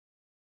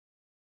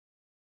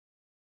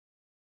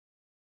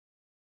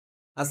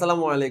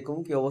আসসালামু আলাইকুম।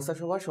 কি অবস্থা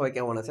সবার? সবাই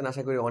কেমন আছেন?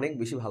 আশা করি অনেক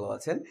বেশি ভালো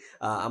আছেন।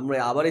 আমরা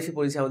আবার এসে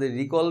পড়েছি আমাদের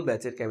রিকল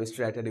ব্যাচের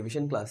কেমিস্ট্রির একটা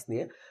রিভিশন ক্লাস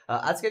নিয়ে।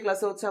 আজকের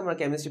ক্লাসে হচ্ছে আমরা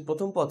কেমিস্ট্রি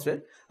 ১ম পত্রের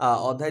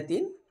অধ্যায়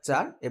 ৩,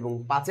 ৪ এবং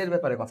 ৫ এর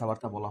ব্যাপারে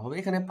কথাবার্তা বলা হবে।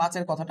 এখানে ৫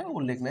 এর কথাটা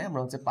উল্লেখ নাই।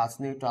 আমরা হচ্ছে ৫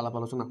 নিয়ে একটু আলাপ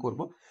আলোচনা করব।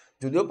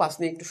 যদিও ৫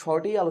 নিয়ে একটু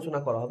শর্টেই আলোচনা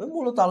করা হবে।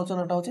 মূলত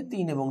আলোচনাটা হচ্ছে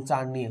 ৩ এবং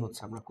 ৪ নিয়ে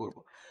হচ্ছে আমরা করব।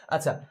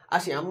 আচ্ছা,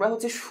 আসি আমরা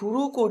হচ্ছে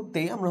শুরু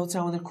করতেই আমরা হচ্ছে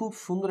আমাদের খুব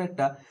সুন্দর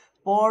একটা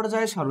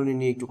পর্যায় সারণী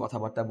নিয়ে একটু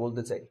কথাবার্তা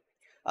বলতে চাই।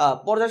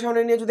 পর্যায়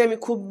সারণী নিয়ে যদি আমি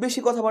খুব বেশি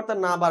কথাবার্তা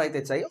না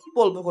বাড়াইতে চাই, অল্প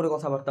অল্প করে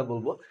কথাবার্তা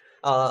বলবো।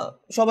 আ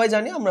সবাই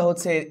জানি আমরা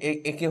হচ্ছে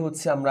একে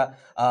হচ্ছে আমরা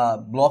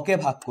ব্লকে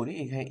ভাগ করি।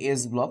 এখানে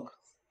এস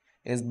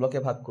ব্লকে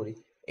ভাগ করি।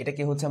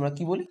 এটাকে হচ্ছে আমরা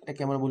কি বলি?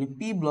 এটাকে আমরা বলি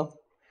পি ব্লক।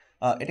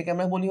 এটাকে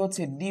আমরা বলি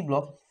হচ্ছে ডি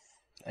ব্লক।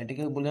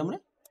 এটাকে বলি আমরা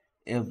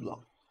এফ ব্লক।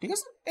 ঠিক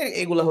আছে?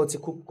 এগুলা হচ্ছে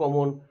খুব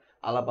কমন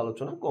আলাপ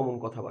আলোচনা, কমন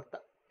কথাবার্তা।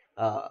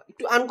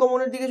 একটু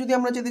আনকমনের দিকে যদি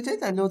আমরা যেতে চাই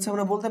তাহলে হচ্ছে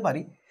আমরা বলতে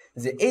পারি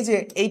যে এই যে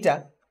এইটা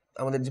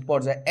আমাদের যে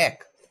পর্যায় ১,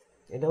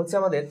 এটা হচ্ছে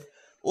আমাদের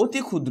অতি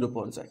ক্ষুদ্র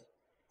পর্যায়।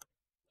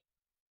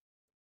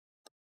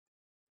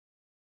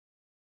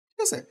 ঠিক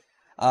আছে?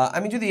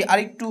 আমি যদি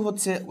আরেকটু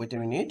হচ্ছে ওয়েট এ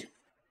মিনিট।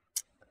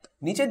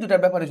 নিচের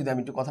দুটার ব্যাপারে যদি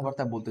আমি একটু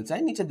কথাবার্তা বলতে চাই,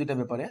 নিচের দুটার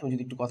ব্যাপারে আমি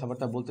যদি একটু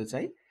কথাবার্তা বলতে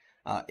চাই,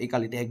 এই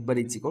কালিটা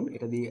একবারেই চিকন,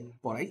 এটা দিয়ে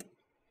পড়াই।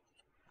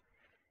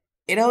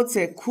 এরা হচ্ছে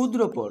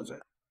ক্ষুদ্র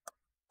পর্যায়।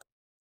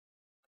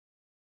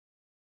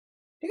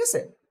 ঠিক আছে?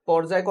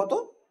 পর্যায় কত?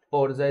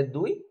 পর্যায়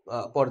 ২,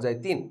 পর্যায়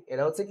 ৩।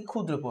 এরা হচ্ছে কি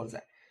ক্ষুদ্র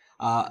পর্যায়।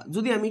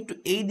 যদি আমি একটু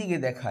এই দিকে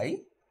দেখাই,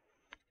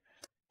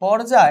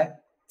 পর্যায়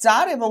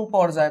 ৪ এবং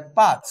পর্যায়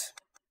 ৫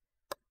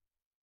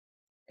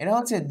 এরা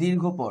হচ্ছে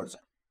দীর্ঘ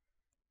পর্যায়।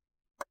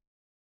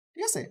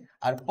 ঠিক আছে?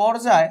 আর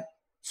পর্যায়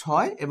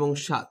 ৬ এবং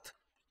 ৭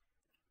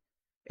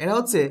 এরা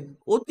হচ্ছে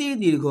অতি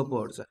দীর্ঘ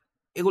পর্যায়।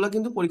 এগুলা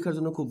কিন্তু পরীক্ষার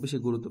জন্য খুব বেশি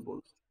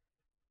গুরুত্বপূর্ণ।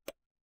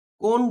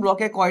 কোন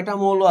ব্লকে কয়টা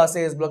মৌল আছে?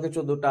 এস ব্লকে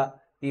 ১৪টা,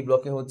 পি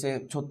ব্লকে হচ্ছে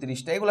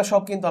 ৩৬টা। এগুলা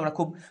সব কিন্তু আমরা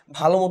খুব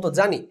ভালো মতো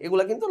জানি।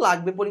 এগুলা কিন্তু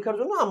লাগবে পরীক্ষার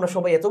জন্য। আমরা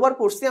সবাই এতবার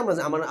পড়ছি, আমরা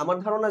আমার আমার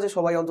ধারণা যে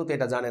সবাই অন্তত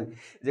এটা জানেন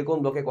যে কোন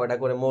ব্লকে কয়টা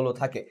করে মৌল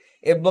থাকে।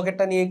 এফ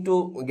ব্লকেরটা নিয়ে একটু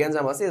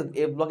গ্যাঞ্জাম আছে।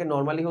 এফ ব্লকে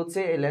নরমালি হচ্ছে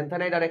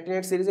ল্যান্থানাইড আর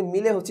অ্যাক্টিনাইড সিরিজে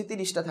মিলে হচ্ছে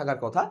 ৩০টা থাকার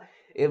কথা।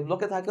 এফ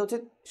ব্লকে থাকে হচ্ছে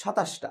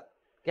 ২৭টা।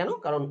 কেন?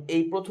 কারণ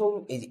এই প্রথম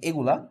এই যে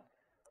এগুলা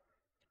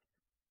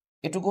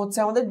এটুকু হচ্ছে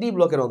আমাদের ডি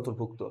ব্লকের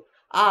অন্তর্ভুক্ত।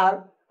 আর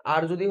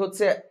আর যদি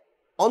হচ্ছে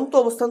অন্ত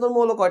অবস্থান্তর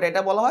মৌল কয়টা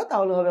এটা বলা হয়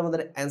তাহলে হবে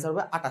আমাদের অ্যান্সার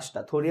হবে ২৮টা।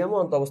 থোরিয়ামও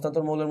অন্ত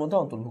অবস্থান্তর মৌলের মধ্যে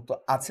অন্তর্ভুক্ত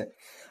আছে।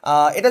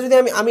 এটা যদি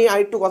আমি আমি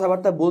আরেকটু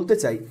কথাবার্তা বলতে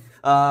চাই,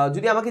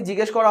 যদি আমাকে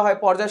জিজ্ঞেস করা হয়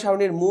পর্যায়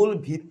সারণীর মূল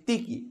ভিত্তি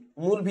কি,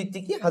 মূল ভিত্তি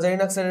কি,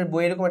 হাজারিনাক স্যারের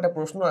বইয়ে এরকম একটা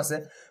প্রশ্ন আছে।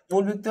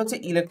 মূল ভিত্তি হচ্ছে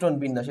ইলেকট্রন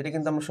বিন্যাস। এটা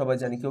কিন্তু আমরা সবাই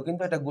জানি, কেউ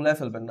কিন্তু এটা গুলায়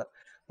ফেলবেন না।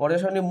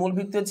 পর্যায় সারণীর মূল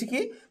ভিত্তি হচ্ছে কি?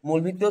 মূল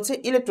ভিত্তি হচ্ছে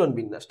ইলেকট্রন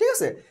বিন্যাস। ঠিক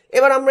আছে?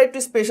 এবার আমরা একটু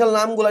স্পেশাল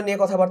নামগুলা নিয়ে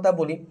কথাবার্তা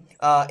বলি।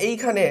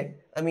 এইখানে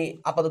আমি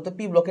আপাতত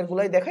পি ব্লকের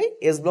গুলাই দেখাই,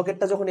 এস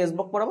ব্লকেরটা যখন এস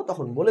ব্লক পড়াবো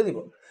তখন বলে দিব।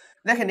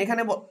 দেখেন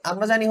এখানে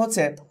আমরা জানি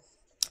হচ্ছে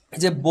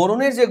যে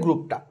বোরনের যে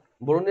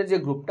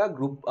গ্রুপটা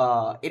গ্রুপ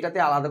এটাতে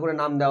আলাদা করে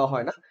নাম দেওয়া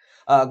হয় না।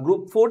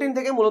 গ্রুপ 14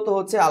 থেকে মূলত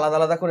হচ্ছে আলাদা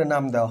আলাদা করে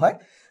নাম দেওয়া হয়।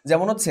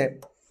 যেমন হচ্ছে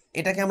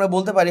এটাকে আমরা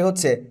বলতে পারি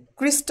হচ্ছে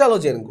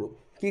ক্রিস্টালোজেন গ্রুপ।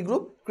 কি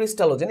গ্রুপ?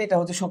 ক্রিস্টালোজেন। এটা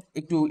হচ্ছে সব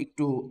একটু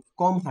একটু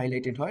কম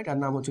হাইলাইটেড হয়। এটার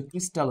নাম হচ্ছে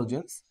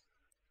ক্রিস্টালোজেন্স।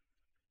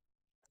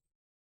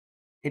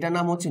 এটার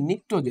নাম হচ্ছে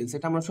নিক্টোজেন্স।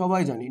 এটা আমরা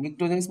সবাই জানি।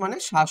 নিক্টোজেন্স মানে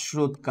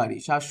শ্বাসরোধকারী।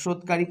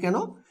 শ্বাসরোধকারী কেন?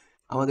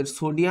 আমাদের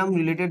সোডিয়াম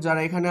রিলেটেড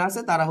যারা এখানে আছে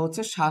তারা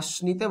হচ্ছে শ্বাস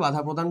নিতে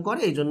বাধা প্রদান করে,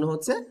 এই জন্য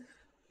হচ্ছে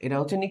এটা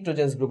হচ্ছে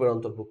নিক্টোজেন্স গ্রুপের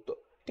অন্তর্ভুক্ত।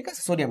 ঠিক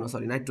আছে? সোডিয়াম না,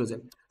 সরি, নাইট্রোজেন।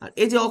 আর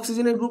এই যে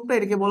অক্সিজেনের গ্রুপটা,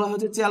 এটাকে বলা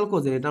হচ্ছে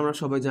চ্যালকোজেন। এটা আমরা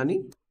সবাই জানি।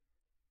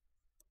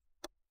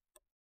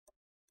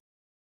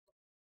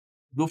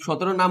 গ্রুপ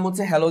 ১৭ নাম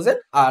হচ্ছে হ্যালোজেন।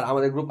 আর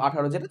আমাদের গ্রুপ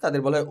 18 যেটা,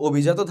 তাদের বলা হয়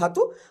অভিজাত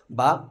ধাতু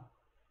বা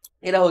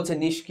এরা হচ্ছে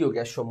নিষ্ক্রিয়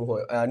গ্যাস সমূহ।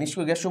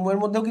 নিষ্ক্রিয় গ্যাস সমূহের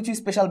মধ্যেও কিছু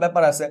স্পেশাল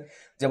ব্যাপার আছে।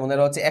 যেমন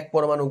এরা হচ্ছে এক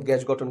পরমাণু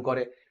গ্যাস গঠন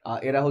করে।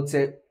 এরা হচ্ছে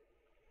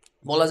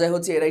বলা যায়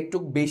হচ্ছে এরা একটু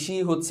বেশি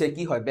হচ্ছে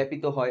কি হয়,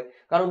 ব্যাপিত হয়।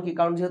 কারণ কি?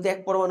 কারণ যেহেতু এক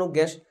পরমাণু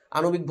গ্যাস,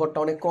 আণবিক ভরটা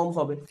অনেক কম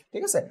হবে।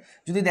 ঠিক আছে?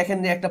 যদি দেখেন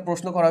যে একটা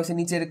প্রশ্ন করা হয়েছে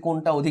নিচের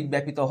কোনটা অধিক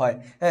ব্যাপিত হয়,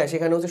 হ্যাঁ,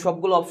 সেখানে হচ্ছে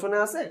সবগুলো অপশনে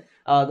আছে।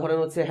 ধরেন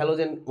হচ্ছে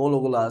হ্যালোজেন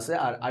মৌলগুলো আছে,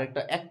 আর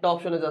আরেকটা একটা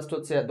অপশনে জাস্ট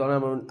হচ্ছে ধরেন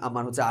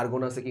আমার হচ্ছে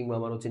আর্গন আছে কিংবা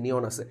আমার হচ্ছে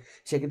নিয়ন আছে।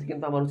 সেক্ষেত্রে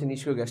কিন্তু আমার হচ্ছে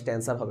নিষ্ক্রিয় গ্যাসটা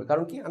অ্যান্সার হবে।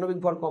 কারণ কি? আণবিক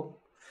ভর কম।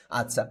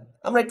 আচ্ছা,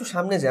 আমরা একটু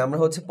সামনে যাই। আমরা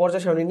হচ্ছে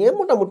পর্যায় সারণী নিয়ে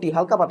মোটামুটি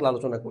হালকা পাতলা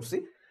আলোচনা করছি।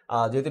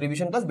 যেহেতু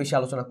রিভিশন ক্লাস, বেশি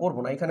আলোচনা করবো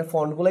না। এখানে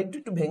ফন্টগুলো একটু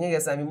একটু ভেঙে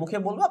গেছে, আমি মুখে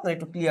বলবো, আপনারা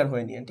একটু ক্লিয়ার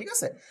হয়ে নিন। ঠিক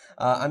আছে?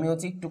 আমি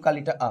হচ্ছে একটু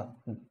কালিটা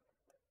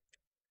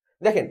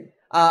দেখেন,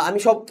 আমি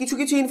সব কিছু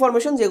কিছু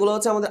ইনফরমেশন যেগুলো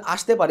হচ্ছে আমাদের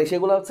আসতে পারে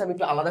সেগুলো হচ্ছে আমি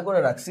একটু আলাদা করে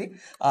রাখছি।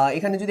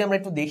 এখানে যদি আমরা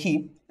একটু দেখি,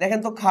 দেখেন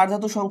তো ক্ষার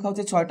ধাতুর সংখ্যা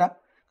হচ্ছে 6টা।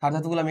 ক্ষার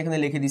ধাতুগুলো আমি এখানে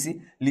লিখে দিছি।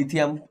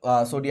 Lithium,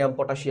 sodium,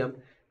 potassium.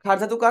 ক্ষার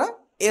ধাতু কারা?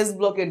 এস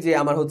ব্লকের যে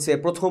আমার হচ্ছে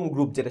প্রথম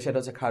গ্রুপ যেটা, সেটা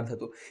হচ্ছে ক্ষার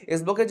ধাতু।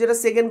 এস ব্লকের যেটা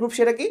সেকেন্ড গ্রুপ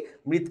সেটা কি?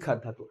 মৃৎ ক্ষার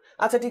ধাতু।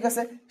 আচ্ছা, ঠিক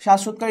আছে।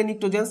 শ্বাসরোধকারী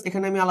নিক্টোজেন্স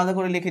এখানে আমি আলাদা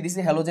করে লিখে দিছি।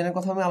 হ্যালোজেনের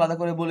কথা আমি আলাদা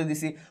করে বলে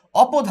দিছি।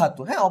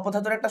 অপধাতু, হ্যাঁ,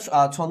 অপধাতুর একটা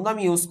ছন্দ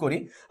আমি ইউজ করি।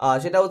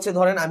 সেটা হচ্ছে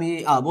ধরেন আমি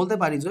বলতে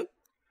পারি যে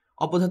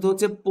অপধাতু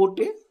হচ্ছে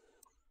পোটে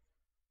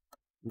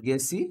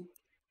গেসি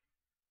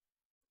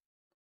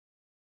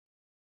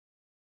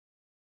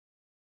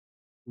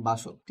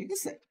বাসক। ঠিক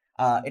আছে?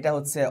 এটা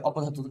হচ্ছে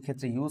অপধাতুর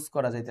ক্ষেত্রে ইউজ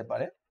করা যেতে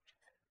পারে।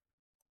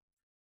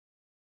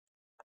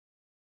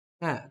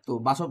 হ্যাঁ, তো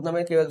বাসব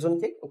নামের কেউ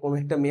একজনকে কোনো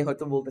একটা মেয়ে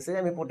হয়তো বলতেছে যে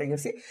আমি পটে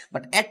গেছি,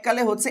 বাট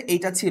এককালে হচ্ছে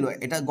এইটা ছিল,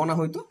 এটা গণা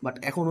হইতো, বাট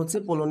এখন হচ্ছে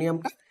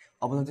পোলোনিয়ামটা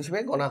অপদার্থ হিসেবে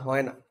গণা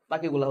হয় না।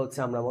 বাকিগুলো হচ্ছে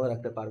আমরা মনে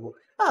রাখতে পারবো।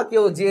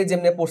 কেউ যে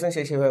যেমনি পড়ছেন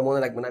সে সেভাবে মনে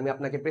রাখবেন, আমি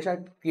আপনাকে প্রেশার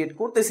ক্রিয়েট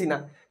করতেছি না,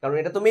 কারণ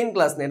এটা তো মেইন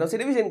ক্লাস না, এটা হচ্ছে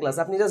রিভিশন ক্লাস।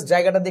 আপনি জাস্ট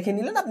জায়গাটা দেখে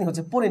নিলেন, আপনি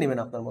হচ্ছে পড়ে নেবেন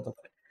আপনার মতো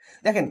করে।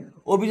 দেখেন,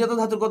 অভিজাত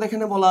ধাতুর কথা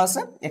এখানে বলা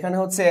আছে, এখানে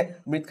হচ্ছে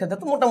মৃৎক্ষা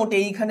ধাতু। মোটামুটি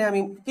এইখানে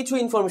আমি কিছু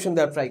ইনফরমেশন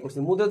দেওয়ার ট্রাই করছি।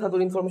 মুদ্রা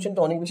ধাতুর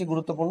ইনফরমেশনটা অনেক বেশি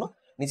গুরুত্বপূর্ণ।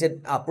 নিচের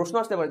প্রশ্ন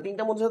আসতে পারে,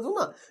 3টা মুদ্রা ধাতু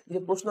না, যে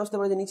প্রশ্ন আসতে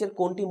পারে যে নিচের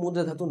কোনটি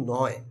মুদ্রা ধাতু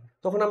নয়,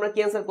 তখন আমরা কি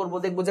অ্যান্সার করবো?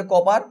 দেখবো যে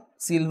কপার,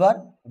 সিলভার,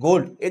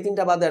 গোল্ড, এই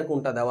 3টা বাদে আর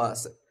কোনটা দেওয়া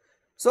আছে।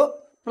 সো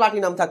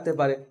প্লাটিনাম থাকতে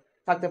পারে,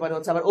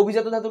 হচ্ছে আবার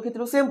অভিজাত ধাতুর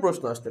ক্ষেত্রেও সেম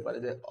প্রশ্ন আসতে পারে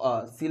যে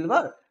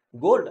সিলভার,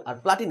 গোল্ড আর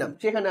প্লাটিনাম,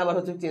 সেখানে আবার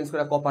হচ্ছে চেঞ্জ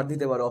করে কপার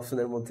দিতে পারে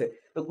অপশনের মধ্যে।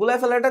 তো গুলায়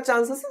ফেলার একটা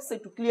চান্স আছে,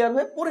 একটু ক্লিয়ার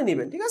হয়ে পড়ে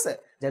নেবেন, ঠিক আছে,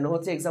 যেন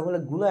হচ্ছে এক্সাম হলে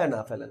গুলায় না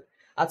ফেলেন।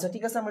 আচ্ছা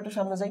ঠিক আছে, আমরা একটু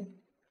সামনে যাই।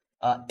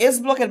 এস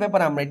ব্লকের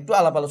ব্যাপারে আমরা একটু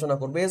আলাপ আলোচনা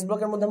করবো। এস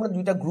ব্লকের মধ্যে আমরা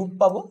 2টা গ্রুপ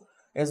পাবো।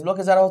 এস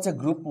ব্লকে যারা হচ্ছে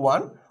গ্রুপ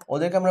 1,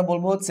 ওদেরকে আমরা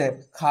বলবো হচ্ছে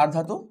ক্ষার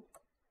ধাতু,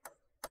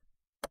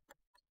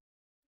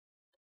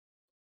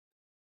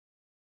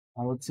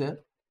 আর হচ্ছে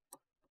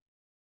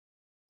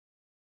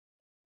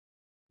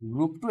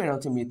গ্রুপ 2 এরা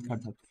হচ্ছে মৃৎক্ষার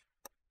ধাতু।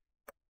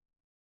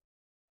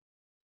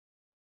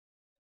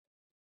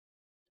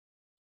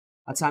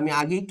 আচ্ছা, আমি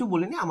আগে একটু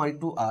বলিনি, আমার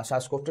একটু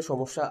শ্বাসকষ্টের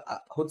সমস্যা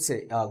হচ্ছে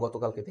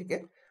গতকালকে থেকে।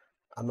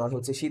 আমার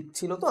হচ্ছে শীত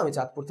ছিল, তো আমি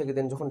চাঁদপুর থেকে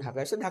দেন যখন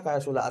ঢাকায় আসে, ঢাকায়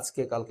আসলে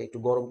আজকে কালকে একটু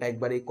গরমটা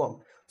একবারেই কম।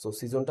 সো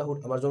সিজনটা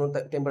আমার জন্য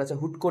টেম্পারেচার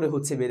হুট করে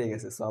হচ্ছে বেড়ে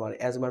গেছে, সো আমার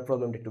অ্যাজমার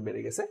প্রবলেমটা একটু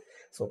বেড়ে গেছে।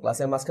 সো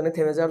ক্লাসের মাঝখানে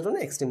থেমে যাওয়ার জন্য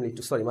এক্সট্রিমলি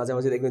একটু সরি, মাঝে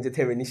মাঝে দেখবেন যে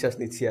থেমে নিঃশ্বাস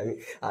নিচ্ছি আমি,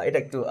 এটা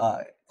একটু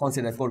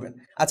কনসিডার করবেন।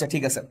 আচ্ছা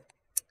ঠিক আছে,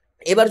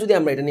 এবার যদি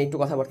আমরা এটা নিয়ে একটু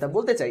কথাবার্তা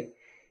বলতে চাই,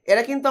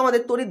 এরা কিন্তু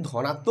আমাদের তড়িৎ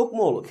ধনাত্মক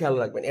মৌল, খেয়াল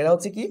রাখবেন, এরা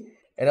হচ্ছে কি,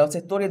 এরা হচ্ছে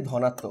তড়িৎ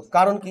ধনাত্মক।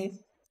 কারণ কি,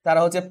 তারা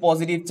হচ্ছে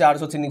পজিটিভ চার্জ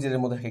হচ্ছে নিজেদের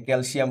মধ্যে থাকে,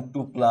 ক্যালসিয়াম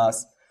 2+,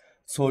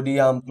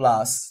 সোডিয়াম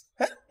প্লাস,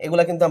 হ্যাঁ,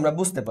 এগুলা কিন্তু আমরা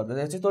বুঝতে পারবো,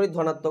 এটা হচ্ছে তড়িৎ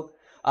ধনাত্মক।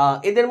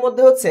 এদের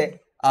মধ্যে হচ্ছে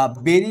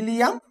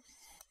বেরিলিয়াম,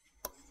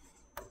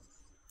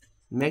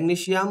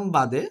 ম্যাগনেসিয়াম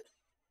বাদে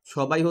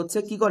সবাই হচ্ছে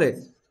কি করে,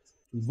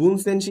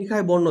 বুনসেন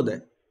শিখায় বর্ণ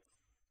দেয়।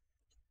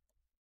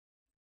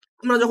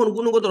 আমরা যখন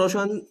গুণগত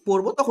রসায়ন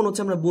পড়বো তখন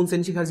হচ্ছে আমরা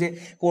বুনসেন শিখার যে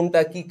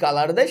কোনটা কি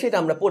কালার দেয় সেটা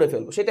আমরা পড়ে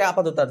ফেলবো, সেটা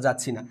আপাতত আর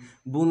যাচ্ছি না।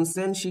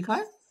 বুনসেন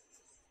শিখায়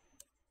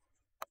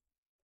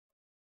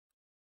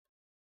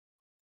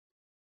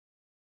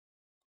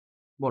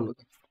বর্ণ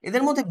দেয়।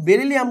 এদের মধ্যে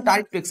বেরিলিয়ামটা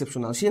আরেকটু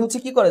এক্সেপশনাল। সে হচ্ছে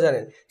কি করে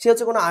জানেন, সে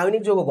হচ্ছে কোনো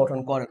আয়নিক যৌগ গঠন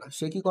করে না।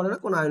 সে কি করে না,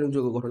 কোনো আয়নিক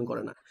যৌগ গঠন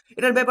করে না।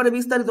 এটার ব্যাপারে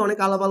বিস্তারিত অনেক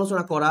আলাপ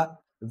আলোচনা করা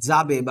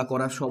যাবে, বা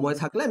করার সময়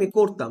থাকলে আমি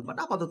করতাম, বাট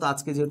আপাতত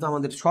আজকে যেহেতু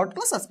আমাদের শর্ট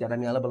ক্লাস, আজকে আর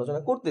আমি আলাপ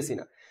আলোচনা করতেছি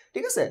না,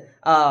 ঠিক আছে।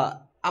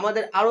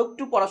 আমাদের আরো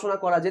একটু পড়াশোনা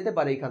করা যেতে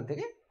পারে এখান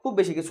থেকে, খুব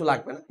বেশি কিছু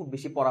লাগবে না, খুব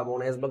বেশি পড়াবো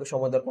না, এস ব্লকে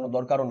সময় দেওয়ার কোনো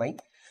দরকারও নাই।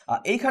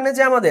 এইখানে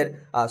যে আমাদের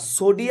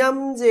সোডিয়াম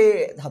যে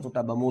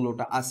ধাতুটা বা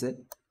মৌলটা আছে,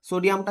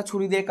 সোডিয়ামটা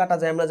ছুরি দিয়ে কাটা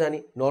যায় আমরা জানি,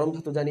 নরম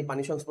ধাতু জানি,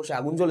 পানি সংস্পর্শে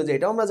আগুন জ্বলে যায়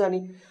এটাও আমরা জানি।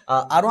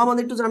 আরো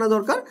আমাদের একটু জানা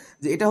দরকার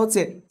যে এটা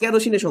হচ্ছে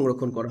কেরোসিনে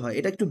সংরক্ষণ করা হয়,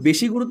 এটা একটু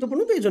বেশি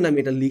গুরুত্বপূর্ণ, তো এই জন্য আমি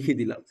এটা লিখে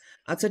দিলাম।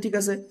 আচ্ছা ঠিক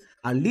আছে।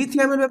 আর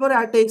লিথিয়ামের ব্যাপারে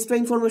আরেকটা এক্সট্রা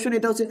ইনফরমেশন,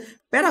 এটা হচ্ছে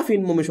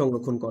প্যারাফিন মোমে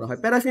সংরক্ষণ করা হয়।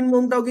 প্যারাফিন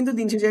মোমটাও কিন্তু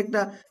দিন শেষে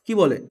একটা কি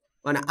বলে,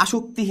 মানে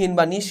আসক্তিহীন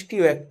বা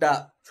নিষ্ক্রিয় একটা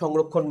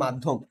সংরক্ষণ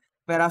মাধ্যম,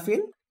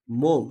 প্যারাফিন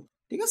মোম,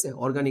 ঠিক আছে,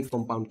 অর্গানিক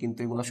কম্পাউন্ড কিন্তু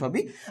এগুলো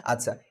সবই।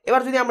 আচ্ছা,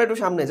 এবার যদি আমরা একটু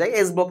সামনে যাই,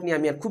 এস ব্লক নিয়ে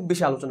আমি আর খুব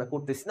বেশি আলোচনা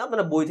করতেছি না,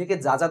 আপনারা বই থেকে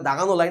যা যা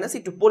দাগানো লাইন আছে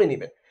একটু পড়ে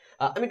নেবেন।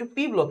 আমি একটু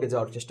পি ব্লকে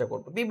যাওয়ার চেষ্টা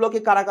করবো। পি ব্লকে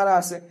কারা কারা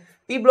আছে?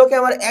 পি ব্লকে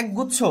আমার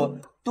একগুচ্ছ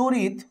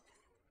তড়িৎ,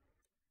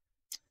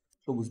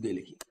 সবুজ দিয়ে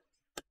লিখি,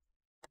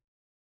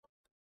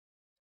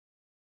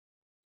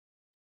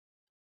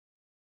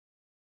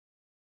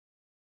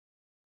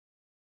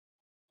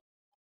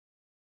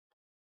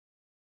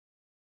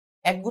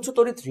 একগুচ্ছ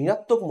তড়িৎ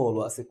ঋণাত্মক মৌল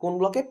আছে কোন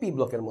ব্লকে? পি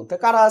ব্লকের মধ্যে।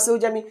 কারা আছে? ওই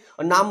যে আমি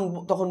নাম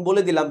তখন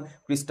বলে দিলাম,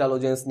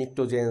 ক্রিস্টালোজেন্স,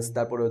 নিকটোজেন্স,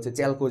 তারপরে হচ্ছে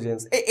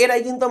চ্যালকোজেন্স,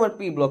 এরাই কিন্তু আমার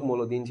পি ব্লক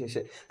মৌল দিন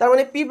শেষে। তার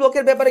মানে পি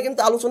ব্লকের ব্যাপারে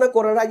কিন্তু আলোচনা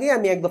করার আগে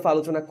আমি এক দফা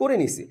আলোচনা করে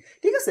নিছি,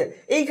 ঠিক আছে।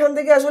 এইখান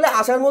থেকে আসলে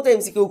আসার মতো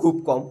এমসিকিউ খুব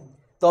কম,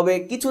 তবে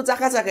কিছু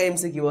চাকা চাকা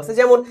এমসিকিউ আছে।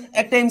 যেমন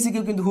একটা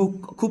এমসিকিউ কিন্তু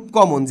খুব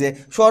কমন, যে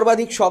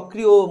সর্বাধিক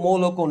সক্রিয়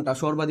মৌল কোনটা,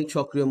 সর্বাধিক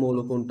সক্রিয় মৌল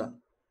কোনটা?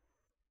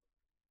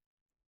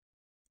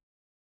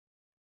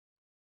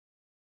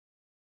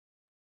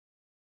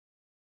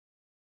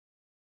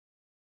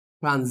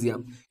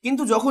 ফ্রান্সিয়াম।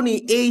 কিন্তু যখনই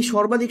এই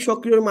সর্বাধিক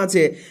সক্রিয়র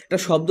মাঝে একটা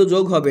শব্দ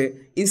যোগ হবে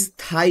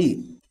স্থায়ী,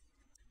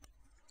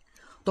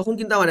 তখন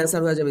কিন্তু আমার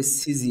অ্যান্সার হয়ে যাবে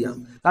সিজিয়াম।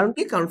 কারণ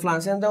কি, কারণ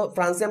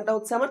ফ্রান্সিয়ামটা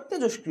হচ্ছে আমার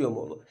তেজস্ক্রিয়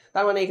মৌল,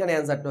 তার মানে এখানে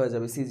অ্যান্সারটা হয়ে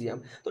যাবে সিজিয়াম।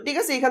 তো ঠিক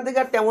আছে, এখান থেকে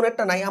আর তেমন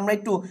একটা নাই। আমরা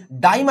একটু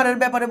ডাইমারের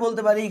ব্যাপারে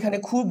বলতে পারি। এখানে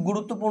খুব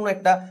গুরুত্বপূর্ণ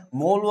একটা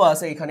মৌল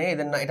আছে এখানে,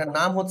 এটার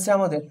নাম হচ্ছে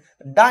আমাদের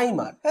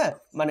ডাইমার, হ্যাঁ,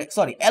 মানে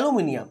সরি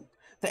অ্যালুমিনিয়াম।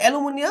 তো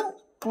অ্যালুমিনিয়াম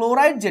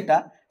ক্লোরাইড যেটা,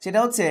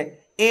 সেটা হচ্ছে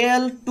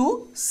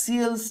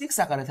Al2Cl6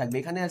 আকারে থাকবে,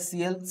 এখানে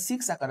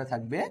Cl6 আকারে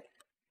থাকবে।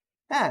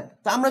 হ্যাঁ,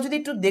 তো আমরা যদি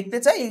একটু দেখতে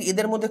চাই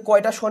এদের মধ্যে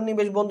কয়টা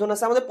সন্নিবেশ বন্ধন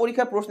আছে, আমাদের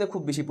পরীক্ষার প্রশ্নে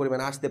খুব বেশি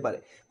পরিমাণে আসতে পারে,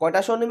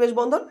 কয়টা সন্নিবেশ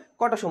বন্ধন,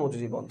 কয়টা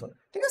সমযোজী বন্ধন,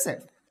 ঠিক আছে।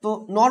 তো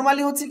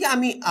নর্মালি হচ্ছে কি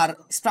আমি আর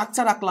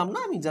স্ট্রাকচার রাখলাম না,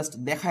 আমি জাস্ট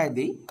দেখায়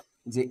দিই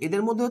যে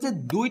এদের মধ্যে হচ্ছে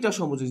দুইটা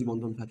সমযোজী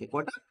বন্ধন থাকে।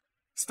 কয়টা?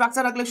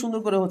 স্ট্রাকচার রাখলে সুন্দর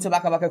করে হচ্ছে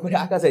বাঁকা বাঁকা করে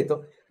আঁকা যাইতো,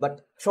 বাট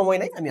সময়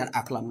নাই, আমি আর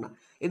আঁকলাম না।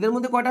 এদের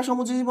মধ্যে কয়টা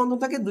সমযোজী বন্ধন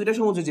থাকে? দুইটা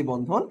সমযোজী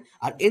বন্ধন।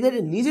 আর এদের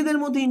নিজেদের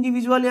মধ্যে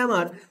ইন্ডিভিজুয়ালি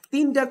আমার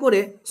তিনটা করে,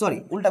 সরি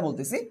উল্টা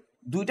বলতেছি,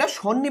 দুইটা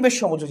সন্নিবেশ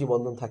সমযোজী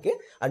বন্ধন থাকে।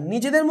 আর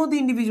নিজেদের মধ্যে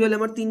ইন্ডিভিজুয়ালি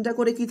আমার তিনটা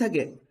করে কি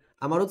থাকে?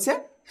 আমার হচ্ছে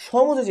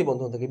সমযোজী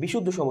বন্ধন থাকে,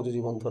 বিশুদ্ধ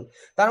সমযোজী বন্ধন।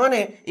 তার মানে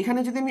এখানে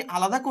যদি আমি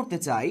আলাদা করতে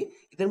চাই,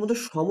 এদের মধ্যে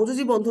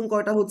সমযোজী বন্ধন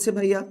কয়টা হচ্ছে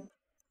ভাইয়া?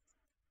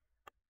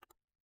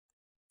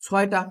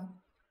 6টা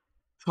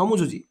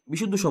সমযোজী,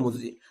 বিশুদ্ধ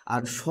সমযোজী।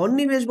 আর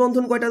সন্নিবেশ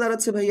বন্ধন কয়টা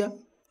দাঁড়াচ্ছে ভাইয়া?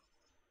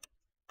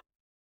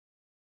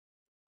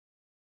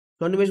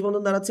 সন্নিবেশ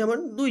বন্ধন দাঁড়াচ্ছে আমার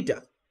 2টা।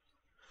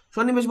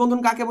 সন্নিবেশ বন্ধন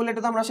কাকে বলে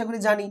এটা তো আমরা আশা করি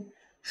জানি।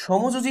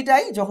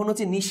 সমযোজীটাই যখন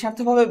হচ্ছে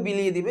নিঃস্বার্থভাবে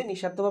বিলিয়ে দিবে,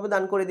 নিঃস্বার্থভাবে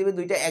দান করে দিবে,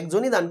 দুইটা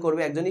একজনই দান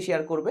করবে, একজনই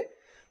শেয়ার করবে,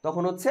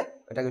 তখন হচ্ছে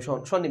এটাকে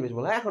সন্নিবেশ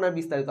বলা হয়। এখন আর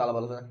বিস্তারিত আলাপ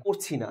আলোচনা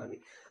করছি না আমি,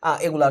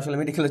 এগুলো আসলে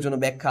মেডিকেলের জন্য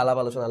ব্যাখ্যা আলাপ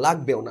আলোচনা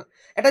লাগবেও না।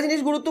 একটা জিনিস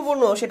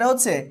গুরুত্বপূর্ণ, সেটা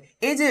হচ্ছে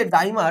এই যে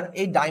ডাইমার,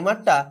 এই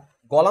ডাইমারটা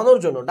গলানোর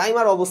জন্য,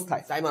 ডাইমার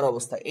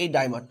অবস্থায় এই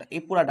ডাইমারটা,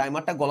 এই পুরা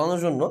ডাইমারটা গলানোর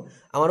জন্য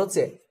আমার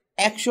হচ্ছে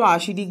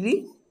 180 ডিগ্রি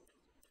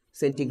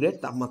সেন্টিগ্রেড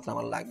তাপমাত্রা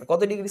আমার লাগবে।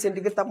 কত ডিগ্রি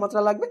সেন্টিগ্রেড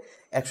তাপমাত্রা লাগবে?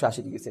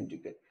 180 ডিগ্রি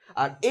সেন্টিগ্রেড।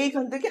 আর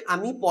এইখান থেকে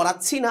আমি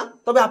পড়াচ্ছি না,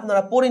 তবে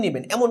আপনারা পড়ে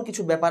নেবেন, এমন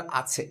কিছু ব্যাপার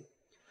আছে।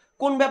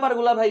 কোন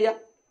ব্যাপারগুলা ভাইয়া?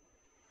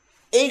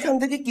 এইখান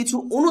থেকে কিছু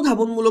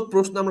অনুধাবনমূলক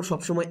প্রশ্ন আমরা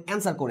সবসময়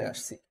অ্যান্সার করে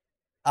আসছি।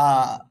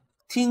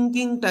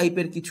 থিঙ্কিং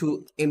টাইপের কিছু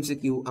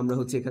এমসিকিউ আমরা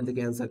হচ্ছে এখান থেকে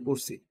অ্যান্সার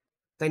করছি,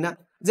 তাই না?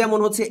 যেমন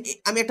হচ্ছে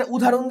আমি একটা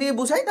উদাহরণ দিয়ে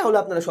বুঝাই, তাহলে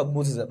আপনারা সব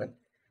বুঝে যাবেন।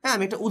 হ্যাঁ,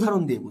 আমি একটা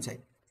উদাহরণ দিয়ে বুঝাই।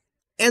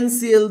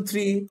 NCl3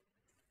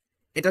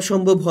 এটা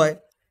সম্ভব হয়,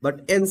 বাট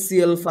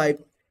NCl5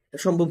 এটা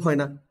সম্ভব হয়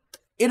না।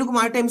 এরকম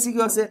আরেকটা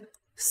এমসিকিউ আছে,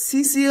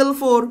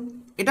 CCl4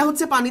 এটা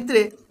হচ্ছে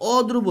পানিতে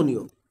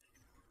অদ্রবণীয়,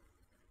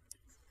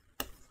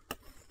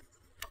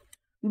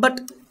 বাট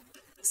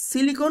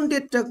সিলিকন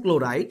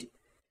টেট্রাক্লোরাইড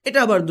এটা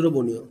আবার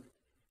দ্রবণীয়।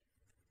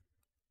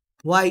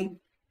 হোয়াই?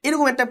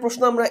 এরকম একটা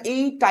প্রশ্ন আমরা,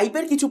 এই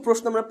টাইপের কিছু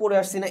প্রশ্ন আমরা পড়ে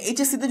আসছি না?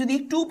 এইচএসসিতে যদি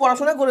একটু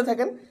পড়াশোনা করে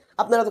থাকেন,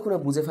 আপনারা তখন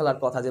বুঝে ফেলার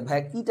কথা যে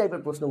ভাইয়া কি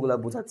টাইপের প্রশ্নগুলো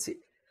বোঝাচ্ছি।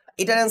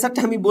 এটার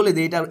অ্যান্সারটা আমি বলে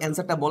দিই, এটার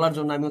অ্যান্সারটা বলার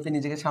জন্য আমি হচ্ছে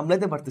নিজেকে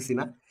সামলাতে পারতেছি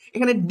না।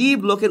 এখানে ডি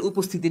ব্লকের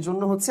উপস্থিতির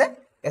জন্য হচ্ছে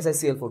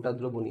SiCl4টা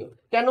দ্রবণীয়।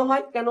 কেন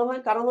হয়?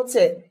 কারণ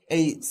হচ্ছে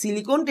এই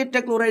সিলিকন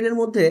টেট্রাক্লোরাইডের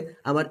মধ্যে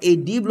আমার এই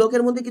ডি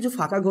ব্লকের মধ্যে কিছু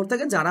ফাঁকা ঘর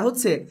থাকে, যারা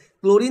হচ্ছে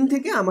ক্লোরিন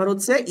থেকে আমার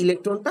হচ্ছে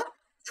ইলেকট্রনটা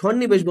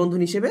সন্নিবেশ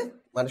বন্ধন হিসেবে,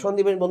 মানে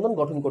সন্নিবেশ বন্ধন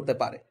গঠন করতে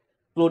পারে।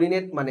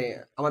 ক্লোরিনের মানে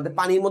আমাদের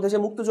পানির মধ্যে যে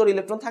মুক্তজোড়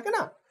ইলেকট্রন থাকে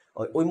না,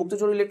 ওই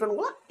মুক্তজোড়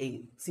ইলেকট্রনগুলো এই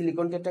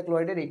সিলিকন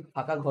টেট্রাক্লোরাইডের এই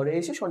ফাঁকা ঘরে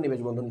এসে সন্নিবেশ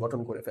বন্ধন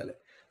গঠন করে ফেলে।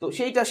 তো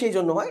সেইটা সেই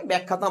জন্য হয়।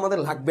 ব্যাখ্যা তো আমাদের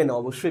লাগবে না,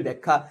 অবশ্যই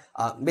ব্যাখ্যা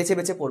বেছে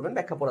বেছে পড়বেন,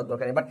 ব্যাখ্যা পড়ার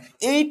দরকার নেই। বাট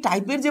এই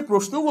টাইপের যে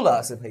প্রশ্নগুলো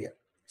আছে ভাইয়া,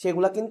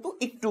 সেগুলা কিন্তু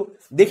একটু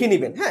দেখে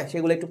নিবেন। হ্যাঁ,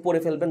 সেগুলো একটু পড়ে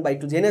ফেলবেন বা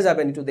একটু জেনে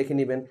যাবেন, একটু দেখে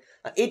নিবেন।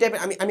 এই টাইপের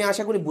আমি আমি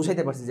আশা করি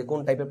বুঝাইতে পারছি যে কোন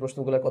টাইপের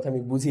প্রশ্নগুলোর কথা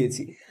আমি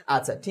বুঝিয়েছি।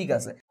 আচ্ছা, ঠিক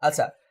আছে।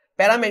 আচ্ছা,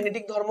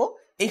 প্যারাম্যাগনেটিক ধর্ম,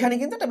 এখানে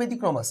কিন্তু একটা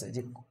ব্যতিক্রম আছে,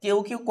 যে কেউ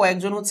কেউ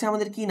কয়েকজন হচ্ছে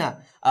আমাদের কি না,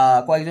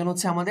 কয়েকজন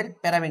হচ্ছে আমাদের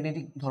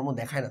প্যারাম্যাগনেটিক ধর্ম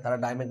দেখায় না, তারা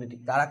ডায়াম্যাগনেটিক।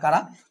 তারা কারা?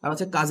 তারা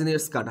হচ্ছে কাজিনের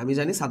স্কার্ট। আমি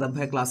জানি সাদাব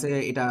ভাই ক্লাসে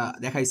এটা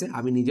দেখাইছে,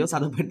 আমি নিজেও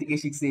সাদাব ভাইয়ের থেকে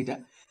শিখছি এটা।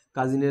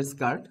 কাজিনের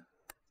স্কার্ট,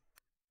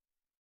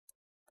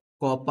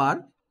 কপার,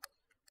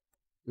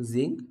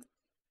 জিঙ্ক,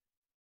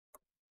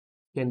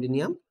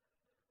 ক্যান্ডিনিয়াম,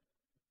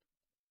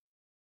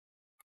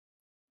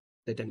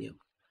 টাইটানিয়াম।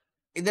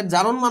 এদের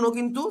জারণ মানও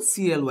কিন্তু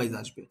সিরিয়াল ওয়াইজ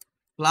আসবে,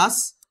 plus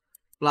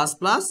plus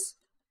plus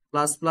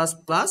plus plus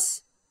plus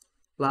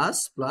plus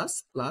plus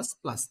plus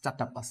plus,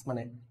 4টা প্লাস,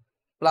 মানে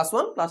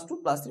 +1 +2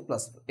 +3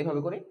 +4,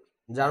 এভাবে করে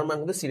যার মান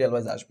কিন্তু সিরিয়াল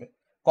ওয়াইজ আসবে।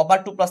 কপার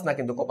 2+ না,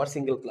 কিন্তু কপার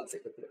সিঙ্গেল প্লাস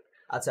এক্ষেত্রে।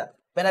 আচ্ছা,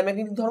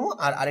 প্যারাম্যাগনেটিক ধর্ম।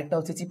 আর আরেকটা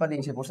হচ্ছে চিপা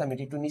দিয়ে এসে পড়ছে, আমি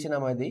একটু নিচে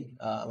নামায় দিই,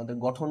 আমাদের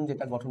গঠনটা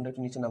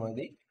একটু নিচে নামায়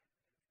দিই।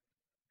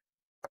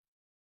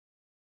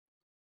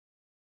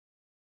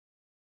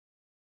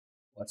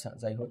 আচ্ছা,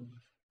 যাই হোক,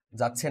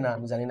 যাচ্ছে না,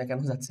 আমি জানি না কেন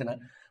যাচ্ছে না।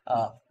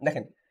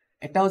 দেখেন,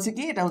 একটা হচ্ছে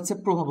কি, এটা হচ্ছে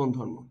প্রভাবন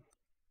ধর্ম।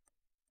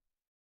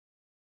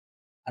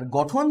 আর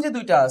গঠন যে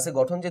দুইটা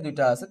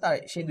আছে তার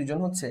সেই দুইজন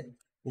হচ্ছে,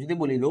 যদি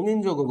বলি রঙিন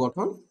যৌগ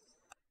গঠন,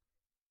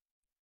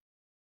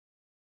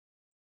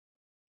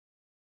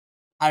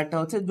 আর একটা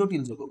হচ্ছে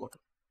জটিল যৌগ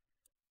গঠন।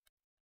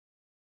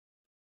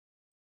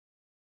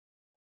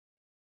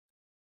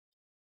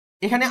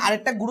 এখানে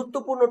আরেকটা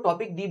গুরুত্বপূর্ণ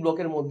টপিক ডি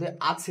ব্লকের মধ্যে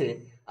আছে,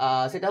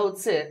 সেটা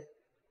হচ্ছে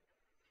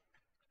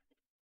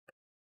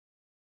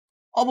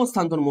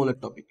অবস্থান্তর মৌলের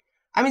টপিক।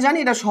 আমি জানি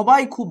এটা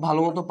সবাই খুব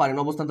ভালো মতো পারেন,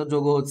 অবস্থান্তর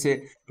যৌগ হচ্ছে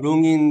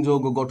রঙিন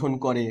যৌগ গঠন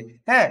করে।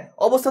 হ্যাঁ,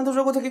 অবস্থান্তর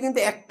যৌগ থেকে কিন্তু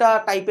একটা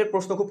টাইপের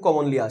প্রশ্ন খুব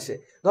কমনলি আসে।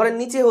 ধরেন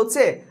নিচে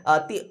হচ্ছে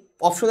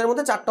অপশনের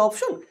মধ্যে 4টা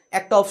অপশন,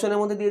 একটা অপশনের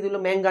মধ্যে দিয়ে দিল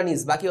ম্যাঙ্গানিজ,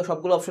 বাকি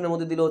সবগুলো অপশনের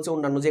মধ্যে দিল হচ্ছে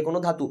অন্যান্য যে কোনো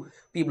ধাতু,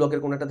 পি ব্লকের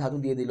কোনো একটা ধাতু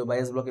দিয়ে দিল বা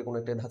এস ব্লকের কোনো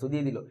একটা ধাতু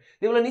দিয়ে দিল,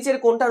 এগুলো নিচের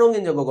কোনটা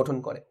রঙিন যৌগ গঠন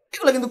করে।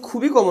 এগুলো কিন্তু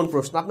খুবই কমন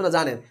প্রশ্ন, আপনারা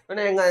জানেন,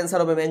 মানে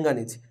অ্যান্সার হবে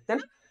ম্যাঙ্গানিজ, তাই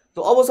না? তো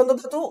অবস্থান্তর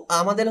ধাতু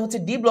আমাদের হচ্ছে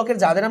ডি ব্লকের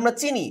যাদের আমরা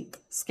চিনি,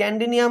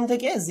 স্ক্যান্ডিনিয়াম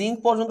থেকে জিঙ্ক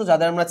পর্যন্ত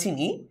যাদের আমরা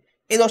চিনি,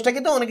 এই 10টা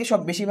কিন্তু অনেকে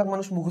বেশিরভাগ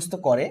মানুষ মুখস্থ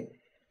করে।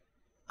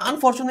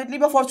 আনফরচুনেটলি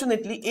বা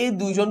ফরচুনেটলি এই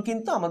দুইজন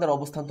কিন্তু আমাদের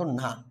অবস্থান্তর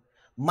না,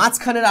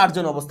 মাঝখানের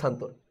 8জন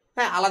অবস্থান্তর।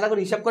 হ্যাঁ, আলাদা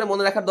করে হিসাব করে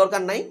মনে রাখার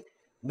দরকার নাই,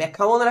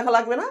 ব্যাখ্যা মনে রাখা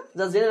লাগবে না,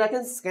 জাস্ট জেনে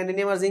রাখেন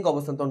স্ক্যান্ডিনেভিয়াম আর জিঙ্ক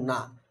অবস্থান্তর না,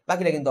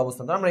 বাকিটা কিন্তু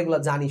অবস্থান্তর। আমরা এগুলো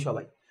জানি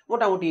সবাই,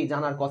 মোটামুটি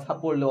জানার কথা,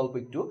 পড়লে অল্প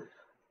একটু।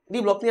 ডি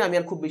ব্লক নিয়ে আমি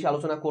আর খুব বেশি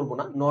আলোচনা করব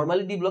না।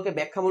 নর্মালি ডি ব্লকে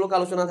ব্যাখ্যামূলক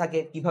আলোচনা থাকে,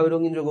 কিভাবে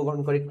রঙিন যৌগ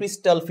গঠন করে,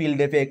 ক্রিস্টাল ফিল্ড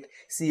এফেক্ট,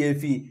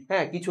 সিএফই,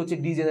 হ্যাঁ, কিছু হচ্ছে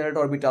ডিজেনারেট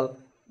অরবিটাল,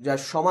 যা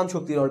সমান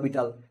শক্তির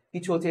অরবিটাল,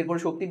 কিছু হচ্ছে এরপরে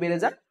শক্তি বেড়ে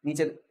যায়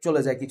নিচে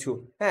চলে যায় কিছু,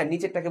 হ্যাঁ,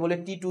 নিচেরটাকে বলে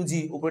T2G,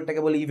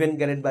 উপরেরটাকে বলে ইভেন্ট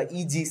গ্যারেট বা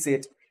ইজি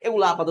সেট।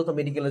 এগুলো আপাতত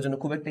মেডিকেলের জন্য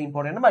খুব একটা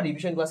ইম্পর্টেন্ট না, বা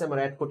রিভিশন ক্লাসে আমার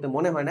অ্যাড করতে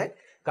মনে হয় না,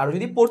 কারো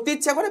যদি পড়তে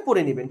ইচ্ছা করে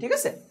পড়ে নেবেন, ঠিক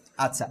আছে।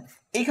 আচ্ছা,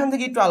 এইখান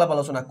থেকে একটু আলাপ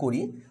আলোচনা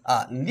করি।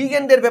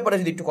 লিগ্যান্ডের ব্যাপারে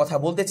যদি একটু কথা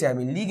বলতে চাই,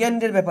 আমি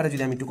লিগ্যান্ডের ব্যাপারে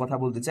যদি আমি একটু কথা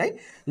বলতে চাই,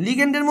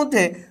 লিগ্যান্ডের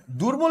মধ্যে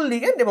দুর্বল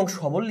লিগ্যান্ড এবং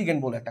সবল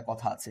লিগ্যান্ড বলে একটা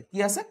কথা আছে। কি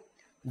আছে?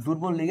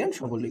 দুর্বল লিগ্যান্ড,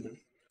 সবল লিগ্যান্ড।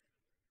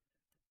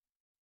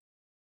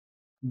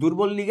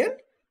 দুর্বল লিগ্যান্ড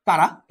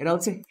কারা? এরা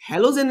হচ্ছে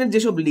হ্যালোজেনের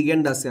যেসব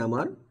লিগ্যান্ড আছে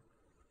আমার,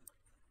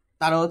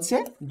 তারা হচ্ছে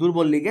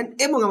দুর্বল লিগ্যান্ড।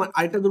 এবং আমার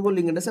আরেকটা দুর্বল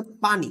লিগ্যান্ড আছে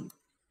পানি।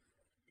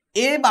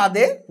 এ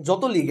বাদে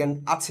যত লিগ্যান্ড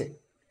আছে,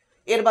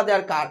 এর বাদে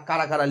আর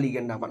কারা কারা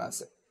লিগ্যান্ড আমার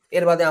আছে?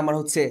 এর বাদে আমার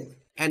হচ্ছে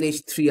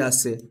NH3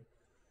 আছে,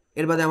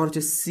 এর বাদে আমার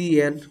হচ্ছে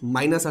CN-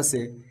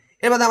 আছে,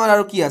 এর বাদে আমার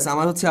আরো কি আছে?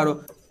 আমার হচ্ছে আরো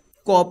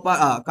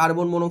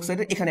কার্বন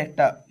মনোক্সাইডের এখানে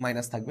একটা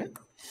মাইনাস থাকবে,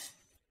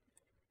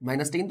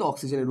 মাইনাসটা কিন্তু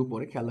অক্সিজেনের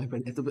উপরে, খেয়াল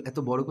রাখবেন, এত এত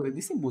বড় করে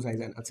দিছি বোঝাই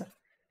যায় না। আচ্ছা,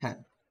 হ্যাঁ,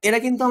 এরা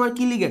কিন্তু আমার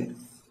কি লিগ্যান্ড?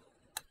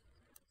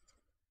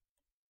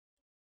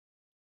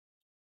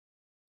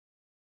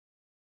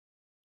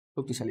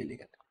 শক্তিশালী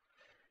লিগ্যান্ড।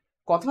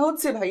 কথা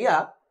হচ্ছে ভাইয়া,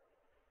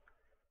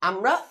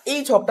 আমরা এই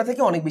ছকটা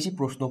থেকে অনেক বেশি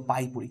প্রশ্ন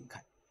পাই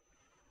পরীক্ষায়।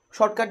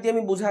 শর্টকাট দিয়ে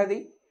আমি বুঝাই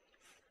দিই।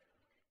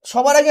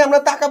 সবার আগে আমরা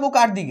তাকাবো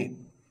কার দিকে?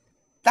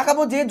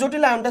 তাকাবো যে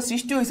জটিল আয়নটা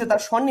সৃষ্টি হয়েছে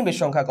তার সন্নিবেশ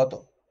সংখ্যা কত।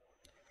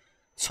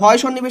 6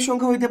 সন্নিবেশ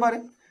সংখ্যা হইতে পারে,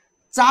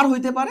 4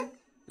 হইতে পারে,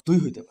 2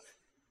 হইতে পারে।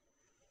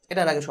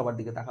 এটার আগে সবার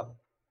দিকে তাকাবো।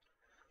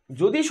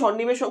 যদি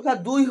সন্নিবেশ সংখ্যা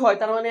 2 হয়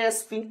তার মানে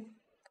sp,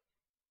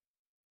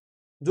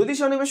 যদি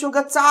সন্নিবেশ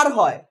সংখ্যা 4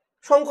 হয়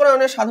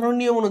সংকরায়নের সাধারণ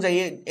নিয়ম অনুযায়ী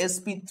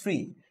sp3।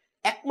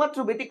 একমাত্র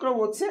ব্যতিক্রম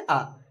হচ্ছে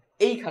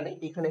এইখানে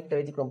একটা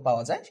ব্যতিক্রম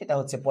পাওয়া যায়, সেটা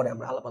হচ্ছে পরে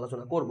আমরা আলাপ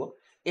আলোচনা করব।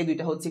 এই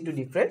দুইটা হচ্ছে একটু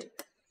ডিফারেন্ট,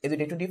 এই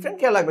দুইটা একটু ডিফারেন্ট,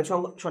 খেয়াল রাখবেন।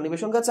 সন্নিবেশ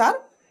সংখ্যা 4,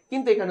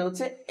 কিন্তু এখানে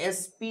হচ্ছে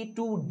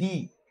sp2d,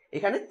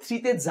 এখানে 3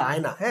 তে যায়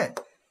না। হ্যাঁ,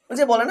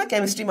 যে বলে না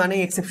কেমিস্ট্রি মানে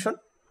এক্সেপশন,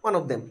 ওয়ান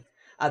অফ দেম।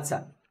 আচ্ছা,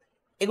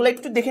 এগুলো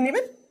একটু দেখে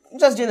নেবেন,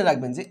 জাস্ট জেনে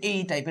রাখবেন যে এই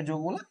টাইপের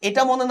যৌগগুলো।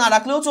 এটা মনে না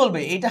রাখলেও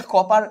চলবে, এটা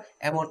কপার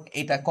এমন,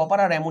 এটা কপার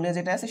আর অ্যামোনিয়া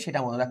যেটা আছে সেটা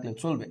মনে রাখলেও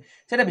চলবে,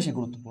 সেটা বেশি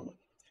গুরুত্বপূর্ণ,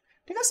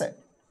 ঠিক আছে।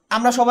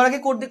 আমরা সবার আগে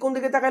কোন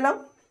দিকে তাকাইলাম?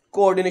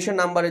 কোঅর্ডিনেশন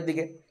নাম্বারের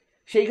দিকে।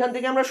 সেইখান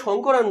থেকে আমরা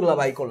সংকরায়নগুলো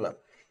বাই করলাম।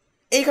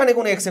 এইখানে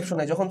কোনো এক্সেপশন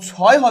নাই, যখন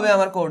 6 হবে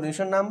আমার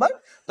কোঅর্ডিনেশন নাম্বার,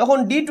 তখন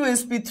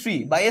D2sp3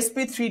 বা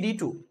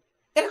sp3d2,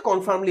 এটা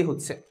কনফার্মলি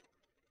হচ্ছে।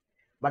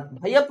 বাট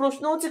ভাইয়া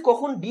প্রশ্ন হচ্ছে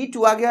কখন D2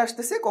 আগে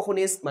আসতেছে, কখন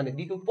মানে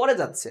D2 পরে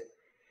যাচ্ছে।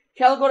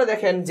 খেয়াল করে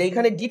দেখেন,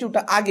 যেখানে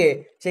D2টা আগে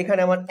সেখানে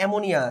আমার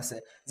অ্যামোনিয়া আছে,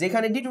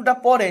 যেখানে D2টা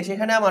পরে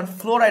সেখানে আমার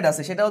ফ্লোরাইড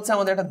আছে, সেটা হচ্ছে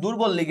আমাদের একটা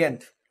দুর্বল লিগ্যান্ড।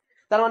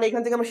 তার মানে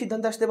এখান থেকে আমরা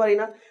সিদ্ধান্তে আসতে পারি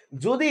না,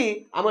 যদি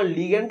আমার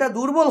লিগ্যান্ডটা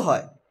দুর্বল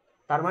হয়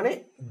তার মানে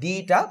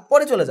ডিটা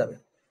পরে চলে যাবে।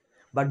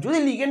 বাট যদি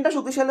লিগ্যান্ডটা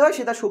শক্তিশালী হয়,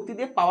 সেটা শক্তি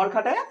দিয়ে পাওয়ার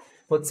খাটায়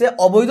হচ্ছে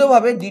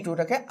অবৈধভাবে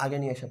D2টাকে আগে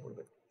নিয়ে এসে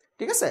পড়বে,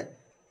 ঠিক আছে।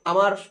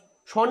 আমার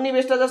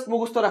সন্নিবেশটা জাস্ট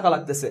মুখস্থ রাখা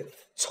লাগতেছে,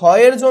 6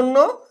 এর জন্য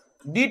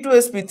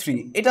D2sp3,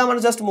 এটা আমার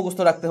জাস্ট মুখস্থ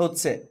রাখতে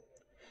হচ্ছে।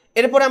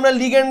 এরপরে আমরা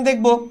লিগ্যান্ড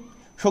দেখব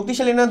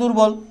শক্তিশালী না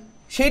দুর্বল,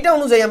 সেইটা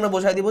অনুযায়ী আমরা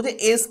বোঝাই দিব যে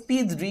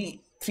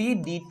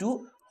sp3d2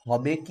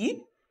 হবে কি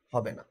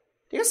হবে না,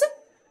 ঠিক আছে।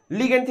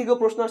 লিগ্যান্ড থেকেও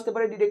প্রশ্ন আসতে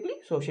পারে ডিরেক্টলি,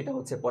 সো সেটা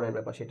হচ্ছে পরের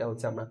ব্যাপার, সেটা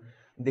হচ্ছে আমরা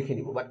দেখে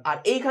নিব। বাট আর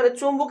এইখানে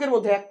চৌম্বকের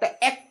মধ্যে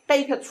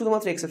একটাই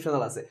শুধুমাত্র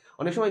এক্সেপশনাল আছে।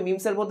 অনেক সময়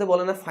মিমসের মধ্যে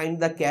বলে না ফাইন্ড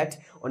দ্য ক্যাট,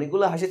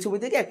 অনেকগুলো হাসির ছবি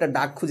থেকে একটা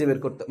ডাক খুঁজে বের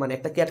করতে, মানে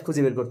একটা ক্যাট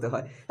খুঁজে বের করতে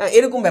হয়। হ্যাঁ,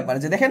 এরকম ব্যাপার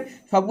যে দেখেন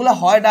সবগুলো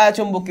হয়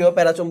ডায়াচুম্বকীয়,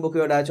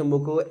 প্যারাচুম্বকীয়,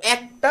 ডায়াচুম্বকীয়,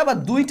 একটা বা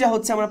দুইটা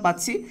হচ্ছে আমরা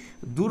পাচ্ছি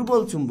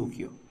দুর্বল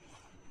চুম্বকীয়।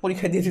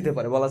 পরীক্ষা দিয়ে দিতে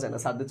পারে, বলা যায় না,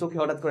 সাধ্যে চোখে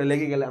হঠাৎ করে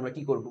লেগে গেলে আমরা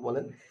কি করবো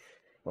বলেন।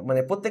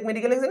 মানে প্রত্যেক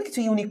মেডিকেল এক্সামে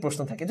কিছু ইউনিক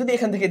প্রশ্ন থাকে, যদি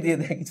এখান থেকে দিয়ে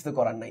দেয় কিছু তো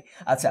করার নাই।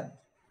 আচ্ছা,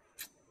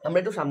 আমরা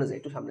একটু সামনে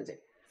যাই,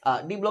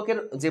 ডি ব্লকের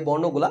যে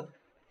বর্ণগুলা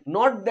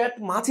not that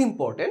much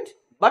important,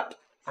 but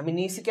আমি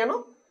নিয়েছি কেন,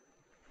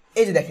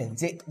 এই যে দেখেন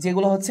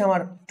যেগুলো হচ্ছে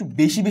আমার একটু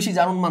বেশি বেশি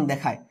জারণ মান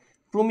দেখায়।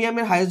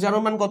 ক্রোমিয়ামের হাইয়েস্ট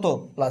জারণ মান কত?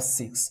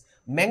 +6।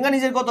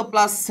 ম্যাঙ্গানিজের কত?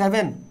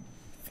 +7।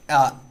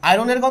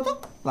 আয়রনের কত?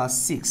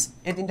 +6।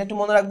 এই তিনটা একটু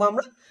মনে রাখবো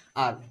আমরা।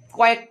 আর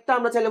কয়েকটা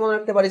আমরা চাইলে মনে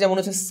রাখতে পারি, যেমন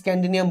হচ্ছে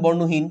স্ক্যান্ডিনিয়াম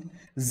বর্ণহীন,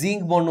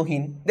 জিঙ্ক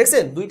বর্ণহীন।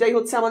 দেখছেন দুইটাই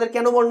হচ্ছে আমাদের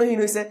কেন বর্ণহীন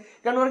হয়েছে?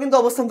 কারণ ওরা কিন্তু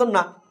অবস্থান্তর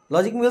না।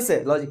 লজিক মিলছে?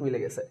 লজিক মিলে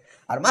গেছে।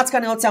 আর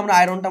মাঝখানে হচ্ছে আমরা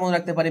আয়রনটা মনে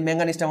রাখতে পারি,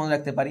 ম্যাঙ্গানিজটা মনে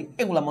রাখতে পারি।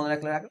 এগুলা মনে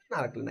রাখলে না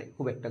রাখলে নাই,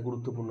 খুব একটা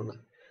গুরুত্বপূর্ণ না,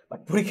 বাট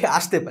পরীক্ষায়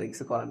আসতে পারি,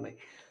 কিছু করার নাই।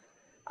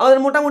 আমাদের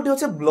মোটামুটি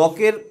হচ্ছে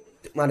ব্লকের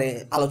মানে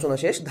আলোচনা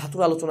শেষ,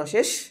 ধাতুর আলোচনা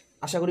শেষ।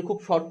 আশা করি খুব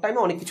শর্ট টাইমে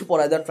অনেক কিছু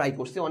পড়ায় দেওয়ার ট্রাই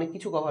করছি, অনেক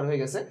কিছু কভার হয়ে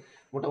গেছে।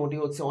 মোটামুটি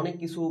হচ্ছে অনেক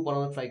কিছু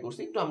পড়ানোর ট্রাই করছি।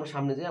 একটু আমরা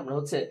সামনে যাই, আমরা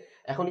হচ্ছে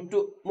এখন একটু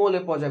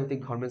মৌলের পর্যায়ভিত্তিক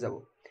ধর্মে যাব।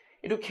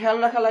 একটু খেয়াল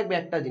রাখা লাগবে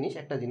একটা জিনিস।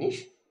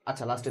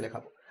 আচ্ছা, লাস্টে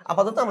দেখাবো।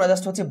 আপাতত আমরা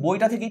জাস্ট হচ্ছে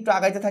বইটা থেকে একটু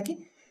আগাইতে থাকি,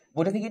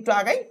 বইটা থেকে একটু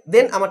আগাই,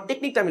 দেন আমার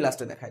টেকনিকটা আমি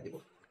লাস্টে দেখাই দিব।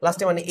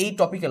 লাস্টে মানে এই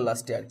টপিকের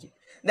লাস্টে আর কি।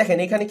 দেখেন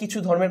এখানে কিছু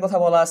ধর্মের কথা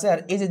বলা আছে, আর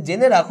এই যে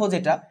জেনে রাখো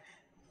যেটা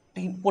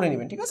পড়ে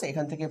নেবেন, ঠিক আছে?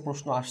 এখান থেকে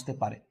প্রশ্ন আসতে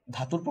পারে।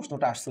 ধাতুর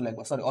প্রশ্নটা আসছিল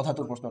একবার, সরি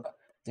অধাতুর প্রশ্নটা,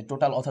 যে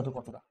টোটাল অধাতু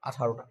কতটা,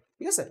 18টা,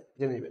 ঠিক আছে,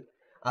 জেনে নেবেন।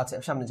 আচ্ছা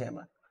সামনে যাই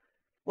আমরা।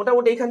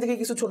 মোটামুটি এখান থেকে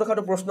কিছু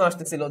ছোটখাটো প্রশ্ন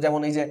আসতেছিল,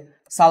 যেমন এই যে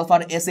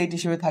সালফার S8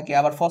 হিসেবে থাকে,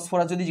 আবার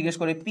ফসফরাস যদি জিজ্ঞেস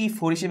করে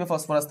P4 হিসেবে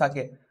ফসফরাস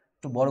থাকে।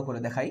 একটু বড় করে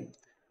দেখাই,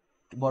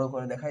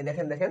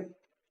 দেখেন দেখেন,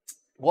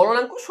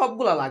 গলনাঙ্ক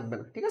সবগুলা লাগবে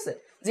না, ঠিক আছে?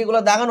 যেগুলো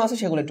দাগানো আছে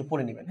সেগুলো একটু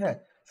পড়ে নেবেন, হ্যাঁ?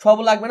 সব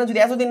লাগবে না, যদি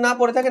এতদিন না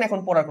পড়ে থাকেন এখন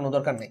পড়ার কোনো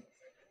দরকার নেই।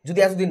 যদি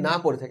এতদিন না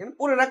পড়ে থাকেন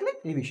পড়ে রাখলে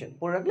রিভিশন,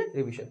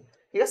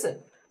 ঠিক আছে?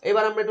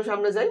 এবার আমরা একটু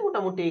সামনে যাই।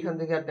 মোটামুটি এখান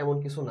থেকে আর তেমন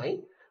কিছু নাই,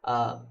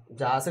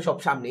 যা আছে সব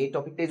সামনে। এই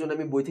টপিকটা এই জন্য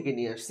আমি বই থেকে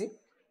নিয়ে আসছি।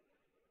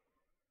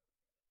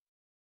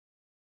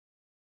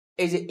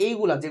 এই যে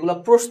এইগুলা যেগুলা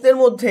প্রশ্নের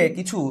মধ্যে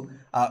কিছু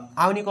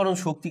আয়নীকরণ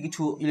শক্তি,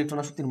 কিছু ইলেকট্রন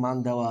শক্তির মান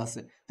দেওয়া আছে,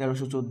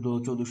 1314,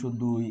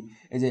 1402,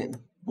 এই যে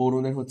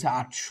বোরনের হচ্ছে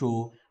 800,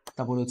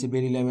 তারপরে হচ্ছে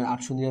বেরিলিয়ামের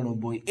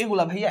 899,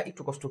 এগুলা ভাইয়া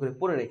একটু কষ্ট করে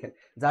পড়ে রেখেন।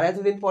 যারা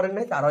এতদিন পড়েন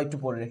নাই তারাও একটু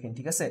পড়ে রেখেন,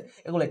 ঠিক আছে?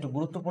 এগুলো একটু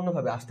গুরুত্বপূর্ণ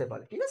ভাবে আসতে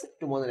পারে, ঠিক আছে?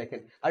 একটু মনে রাখেন।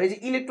 আর এই যে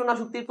ইলেকট্রন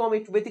শক্তির কম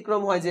একটু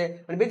ব্যতিক্রম হয়, যে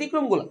মানে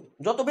ব্যতিক্রমগুলো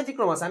যত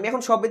ব্যতিক্রম আছে, আমি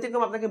এখন সব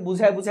ব্যতিক্রম আপনাকে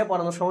বুঝায়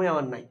পড়ানোর সময়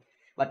আমার নাই,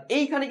 বাট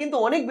এইখানে কিন্তু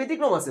অনেক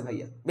ব্যতিক্রম আছে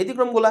ভাইয়া।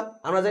 ব্যতিক্রমগুলা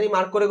আমরা জানি,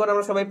 মার্ক করে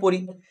আমরা সবাই পড়ি,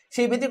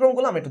 সেই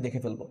ব্যতিক্রমগুলো আমরা একটু দেখে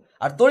ফেলবো।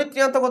 আর তড়িৎ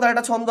ঋণাত্মকতার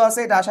একটা ছন্দ আছে,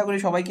 এটা আশা করি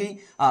সবাইকেই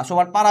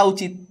সবার পারা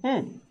উচিত।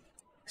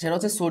 সেটা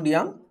হচ্ছে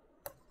sodium,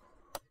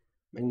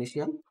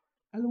 magnesium,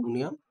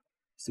 aluminium,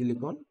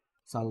 silicon,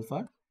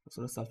 sulphur,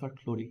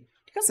 chlorine,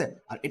 ঠিক আছে?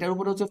 আর এটার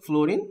উপরে হচ্ছে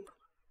fluorine,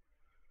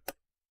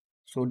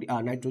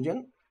 nitrogen,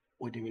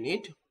 wait a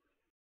minute,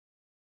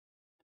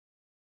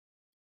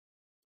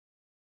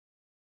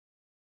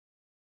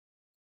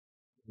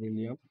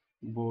 helium,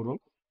 boron,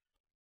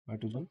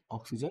 nitrogen,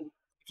 oxygen,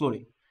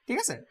 fluorine, ঠিক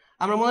আছে?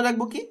 আমরা মনে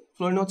রাখবো কি,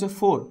 ফ্লোরিন হচ্ছে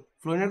 4,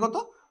 ফ্লোরিনের কত,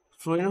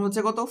 ফ্লোরিনের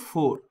হচ্ছে কত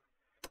 4,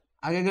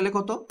 আগে গেলে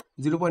কত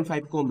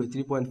 0.5 কমবে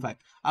 3.5,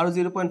 আরো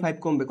 0.5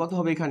 কমবে, কত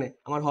হবে এখানে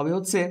আমার হবে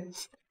হচ্ছে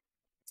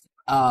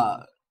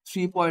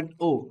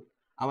 3.0,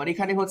 আমার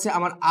এখানে হচ্ছে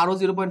আমার আরো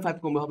 0.5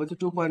 কমবে হবে হচ্ছে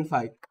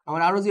 2.5,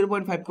 আমার আরো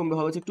 0.5 কমবে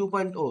হবে হচ্ছে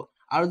 2.0,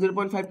 আরো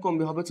 0.5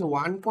 কমবে হবে হচ্ছে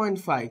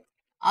 1.5,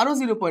 আরো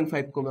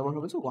 0.5 কমবে আমার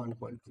হবে হচ্ছে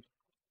 1.3,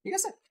 ঠিক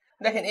আছে?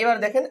 দেখেন এবার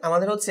দেখেন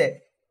আমাদের হচ্ছে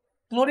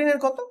ক্লোরিনের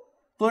কত,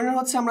 ক্লোরিনের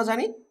হচ্ছে আমরা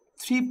জানি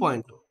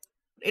 3.0।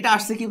 এটা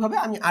আসছে কিভাবে,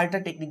 আমি আরেকটা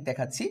টেকনিক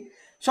দেখাচ্ছি।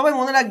 সবাই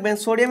মনে রাখবেন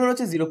সোডিয়ামের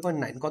হচ্ছে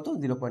 0.9, কত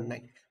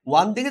 0.9,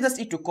 1 থেকে জাস্ট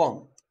একটু কম।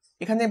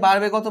 এখানে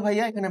বাড়বে কত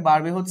ভাইয়া, এখানে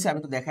বাড়বে হচ্ছে, আমি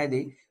তো দেখাই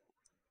দেই,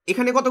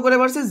 এখানে কত করে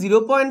বাড়ছে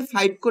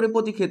 0.5 করে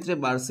প্রতি ক্ষেত্রে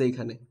বাড়ছে।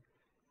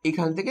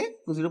 এখান থেকে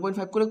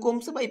 0.5 করে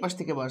কমছে, বা এই পাশ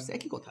থেকে বাড়ছে,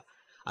 একই কথা।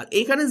 আর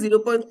এইখানে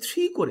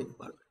 0.3 করে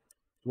বাড়বে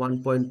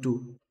 1.2,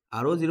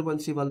 আরো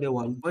 0.3 বাড়লে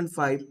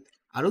 1.5,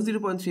 আরো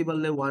 0.3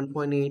 বাড়লে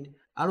 1.8,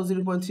 আরো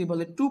 0.3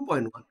 বাড়লে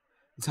 2.1।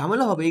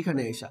 ঝামেলা হবে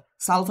এইখানে এসা,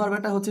 সালফার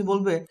ব্যাটা হচ্ছে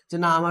বলবে যে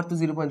না আমার তো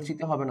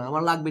 0.3তে হবে না,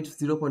 আমার লাগবে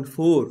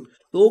 0.4,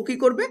 তো ও কি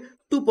করবে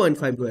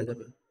 2.5 হয়ে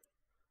যাবে,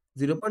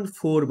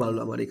 0.4 বাড়লো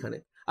আমার এখানে।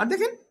 আর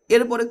দেখেন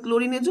এরপরে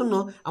ক্লোরিনের জন্য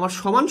আমার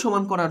সমান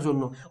সমান করার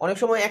জন্য অনেক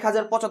সময়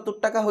 1075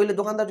 টাকা হইলে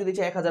দোকানদার যদি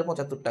চায়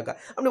 1075 টাকা,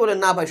 আপনি বলেন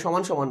না ভাই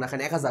সমান সমান রাখেন,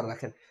 1000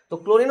 রাখেন, তো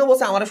ক্লোরিনও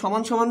বলছে আমার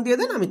সমান সমান দিয়ে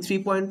দেন, আমি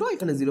 3.2,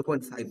 এখানে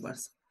 0.5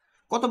 বাড়ছে।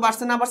 কত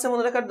বাড়ছে না বাড়ছে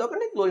মনে রাখার দরকার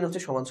নেই, ক্লোরিন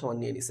হচ্ছে সমান সমান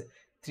নিয়ে নিছে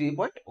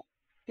 3.0,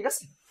 ঠিক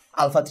আছে?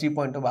 আলফা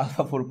 3.0 বা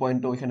আলফা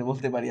 4.0 এখানে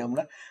বলতে পারি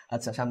আমরা।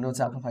 আচ্ছা সামনে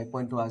হচ্ছে আলফা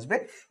 5.2 আসবে।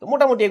 তো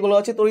মোটামুটি এগুলো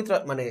হচ্ছে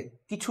মানে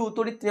কিছু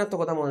তড়িৎ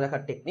ঋণাত্মকতা মনে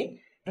রাখার টেকনিক।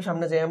 একটু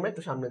সামনে যাই আমরা,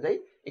 একটু সামনে যাই,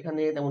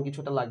 এখানে তেমন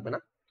কিছুটা লাগবে না,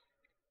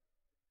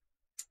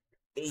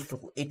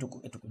 এইটুকু এইটুকু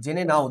এটুকু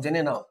জেনে নাও,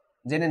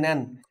 জেনে নেন,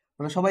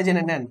 মানে সবাই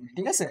জেনে নেন,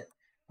 ঠিক আছে?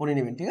 পড়ে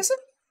নেবেন, ঠিক আছে?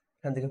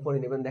 এখান থেকে পড়ে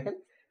নেবেন। দেখেন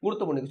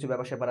গুরুত্বপূর্ণ কিছু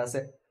ব্যাপার স্যাপার আছে,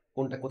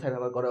 কোনটা কোথায়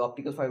ব্যবহার করে,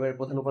 অপটিক্যাল ফাইবারের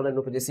প্রধান উপাদান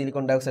রূপে যে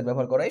সিলিকন ডাইঅক্সাইড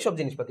ব্যবহার করা, এইসব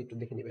জিনিসপাতি একটু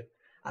দেখে নেবেন।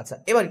 আচ্ছা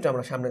এবার একটু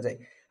আমরা সামনে যাই।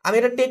 আমি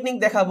একটা টেকনিক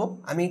দেখাবো,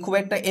 আমি খুব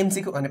একটা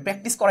এমসিকিউ মানে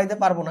প্র্যাকটিস করাইতে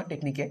পারবো না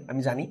টেকনিকে,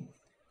 আমি জানি,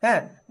 হ্যাঁ,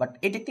 বাট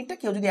এই টেকনিকটা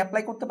কেউ যদি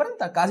অ্যাপ্লাই করতে পারেন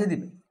তার কাজে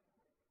দিবে।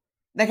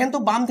 দেখেন তো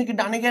বাম থেকে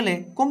ডানে গেলে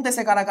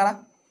কমতেছে কারা কারা,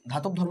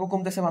 ধাতব ধর্ম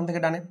কমতেছে বাম থেকে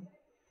ডানে,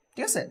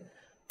 ঠিক আছে?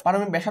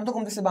 পারমাণবিক ব্যাসার্ধ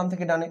কমতেছে বাম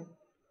থেকে ডানে,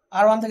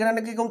 আর বাম থেকে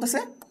ডানে কি কমতেছে,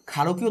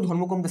 ক্ষারকীয়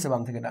ধর্ম কমতেছে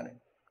বাম থেকে ডানে,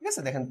 ঠিক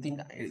আছে? দেখেন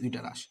তিনটা, দুইটা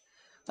রাশ,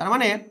 তার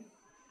মানে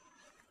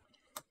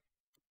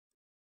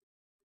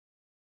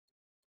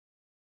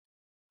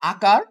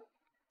আকার,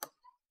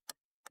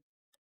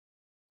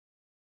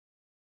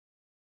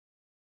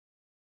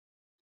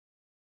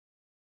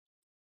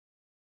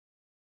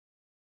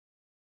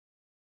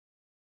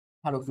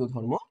 ক্ষারকীয়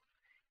ধর্ম,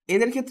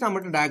 এদের ক্ষেত্রে আমরা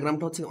একটা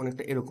ডায়াগ্রামটা হচ্ছে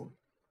অনেকটা এরকম,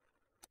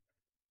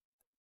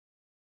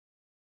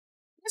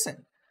 ঠিক আছে?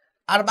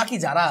 আর বাকি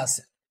যারা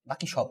আছে,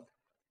 বাকি সব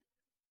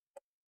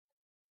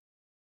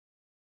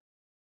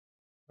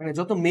মানে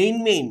যত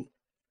মেইন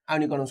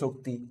আয়নীকরণ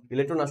শক্তি,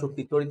 ইলেকট্রন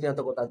শক্তি, তড়িৎ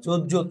ঋণাত্মকতা,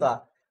 যোজ্যতা,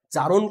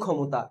 জারণ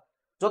ক্ষমতা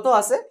যত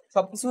আছে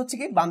সবকিছু হচ্ছে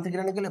কি বাম থেকে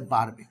ডানে গেলে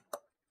বাড়বে।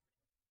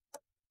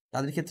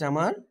 তাদের ক্ষেত্রে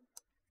আমার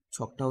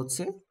ছকটা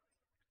হচ্ছে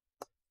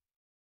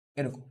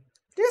এরকম,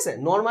 ঠিক আছে?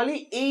 নর্মালি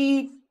এই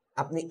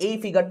আপনি এই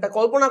ফিগারটা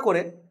কল্পনা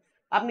করে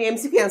আপনি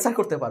এমসিকিউ অ্যান্সার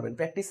করতে পারবেন।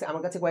 প্র্যাকটিস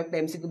আমার কাছে কয়েকটা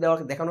এমসিকিউ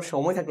দেখানোর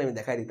সময় থাকলে আমি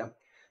দেখাই দিতাম,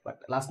 বাট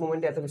লাস্ট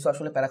মোমেন্টে এত কিছু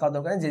আসলে প্যারা খাওয়ার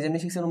দরকার নেই, যে যেমনি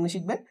শিখছেন অমনি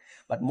শিখবেন।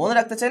 বাট মনে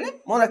রাখতে চাইলে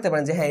মনে রাখতে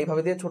পারেন যে হ্যাঁ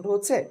এইভাবে দিয়ে ছোট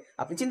হচ্ছে,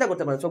 আপনি চিন্তা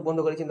করতে পারেন, চোখ বন্ধ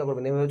করে চিন্তা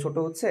করবেন এইভাবে ছোট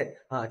হচ্ছে,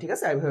 হ্যাঁ ঠিক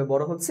আছে, এইভাবে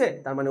বড় হচ্ছে,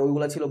 তার মানে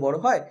ওইগুলো ছিল বড়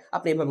হয়,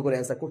 আপনি এইভাবে করে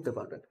অ্যান্সার করতে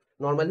পারবেন।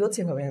 নর্মালি হচ্ছে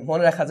এভাবে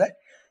মনে রাখা যায়,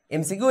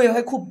 এমসিকিউ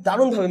এভাবে খুব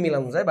দারুণভাবে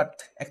মিলানো যায়, বাট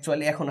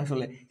অ্যাকচুয়ালি এখন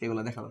আসলে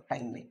এগুলো দেখানোর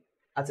টাইম নেই।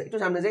 আচ্ছা একটু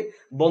সামনে যাই,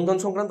 বন্ধন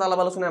সংক্রান্ত আলাপ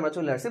আলোচনায় আমরা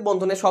চলে আসছি।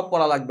 বন্ধনে সব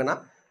পড়া লাগবে না,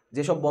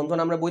 যেসব বন্ধন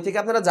আমরা বই থেকে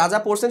আপনারা যা যা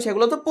পড়ছেন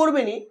সেগুলো তো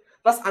পড়বেনই,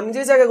 প্লাস আমি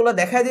যে জায়গাগুলো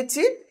দেখাই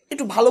দিচ্ছি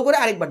একটু ভালো করে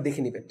আরেকবার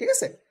দেখে নিবেন, ঠিক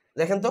আছে?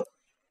 দেখেন তো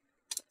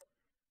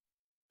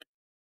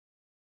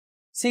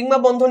সিগমা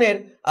বন্ধনের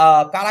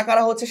কারা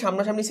কারা হচ্ছে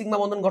সামনাসামনি সিগমা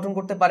বন্ধন গঠন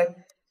করতে পারে।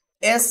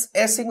 এস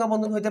এস সিগমা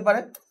বন্ধন হইতে পারে,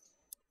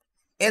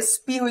 এস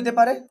পি হইতে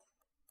পারে,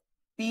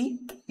 পি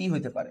পি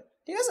হইতে পারে,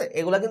 ঠিক আছে?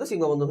 এগুলা কিন্তু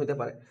সিগমা বন্ধন হইতে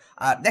পারে।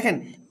 আর দেখেন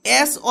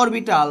এস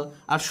অরবিটাল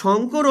আর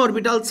শঙ্কর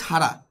অরবিটাল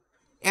ছাড়া,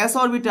 এস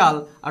অরবিটাল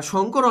আর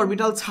শঙ্কর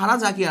অরবিটাল ছাড়া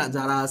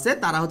যারা আছে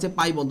তারা হচ্ছে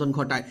পাই বন্ধন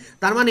ঘটায়।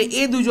 তার মানে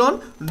এই দুজন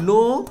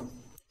নো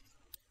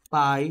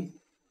পাই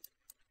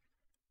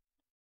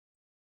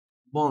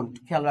বন্ড,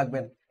 খেয়াল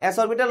রাখবেন এস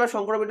অরবিটাল আর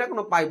শঙ্কর অরবিটাল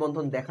কোনো পাই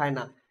বন্ধন দেখায়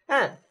না।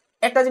 হ্যাঁ,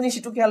 একটা জিনিস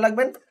একটু খেয়াল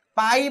রাখবেন,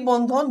 পাই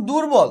বন্ধন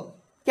দুর্বল।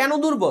 কেন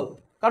দুর্বল?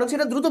 কারণ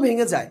সেটা দ্রুত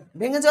ভেঙে যায়,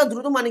 ভেঙে যাওয়া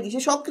দ্রুত মানে কি,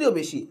 সে সক্রিয়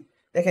বেশি।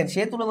 দেখেন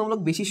সে তুলনামূলক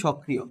বেশি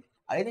সক্রিয়,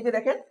 আর এদিকে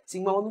দেখেন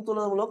সিগমা বন্ধন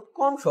তুলনামূলক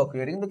কম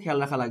সক্রিয়, এটা কিন্তু খেয়াল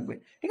রাখা লাগবে,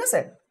 ঠিক আছে?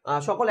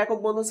 সকল একক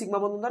বন্ধন সিগমা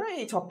বন্ধন দ্বারা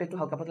এই ছকটা একটু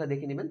হালকা পাতলা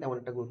দেখে নেবেন, তেমন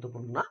একটা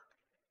গুরুত্বপূর্ণ না।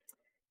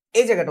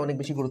 এই জায়গাটা অনেক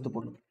বেশি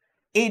গুরুত্বপূর্ণ,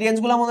 এই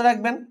রেঞ্জগুলো মনে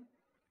রাখবেন,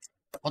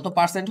 কত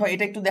পার্সেন্ট হয়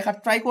এটা একটু দেখার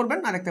ট্রাই করবেন,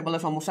 না দেখতে বলে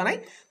সমস্যা নাই।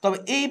 তবে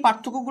এই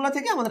পার্থক্যগুলো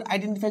থেকে আমাদের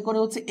আইডেন্টিফাই করে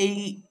হচ্ছে এই,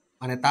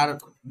 মানে তার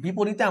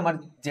বিপরীতে আমার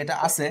যেটা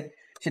আছে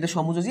সেটা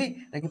সমযোজী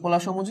নাকি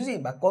পোলার সমযোজী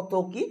বা কত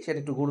কি, সেটা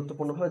একটু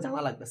গুরুত্বপূর্ণভাবে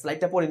জানা লাগবে।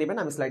 স্লাইডটা পড়ে নেবেন,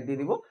 আমি স্লাইড দিয়ে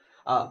দিব,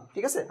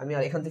 ঠিক আছে? আমি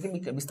আর এখান থেকে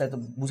বিস্তারিত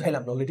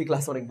বুঝাইলাম না, অলরেডি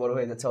ক্লাস অনেক বড়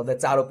হয়ে যাচ্ছে, ওদের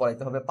 4ও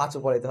পড়াইতে হবে, 5ও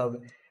পড়াইতে হবে।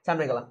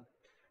 সামনে গেলাম,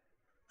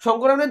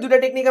 সংকরণের দুইটা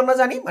টেকনিক আমরা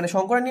জানি, মানে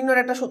সংকরণ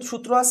নির্ণয়ের একটা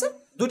সূত্র আছে,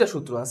 দুইটা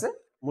সূত্র আছে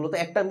মূলত,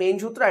 একটা মেইন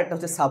সূত্র আর একটা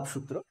হচ্ছে সাব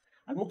সূত্র।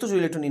 আর মুক্তজোড়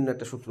ইলেকট্রন নির্ণয়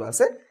একটা সূত্র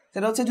আছে,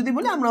 সেটা হচ্ছে যদি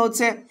বলি আমরা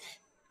হচ্ছে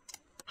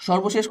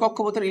সর্বশেষ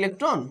কক্ষপথের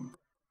ইলেকট্রন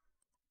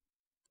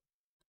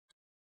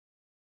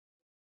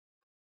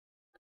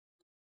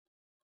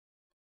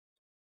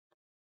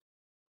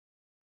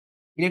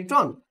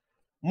ইলেকট্রন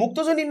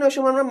মুক্তজোড় নির্ণয়ের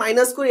সময় আমরা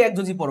মাইনাস করি এক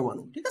যোজি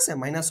পরমাণু, ঠিক আছে?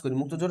 মাইনাস করি,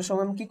 মুক্তজোড়ের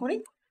সময় আমরা কি করি,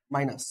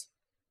 মাইনাস।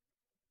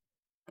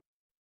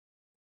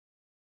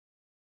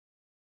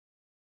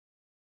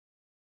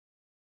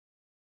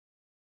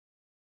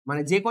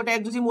 মানে যে কয়টা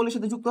এক যোজি মৌলের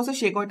সাথে যুক্ত আছে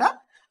সে কয়টা,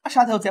 আর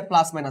সাথে হচ্ছে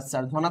প্লাস মাইনাস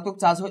চার্জ, ধনাত্মক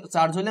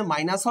চার্জ হলে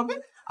মাইনাস হবে,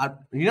 আর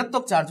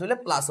ঋণাত্মক চার্জ হলে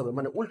প্লাস হবে,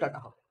 মানে উল্টাটা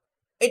হবে।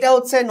 এটা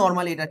হচ্ছে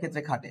নরমালি এটার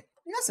ক্ষেত্রে খাটে,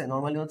 ঠিক আছে?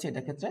 নরমালি হচ্ছে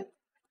এটার ক্ষেত্রে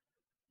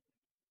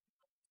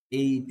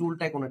এই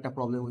টুলটায় কোনো একটা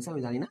প্রবলেম হয়েছে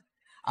আমি জানি না।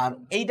 আর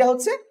এইটা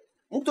হচ্ছে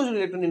মুক্তজোড়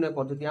ইলেকট্রন নির্ণয়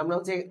পদ্ধতি। আমরা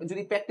হচ্ছে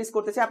যদি প্র্যাকটিস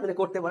করতে চাই আপনারা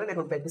করতে পারেন,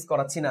 এখন প্র্যাকটিস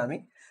করাচ্ছি না আমি,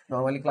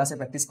 নরমালি ক্লাসে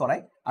প্র্যাকটিস করাই।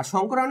 আর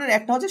সংকরণের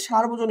একটা হচ্ছে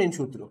সার্বজনীন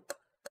সূত্র।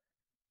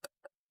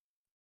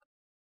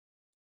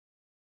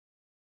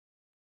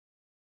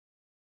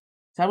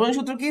 সার্বজনীন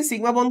সূত্র কি,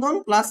 সিগমা বন্ধন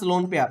প্লাস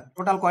লোন পেয়ার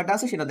টোটাল কয়টা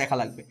আছে সেটা দেখা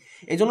লাগবে।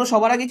 এই জন্য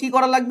সবার আগে কি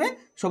করা লাগবে,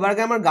 সবার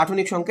আগে আমার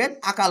গাঠনিক সংকেত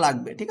আঁকা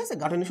লাগবে, ঠিক আছে?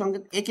 গাঠনিক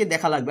সংকেত এঁকে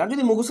দেখা লাগবে, আর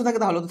যদি মুখস্থ থাকে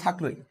তাহলে তো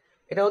থাকলোই।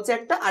 এটা হচ্ছে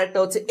একটা, আরেকটা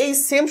হচ্ছে এই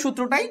সেম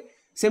সূত্রটাই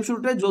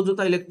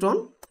যোজ্যতা ইলেকট্রন,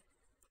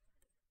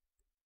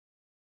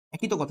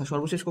 একই তো কথা,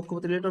 সর্বশেষ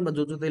কক্ষপথের ইলেকট্রন বা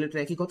যোজ্যতা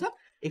ইলেকট্রন একই কথা,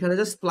 এখানে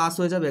জাস্ট প্লাস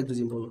হয়ে যাবে এক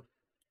দুই হলো,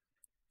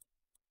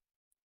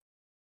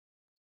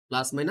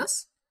 প্লাস মাইনাস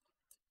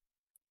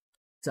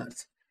চার্জ।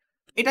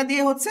 এটা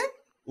দিয়ে হচ্ছে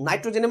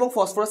নাইট্রোজেন এবং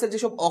ফসফরাসের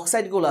যেসব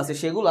অক্সাইড গুলো আছে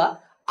সেগুলা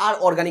আর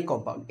অর্গানিক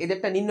কম্পাউন্ড,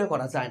 এদেরটা নির্ণয়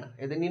করা যায় না,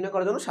 এদের নির্ণয়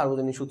করার জন্য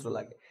সার্বজনীন সূত্র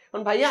লাগে।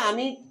 কারণ ভাইয়া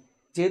আমি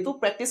যেহেতু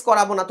প্র্যাকটিস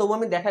করাবো না, তবু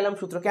আমি দেখাইলাম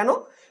সূত্র, কেন?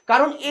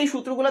 কারণ এই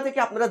সূত্রগুলো থেকে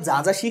আপনারা যা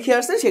যা শিখে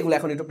আসছেন সেগুলো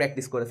এখন একটু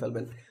প্র্যাকটিস করে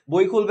ফেলবেন।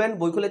 বই খুলবেন,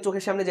 বই খুলে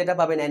চোখের সামনে যেটা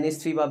পাবেন,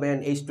 NH3 পাবেন,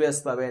 H2S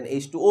পাবেন,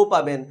 H2O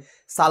পাবেন,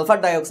 সালফার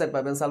ডাইঅক্সাইড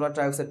পাবেন, সালফার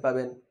ট্রাইঅক্সাইড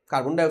পাবেন,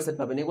 কার্বন ডাইঅক্সাইড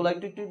পাবেন, এগুলো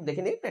একটু একটু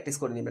দেখে নিয়ে প্র্যাকটিস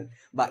করে নেবেন,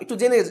 বা একটু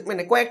জেনে,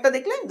 মানে কয়েকটা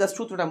দেখলে জাস্ট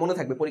সূত্রটা মনে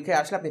থাকবে, পরীক্ষায়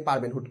আসলে আপনি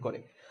পারবেন হুট করে।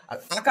 আর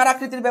আকার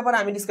আকৃতির ব্যাপারে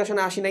আমি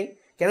ডিসকাশনে আসি নাই,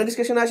 কেন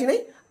ডিসকাশনে আসি নাই,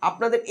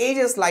 আপনাদের এই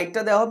যে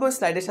স্লাইডটা দেওয়া হবে ওই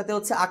স্লাইডের সাথে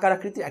হচ্ছে আকার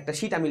আকৃতির একটা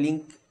শিট আমি লিঙ্ক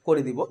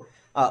করে দিব,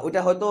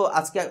 ওইটা হয়তো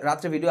আজকে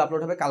রাত্রে ভিডিও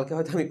আপলোড হবে, কালকে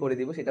হয়তো আমি করে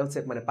দিব, সেটা হচ্ছে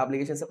মানে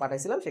পাবলিকেশনসে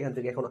পাঠাইছিলাম, সেখান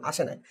থেকে এখনো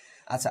আসে নাই।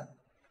 আচ্ছা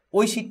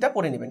ওই শিটটা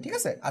পড়ে নেবেন, ঠিক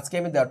আছে? আজকে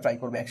আমি দেওয়ার ট্রাই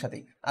করবো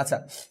একসাথেই। আচ্ছা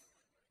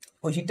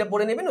ওই শিটটা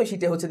পড়ে নেবেন, ওই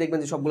শিটে হচ্ছে দেখবেন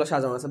যে সবগুলো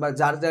সাজানো আছে, বা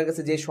যার যার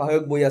কাছে যে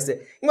সহায়ক বই আছে,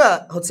 কিংবা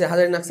হচ্ছে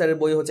হাজারিনাক স্যারের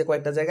বই হচ্ছে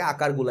কয়েকটা জায়গায়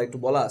আকারগুলো একটু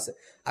বলা আছে,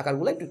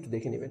 আকারগুলো একটু একটু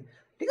দেখে নেবেন,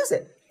 ঠিক আছে?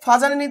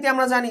 ফাজানের নীতি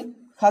আমরা জানি,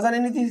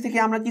 ফাজানের নীতি থেকে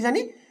আমরা কি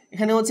জানি,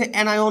 এখানে হচ্ছে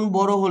অ্যানায়ন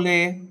বড় হলে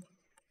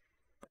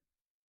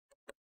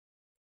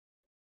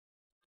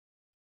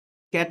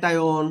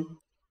ক্যাটায়ন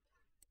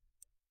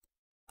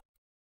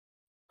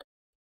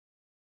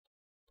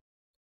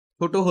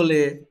ছোট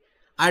হলে,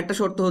 আরেকটা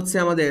শর্ত হচ্ছে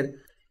আমাদের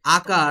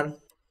আকার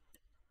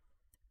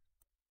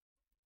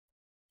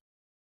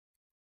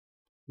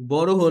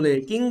বড় হলে,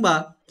 কিংবা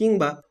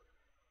কিংবা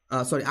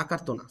সরি আকার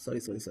তো না, sorry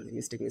sorry sorry,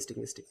 mistake mistake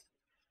mistake,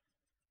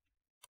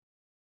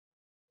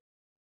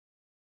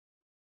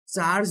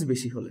 charge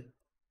বেশি হলে,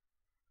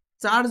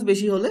 চার্জ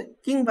বেশি হলে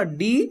কিংবা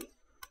ডি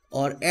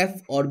অর এফ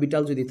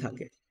অরবিটাল যদি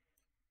থাকে,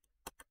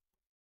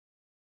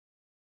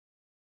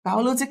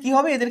 তাহলে হচ্ছে কি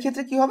হবে এদের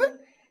ক্ষেত্রে, কি হবে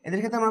এদের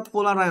ক্ষেত্রে আমরা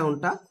পোলার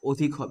আয়নটা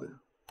অধিক হবে।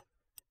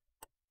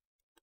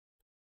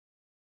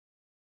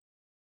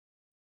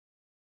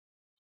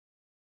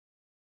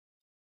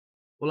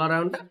 পোলার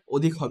আয়নটা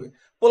অধিক হবে।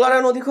 পোলার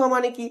আয়ন অধিক হওয়া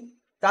মানে কি,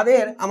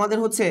 তাদের আমাদের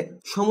হচ্ছে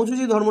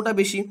সমযোজী ধর্মটা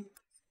বেশি।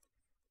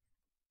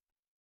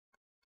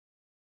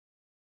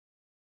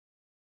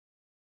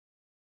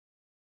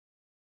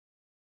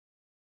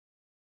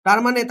 তার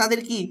মানে তাদের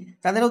কি,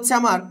 তাদের হচ্ছে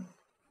আমার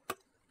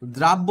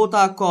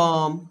দ্রাব্যতা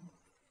কম,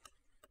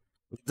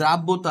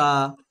 দ্রাব্যতা,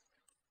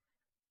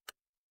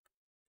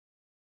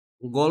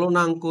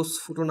 গলনাঙ্ক,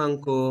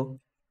 স্ফুটনাঙ্ক,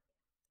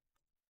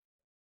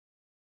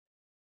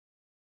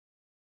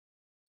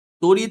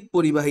 তড়িৎ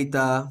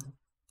পরিবাহিতা,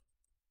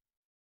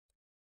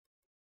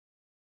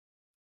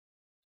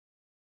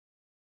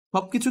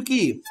 সবকিছু কি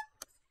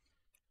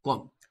কম।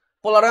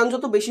 পোলার আয়ন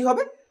যত বেশি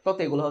হবে তত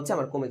এগুলো হচ্ছে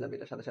আমার কমে যাবে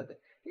এটার সাথে সাথে,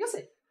 ঠিক আছে।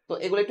 তো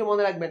এগুলো একটু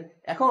মনে রাখবেন।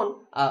 এখন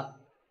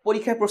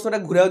পরীক্ষায় প্রশ্নটা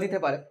ঘুরেও দিতে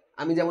পারে।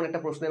 আমি যেমন একটা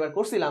প্রশ্ন এবার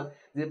করছিলাম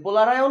যে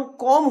পোলার আয়ন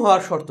কম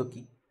হওয়ার শর্ত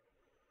কি,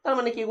 তার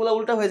মানে কি এগুলো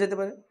উল্টা হয়ে যেতে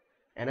পারে।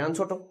 অ্যানায়ন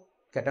ছোট,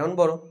 ক্যাটায়ন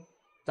বড়,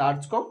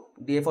 চার্জ কম,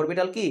 ডিএফ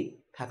অরবিটাল কি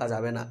থাকা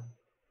যাবে না।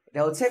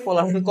 এটা হচ্ছে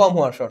পোলার আয়ন কম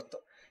হওয়ার শর্ত,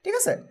 ঠিক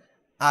আছে।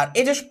 আর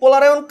এই যে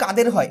পোলার আয়ন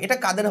কাদের হয়, এটা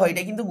কাদের হয়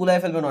এটা কিন্তু গুলায়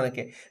ফেলবেন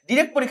অনেকে।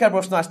 ডিরেক্ট পরীক্ষার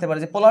প্রশ্ন আসতে পারে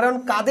যে পোলার আয়ন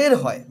কাদের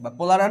হয় বা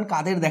পোলার আয়ন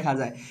কাদের দেখা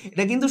যায়।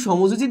 এটা কিন্তু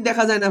সমযোজীর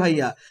দেখা যায় না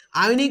ভাইয়া।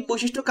 আয়নিক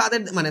বৈশিষ্ট্য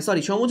কাদের, মানে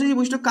সরি, সমযোজী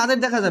বৈশিষ্ট্য কাদের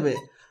দেখা যাবে,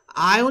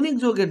 আয়নিক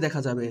যৌগের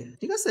দেখা যাবে,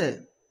 ঠিক আছে।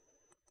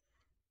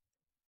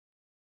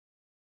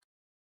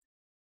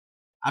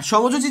 আর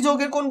সমযোজী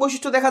যৌগের কোন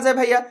বৈশিষ্ট্য দেখা যায়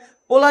ভাইয়া,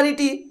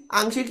 পোলারিটি,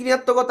 আংশিক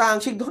ঋণাত্মকতা,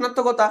 আংশিক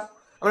ধনাত্মকতা।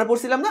 আমরা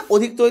পড়ছিলাম না,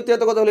 অধিক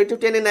তড়িৎকতা হলে একটু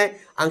টেনে নেয়,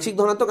 আংশিক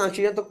ধনাত্মক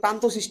আংশিক ঋণাত্মক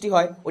প্রান্ত সৃষ্টি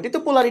হয়, ওইটাই তো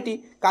পোলারিটি।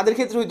 কাদের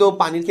ক্ষেত্রে হইতো,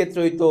 পানির ক্ষেত্রে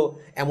হইতো,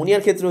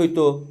 অ্যামোনিয়ার ক্ষেত্রে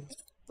হইতো।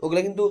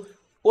 ওগুলো কিন্তু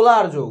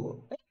পোলার যৌগ।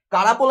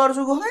 কারা পোলার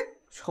যৌগ হয়,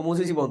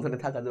 সমযোজী বন্ধনে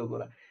থাকা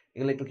যৌগরা।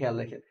 এগুলো একটু খেয়াল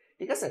রাখেন,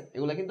 ঠিক আছে।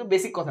 এগুলো কিন্তু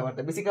বেসিক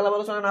কথাবার্তা, বেসিক আলাপ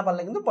আলোচনা না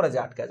পারলে কিন্তু পরে যে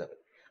আটকা যাবে।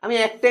 আমি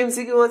একটা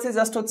এমসিকিউ আছে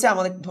জাস্ট হচ্ছে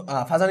আমাদের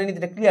ফাজানি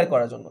নীতিটা ক্লিয়ার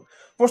করার জন্য।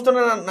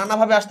 প্রশ্নটা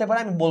নানাভাবে আসতে পারে,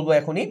 আমি বলবো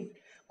এখনই।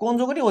 কোন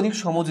যৌগটি অধিক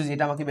সমযোজী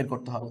এটা আমাকে বের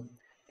করতে হবে।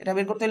 এটা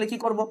বের করতে হলে কি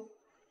করব,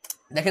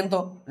 দেখেন তো,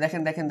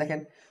 দেখেন দেখেন দেখেন,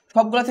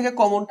 সবগুলা থেকে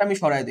কমনটা আমি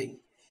সরাই দিই।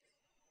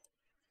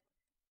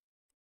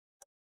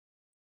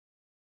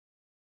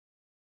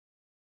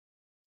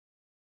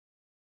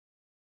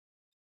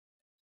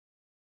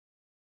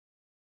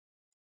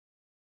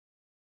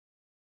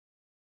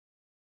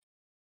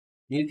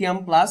 লিথিয়াম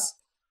প্লাস,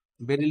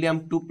 বেরিলিয়াম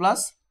 2+,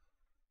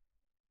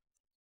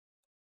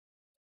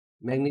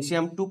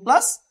 ম্যাগনেসিয়াম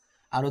 2+,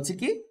 আর হচ্ছে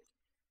কি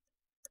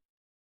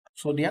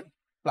সোডিয়াম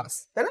প্লাস,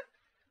 তাই না।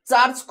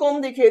 চার্জ কম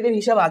দেখে এদের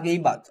হিসাব আগেই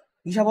বাদ,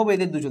 হিসাব হবে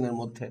এদের দুজনের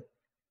মধ্যে।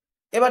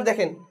 এবার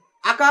দেখেন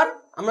আকার,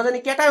 আমরা জানি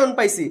ক্যাটায়ন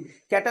পাইছি,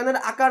 ক্যাটায়নের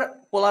আকার,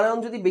 পোলার আয়ন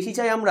যদি বেশি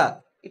চাই আমরা,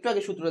 একটু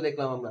আগে সূত্র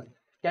দেখলাম আমরা,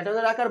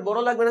 ক্যাটায়নের আকার বড়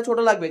লাগবে না ছোট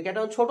লাগবে,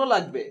 ক্যাটায়ন ছোট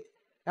লাগবে।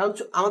 এখন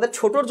আমাদের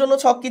ছোটর জন্য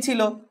ছক কি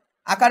ছিল,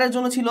 আকারের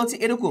জন্য ছিল হচ্ছে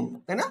এরকম,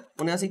 তাই না,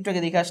 মনে আছে, একটু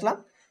আগে দেখে আসলাম।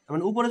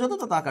 মানে উপরে যত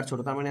তত আকার ছোট,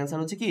 তার মানে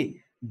অ্যান্সার হচ্ছে কি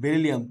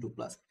বেরিলিয়াম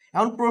 2+।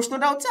 এখন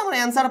প্রশ্নটা হচ্ছে আমরা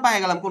অ্যান্সার পেয়ে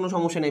গেলাম, কোনো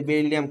সমস্যা নেই,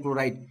 বেরিলিয়াম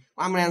ক্লোরাইড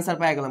আমরা অ্যান্সার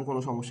পেয়ে গেলাম, কোনো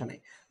সমস্যা নেই।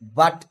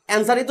 বাট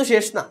অ্যান্সারই তো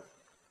শেষ না।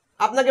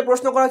 আপনাকে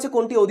প্রশ্ন করা হচ্ছে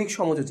কোনটি অধিক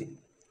সমযোজী,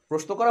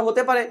 প্রশ্ন করা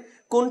হতে পারে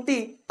কোনটি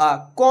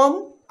কম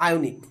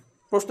আয়নিক,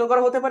 প্রশ্ন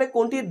করা হতে পারে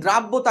কোনটির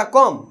দ্রাব্যতা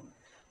কম,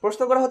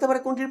 প্রশ্ন করা হতে পারে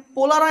কোনটির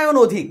পোলার আয়ন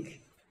অধিক,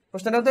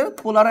 প্রশ্নটা হতে পারে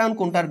পোলার আয়ন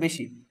কোনটার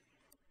বেশি।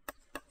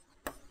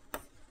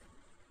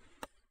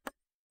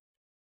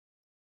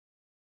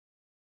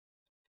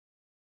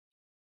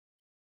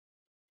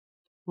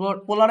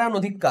 পোলার আয়ন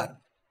অধিক কার,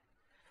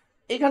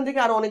 এখান থেকে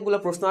আরো অনেকগুলো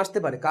প্রশ্ন আসতে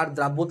পারে, কার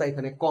দ্রাব্যতা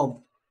এখানে কম।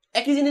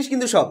 একই জিনিস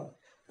কিন্তু সব,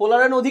 পোলার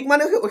আয়ন অধিক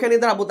মানে ওখানে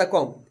দ্রাব্যতা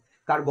কম,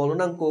 কার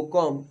গলনাঙ্ক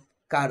কম,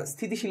 কার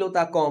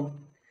স্থিতিশীলতা কম,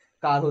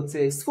 কার হচ্ছে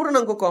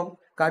স্ফুটনাঙ্ক কম,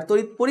 কার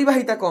তড়িৎ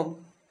পরিবাহিতা কম,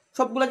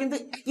 সবগুলা কিন্তু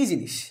একই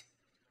জিনিস,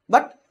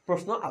 বাট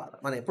প্রশ্ন আলাদা,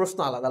 মানে প্রশ্ন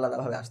আলাদা আলাদা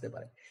ভাবে আসতে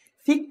পারে।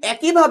 ঠিক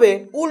একইভাবে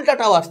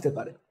উল্টাটাও আসতে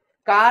পারে,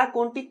 কার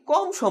কোনটি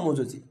কম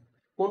সমযোজী,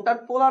 কোনটার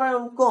পোলার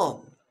আয়ন কম,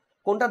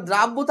 কোনটার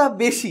দ্রাব্যতা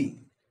বেশি,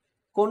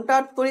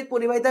 কোনটার তড়িৎ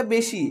পরিবাহিতা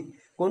বেশি,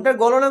 কোনটার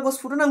গলনাঙ্ক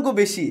স্ফুটনাঙ্ক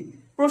বেশি।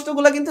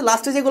 প্রশ্নগুলো কিন্তু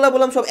লাস্টে যেগুলো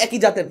বললাম সব একই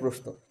জাতের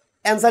প্রশ্ন,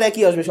 অ্যান্সার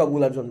একই আসবে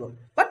সবগুলোর জন্য,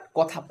 বাট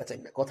কথা চাই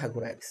না, কথা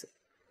ঘুরাই দিচ্ছে।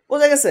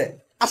 বোঝা গেছে,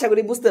 আশা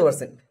করি বুঝতে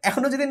পারছেন।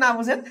 এখনো যদি না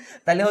বুঝেন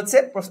তাহলে হচ্ছে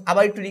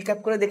আবার একটু রিক্যাপ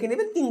করে দেখে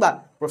নেবেন, কিংবা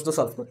প্রশ্ন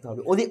সলভ করতে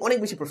হবে, অনেক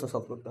বেশি প্রশ্ন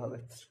সলভ করতে হবে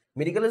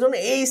মেডিকেলের জন্য।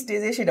 এই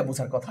স্টেজে সেটা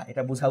বোঝার কথা,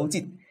 এটা বোঝা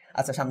উচিত।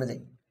 আচ্ছা সামনে যাই।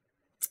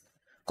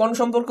 কণ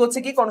সম্পর্ক হচ্ছে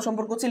কি, কণ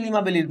সম্পর্ক হচ্ছে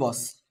লিমাবেলির বস।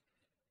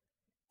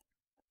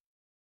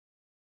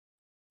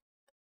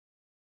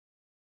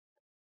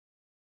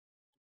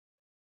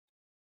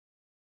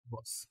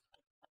 বস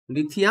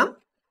lithium,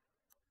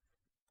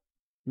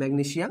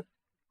 magnesium,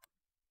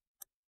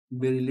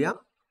 beryllium,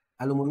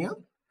 aluminium,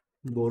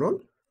 boron,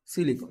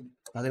 silicon,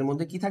 তাদের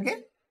মধ্যে কি থাকে,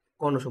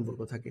 কর্ণ সম্পর্ক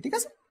থাকে, ঠিক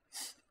আছে।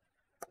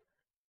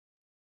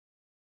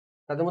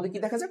 তাদের মধ্যে কি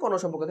দেখা যায়, কর্ণ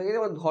সম্পর্ক থেকে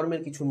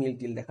ধর্মের কিছু মিল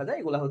টিল দেখা যায়।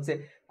 এগুলো হচ্ছে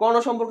কর্ণ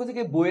সম্পর্ক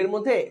থেকে বইয়ের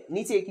মধ্যে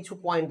নিচে কিছু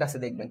পয়েন্ট আছে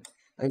দেখবেন,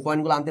 আমি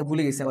পয়েন্টগুলো আনতে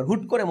ভুলে গেছি, আমার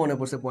হুট করে মনে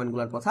পড়ছে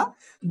পয়েন্টগুলোর কথা।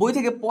 বই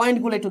থেকে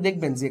পয়েন্টগুলো একটু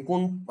দেখবেন যে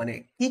কোন মানে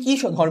কি কি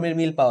ধর্মের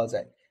মিল পাওয়া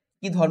যায়,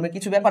 কি ধর্মের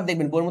কিছু ব্যাপার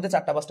দেখবেন বইয়ের মধ্যে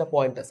 4-5টা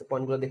পয়েন্ট আছে,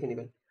 পয়েন্টগুলো দেখে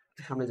নেবেন।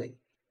 সামনে যাই,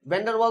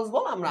 ভ্যান্ডার ওয়ালস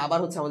বল, আমরা আবার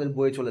হচ্ছে আমাদের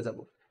বইয়ে চলে যাব।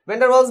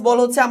 ভ্যান্ডার ওয়ালস বল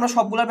হচ্ছে আমরা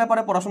সবগুলোর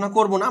ব্যাপারে পড়াশোনা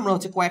করব না, আমরা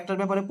হচ্ছে কয়েকটার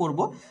ব্যাপারে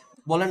পড়বো।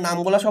 বলের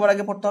নামগুলো সবার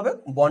আগে পড়তে হবে,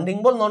 বন্ডিং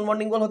বল, নন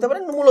বন্ডিং বল হতে পারে,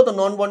 মূলত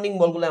নন বন্ডিং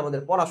বলগুলো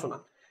আমাদের পড়াশোনা,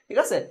 ঠিক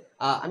আছে।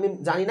 আমি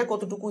জানি না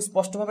কতটুকু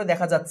স্পষ্টভাবে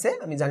দেখা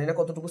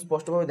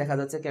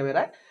যাচ্ছে,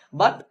 ক্যামেরায়,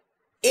 বাট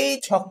এই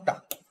ছকটা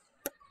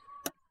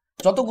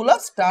যতগুলা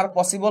স্টার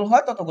পসিবল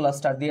হয় ততগুলা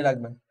স্টার দিয়ে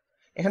রাখবেন।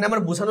 এখানে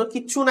আমার বোঝানোর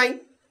কিচ্ছু নাই,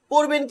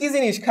 পড়বেন কি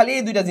জিনিস, খালি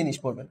এই দুইটা জিনিস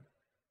পড়বেন,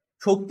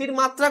 শক্তির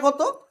মাত্রা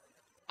কত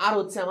আর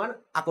হচ্ছে আমার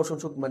আকর্ষণ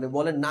শক্তি মানে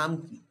বলের নাম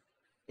কি,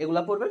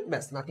 এগুলা পড়বেন,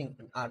 ব্যাস, নাথিং,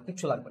 আর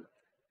কিচ্ছু লাগবে না।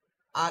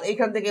 আর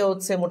এখান থেকে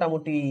হচ্ছে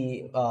মোটামুটি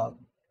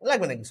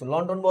লাগবে না কিছু।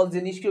 লন্ডন বল যে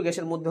নিষ্ক্রিয়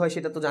গ্যাসের মধ্যে হয়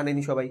সেটা তো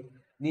জানেনি সবাই,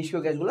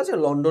 নিষ্ক্রিয় গ্যাসগুলো আছে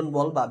লন্ডন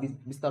বল বা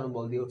বিস্তারণ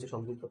বল দিয়ে হচ্ছে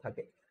সংযুক্ত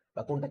থাকে,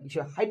 বা কোনটা কিছু।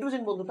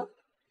 হাইড্রোজেন বন্ধনটা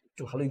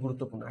একটু ভালোই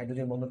গুরুত্বপূর্ণ,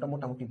 হাইড্রোজেন বন্ধনটা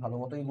মোটামুটি ভালো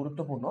মতোই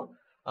গুরুত্বপূর্ণ।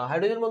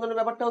 হাইড্রোজেন বন্ধনের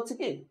ব্যাপারটা হচ্ছে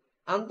কি,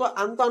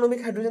 আন্তঃআণবিক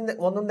হাইড্রোজেন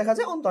বন্ধন দেখা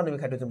যায়,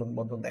 অন্তঃআণবিক হাইড্রোজেন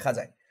বন্ধন দেখা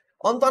যায়।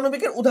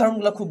 অন্তঃআণবিকের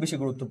উদাহরণগুলো খুব বেশি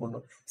গুরুত্বপূর্ণ,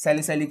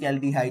 স্যালিসাইলিক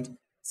অ্যালডিহাইড,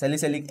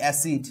 স্যালিসাইলিক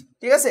অ্যাসিড,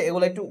 ঠিক আছে,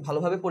 এগুলো একটু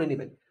ভালোভাবে পড়ে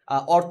নেবেন।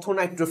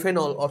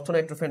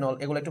 অর্থোনাইট্রোফেনল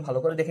এগুলো একটু ভালো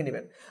করে দেখে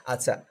নেবেন।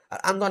 আচ্ছা, আর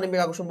আন্তঃআণবিক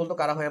আকর্ষণ বলতে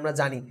কারা হয় আমরা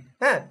জানি,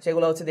 হ্যাঁ,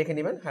 সেগুলো হচ্ছে দেখে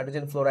নেবেন,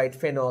 হাইড্রোজেন ফ্লোরাইড,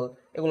 ফেনল,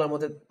 এগুলোর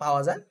মধ্যে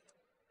পাওয়া যায়।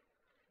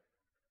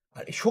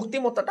 আর এই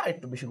শক্তিমত্তাটা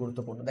একটু বেশি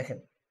গুরুত্বপূর্ণ, দেখেন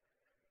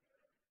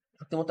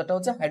শক্তিমত্তাটা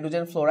হচ্ছে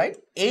হাইড্রোজেন ফ্লোরাইড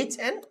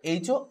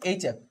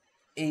HNHOHF,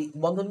 এই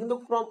বন্ধন কিন্তু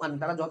ক্রম মানে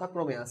তারা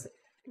যথাক্রমে আছে,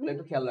 এগুলো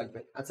একটু খেয়াল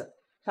রাখবেন। আচ্ছা,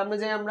 সামনে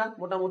যাই আমরা,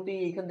 মোটামুটি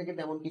এখান থেকে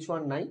তেমন কিছু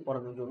আর নাই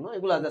পড়ানোর জন্য,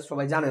 এগুলো জাস্ট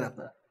সবাই জানেন,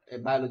 আপনারা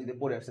বায়োলজিতে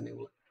পড়ে আসছেন,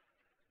 এগুলো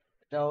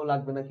এটাও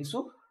লাগবে না কিছু।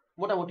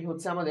 মোটামুটি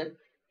হচ্ছে আমাদের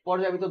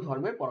পর্যায়বৃত্ত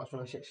ধর্মের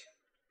পড়াশোনা শেষ।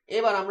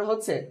 এবার আমরা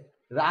হচ্ছে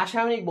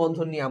রাসায়নিক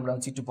বন্ধন নিয়ে আমরা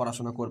হচ্ছে একটু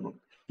পড়াশোনা করব।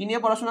 কি নিয়ে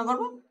পড়াশোনা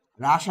করব?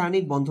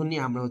 রাসায়নিক বন্ধন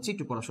নিয়ে আমরা হচ্ছে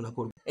একটু পড়াশোনা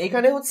করব।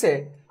 এইখানে হচ্ছে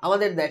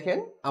আমাদের দেখেন,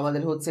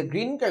 আমাদের হচ্ছে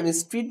গ্রিন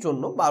কেমিস্ট্রির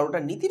জন্য 12টা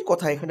নীতির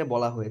কথা এখানে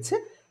বলা হয়েছে।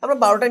 আমরা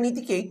 12টা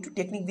নীতিকে একটু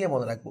টেকনিক দিয়ে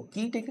মনে রাখবো।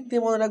 কি টেকনিক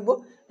দিয়ে মনে রাখবো?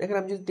 দেখেন,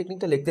 আমি যদি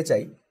টেকনিকটা লিখতে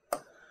চাই,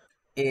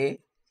 A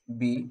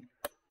B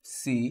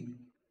C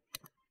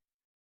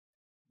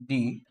D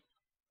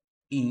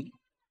E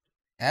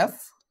F,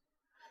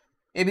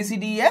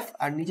 ABCDEF,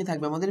 আর নিচে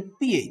থাকবে আমাদের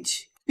পিএইচ।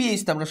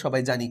 পিএইচ তো আমরা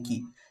সবাই জানি কি,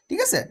 ঠিক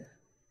আছে।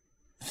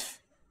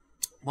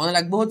 মনে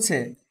রাখবো হচ্ছে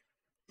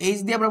এইচ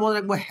দিয়ে আমরা মনে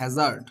রাখবো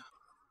হ্যাজার্ড,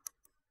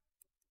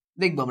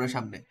 দেখবো আমরা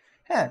সামনে।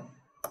 হ্যাঁ,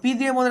 পি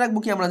দিয়ে মনে রাখবো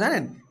কি আমরা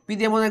জানেন? পি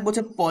দিয়ে মনে রাখবো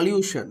হচ্ছে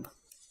পলিউশন।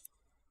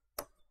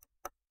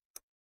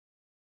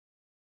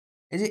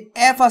 এই যে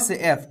এফ আছে,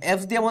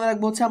 এফ দিয়ে মনে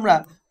রাখবো হচ্ছে আমরা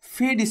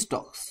ফিড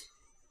স্টকস,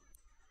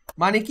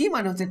 মানে কি,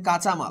 মানে হচ্ছে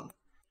কাঁচামাল।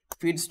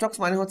 ফিড স্টকস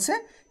মানে হচ্ছে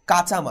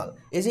কাঁচামাল।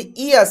 এই যে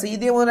ই আছে, ই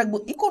দিয়ে মনে রাখবো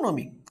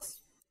ইকোনমিক্স,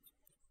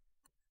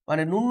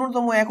 মানে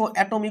ন্যূনতম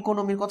অ্যাটম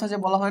ইকোনমির কথা যে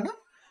বলা হয় না,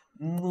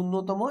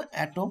 ন্যূনতম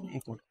অ্যাটম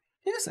ইকোনমি,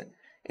 ঠিক আছে।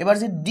 এবার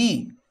যে ডি,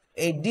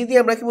 এই ডি দিয়ে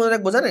আমরা কি মনে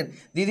রাখবো জানেন?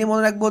 ডি দিয়ে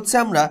মনে রাখবো হচ্ছে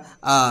আমরা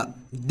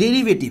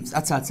ডেরিভেটিভস।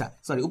 আচ্ছা,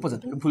 সরি,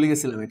 উপজাত, ভুলে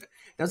গেছিলাম এটা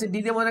হচ্ছে ডি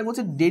দিয়ে মনে রাখবো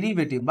হচ্ছে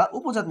ডেরিভেটিভ বা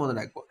উপজাত মনে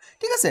রাখবো,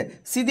 ঠিক আছে।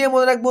 সি দিয়ে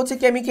মনে রাখবো হচ্ছে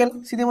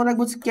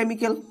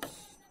কেমিক্যাল,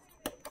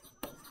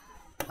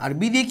 আর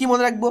বি দিয়ে কি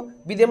মনে রাখবো?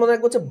 বি দিয়ে মনে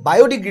রাখবো হচ্ছে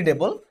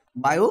বায়োডিগ্রেডেবল,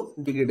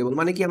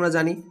 মানে কি আমরা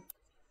জানি,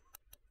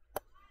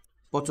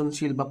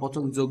 পচনশীল বা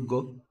পচনযোগ্য।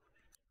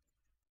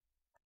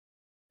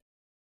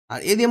 আর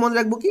এ দিয়ে মনে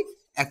রাখবো কি,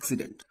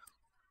 অ্যাক্সিডেন্ট।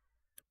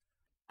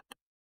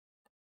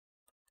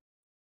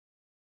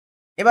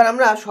 এবার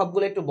আমরা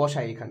সবগুলো একটু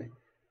বসাই এখানে।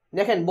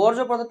 দেখেন,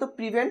 বর্জ্য পদার্থ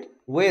প্রিভেন্ট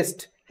ওয়েস্ট,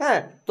 হ্যাঁ,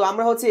 তো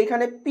আমরা হচ্ছে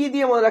এখানে পি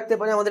দিয়ে মনে রাখতে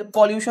পারি, আমাদের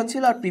পলিউশন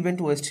ছিল আর প্রিভেন্ট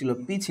ওয়েস্ট ছিল,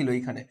 পি ছিল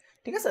এখানে,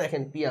 ঠিক আছে।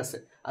 দেখেন পি আছে।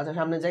 আচ্ছা,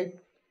 সামনে যাই,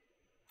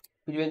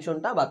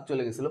 প্রিভেনশনটা বাদ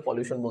চলে গেছিল,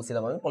 পলিউশন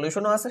বলছিলাম আমি,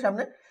 পলিউশনও আছে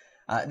সামনে।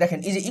 দেখেন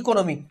এই যে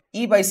ইকোনমি,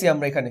 ই পাইছি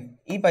আমরা এখানে,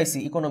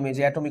 ইকোনমি,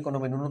 যে অ্যাটম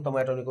ইকোনমি, ন্যূনতম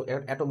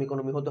অ্যাটম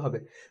ইকোনমি হতে হবে।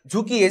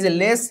 ঝুঁকি, এই যে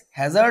লেস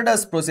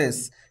হ্যাজার্ডাস প্রসেস,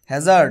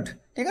 হ্যাজার্ড,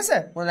 ঠিক আছে,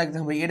 মনে রাখতে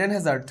হবে, এডেন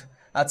হ্যাজার্ড।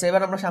 আচ্ছা,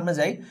 এবার আমরা সামনে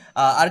যাই,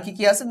 আর কি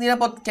কি আছে?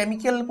 নিরাপদ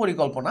কেমিক্যাল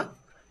পরিকল্পনা,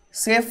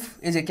 সেফ,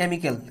 এই যে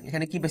কেমিক্যাল,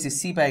 এখানে কি পাইছি,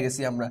 সি পেয়ে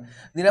গেছি আমরা।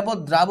 নিরাপদ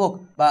দ্রাবক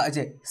বা এই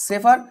যে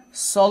সেফার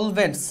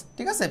সলভেন্টস,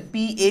 ঠিক আছে,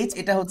 পিএইচ,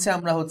 এটা হচ্ছে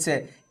আমরা হচ্ছে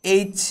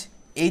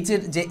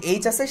এইচের যে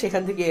এইচ আছে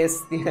সেখান থেকে এস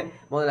দিয়ে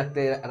মনে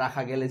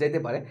রাখা গেলে যেতে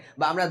পারে,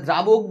 বা আমরা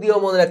দ্রাবক দিয়েও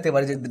মনে রাখতে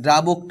পারি, যে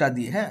দ্রাবকটা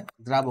দিয়ে, হ্যাঁ,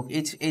 দ্রাবক,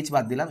 এইচ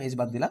বাদ দিলাম,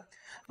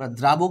 আমরা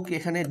দ্রাবক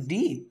এখানে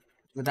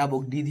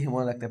দ্রাবক ডি দিয়ে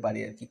মনে রাখতে পারি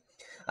আর কি।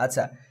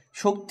 আচ্ছা,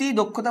 শক্তি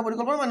দক্ষতা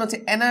পরিকল্পনা মানে হচ্ছে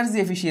এনার্জি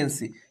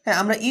এফিসিয়েন্সি। হ্যাঁ,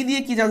 আমরা ই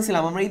দিয়ে কি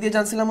জানছিলাম? আমরা ই দিয়ে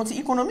জানছিলাম হচ্ছে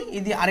ইকোনমি, ই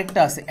দিয়ে আরেকটা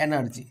আছে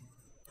এনার্জি,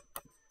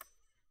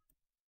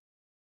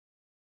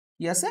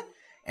 কি আছে?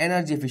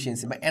 এনার্জি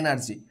এফিসিয়েন্সি বা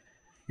এনার্জি।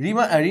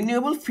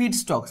 রিনিউয়েবল ফিড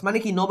স্টকস মানে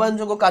কি,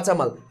 নবায়নযোগ্য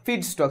কাঁচামাল,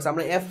 ফিড স্টকস,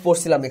 আমরা এফ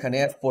পড়ছিলাম এখানে,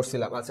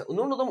 আচ্ছা,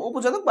 ন্যূনতম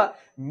উপজাতক বা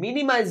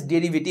মিনিমাইজ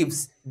ডেরিভেটিভস,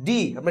 ডি,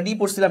 আমরা ডি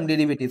পড়ছিলাম,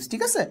 ডেরিভেটিভস,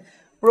 ঠিক আছে।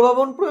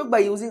 প্রভাবন প্রয়োগ বা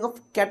ইউজিং অফ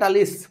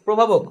ক্যাটালিস্ট,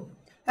 প্রভাবক,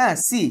 হ্যাঁ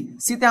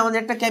সিতে আমাদের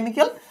একটা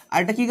কেমিক্যাল, আর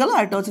এটা কি গেল,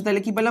 আর এটা হচ্ছে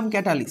তাহলে কি পেলাম,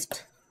 ক্যাটালিস্ট।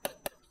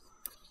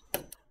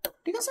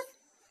 ঠিক আছে,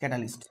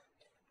 ক্যাটালিস্ট।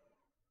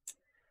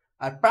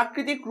 আর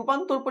প্রাকৃতিক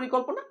রূপান্তর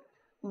পরিকল্পনা,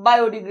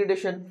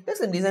 বায়োডিগ্রেডেশন। ঠিক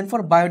আছে, ডিজাইন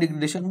ফর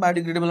বায়োডিগ্রেডেশন।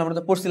 বায়োডিগ্রেডেবল আমরা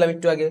তো পড়ছিলাম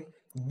একটু আগে,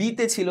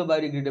 বিতে ছিল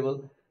বায়োডিগ্রেডেবল।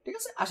 ঠিক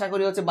আছে, আশা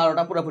করি হচ্ছে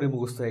 12টা পুরোপুরি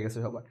মুখস্থ হয়ে গেছে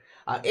সবার।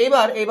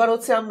 আর এবার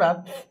হচ্ছে আমরা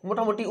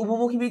মোটামুটি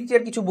উপমুখী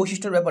বিক্রিয়ার কিছু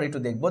বৈশিষ্ট্যের ব্যাপারে একটু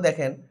দেখবো।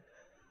 দেখেন,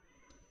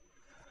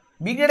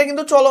 বিক্রিয়াটা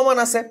কিন্তু চলমান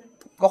আছে,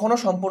 কখনো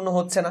সম্পূর্ণ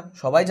হচ্ছে না,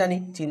 সবাই জানি,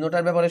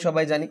 চিহ্নটার ব্যাপারে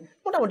সবাই জানি,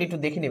 মোটামুটি একটু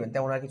দেখে নেবেন,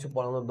 তেমন আর কিছু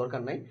পড়ানোর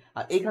দরকার নাই।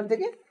 আর এইখান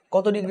থেকে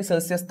কত ডিগ্রি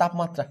সেলসিয়াস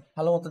তাপমাত্রা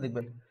ভালো মতো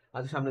দেখবেন।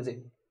 আচ্ছা, সামনে যে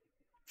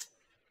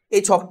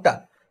এই ছকটা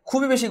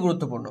খুবই বেশি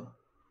গুরুত্বপূর্ণ।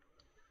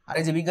 আর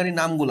এই যে বিজ্ঞানীর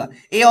নামগুলা,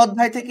 এই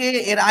অধ্যায় থেকে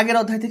এর আগের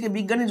অধ্যায় থেকে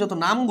বিজ্ঞানীর যত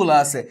নামগুলা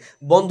আছে,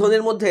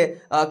 বন্ধনের মধ্যে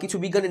কিছু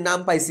বিজ্ঞানীর নাম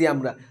পাইছি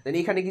আমরা,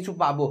 এখানে কিছু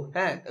পাবো।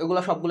 হ্যাঁ,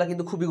 এগুলা সবগুলা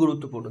কিন্তু খুবই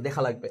গুরুত্বপূর্ণ,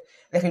 দেখা লাগবে।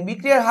 দেখেন,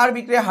 বিক্রিয়ার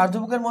হার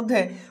ধ্রুবকের মধ্যে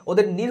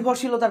ওদের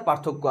নির্ভরশীলতার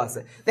পার্থক্য আছে।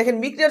 দেখেন,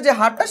 বিক্রিয়ার যে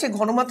হারটা সে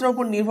ঘনমাত্রার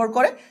উপর নির্ভর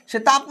করে, সে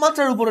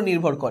তাপমাত্রার উপরও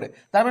নির্ভর করে।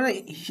 তার মানে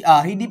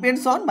ইট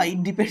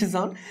ডিপেন্ডস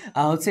অন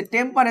হচ্ছে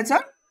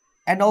temperature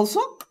and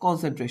also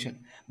concentration.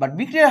 But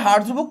বিক্রিয়ার হার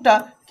ধ্রুবকটা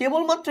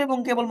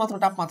কেবলমাত্র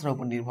তাপমাত্রার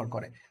উপর নির্ভর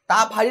করে।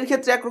 তাপ হারির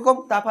ক্ষেত্রে একরকম,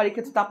 তাপ হারির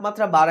ক্ষেত্রে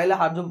তাপমাত্রা বাড়াইলে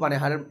হার ধ্রুবক মানে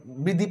হারের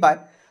বৃদ্ধি পায়,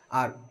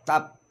 আর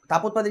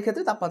তাপোৎপাদীর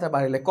ক্ষেত্রে তাপমাত্রা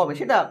বাড়াইলে কমে,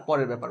 সেটা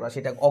পরের ব্যাপার বা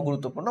সেটা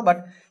অগুরুত্বপূর্ণ। বাট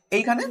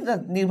এইখানে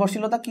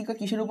নির্ভরশীলতা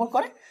কিসের উপর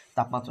করে,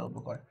 তাপমাত্রার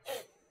উপর করে।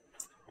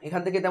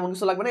 এখান থেকে তেমন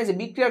কিছু লাগবে না। এই যে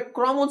বিক্রিয়ার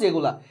ক্রম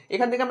যেগুলা,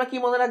 এখান থেকে আমরা কি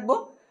মনে রাখবো,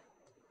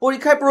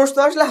 পরীক্ষায় প্রশ্ন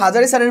আসলে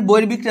হাজারি স্যারের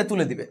বইয়ের বিক্রিয়া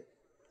তুলে দিবে,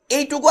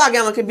 এইটুকু আগে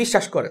আমাকে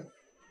বিশ্বাস করেন।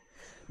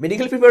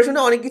 মেডিকেল প্রিপারেশনে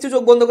অনেক কিছু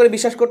চোখ বন্ধ করে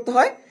বিশ্বাস করতে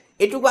হয়,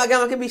 এটুকু আগে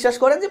আমাকে বিশ্বাস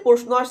করেন যে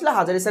প্রশ্ন আসলে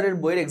হাজারি স্যারের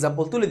বইয়ের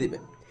এক্সাম্পল তুলে দিবে।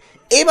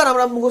 এইবার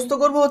আমরা মুখস্থ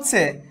করব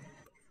হচ্ছে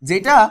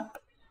যেটা,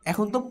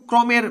 এখন তো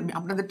ক্রমের,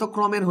 আপনাদের তো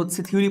ক্রমের হচ্ছে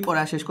থিওরি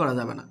পড়া শেষ করা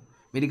যাবে না,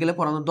 মেডিকেলে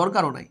পড়ানোর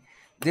দরকারও নাই।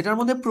 যেটার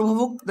মধ্যে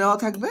প্রভাবক দেওয়া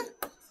থাকবে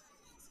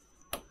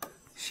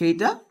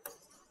সেইটা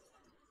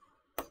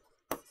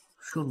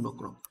শূন্য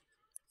ক্রম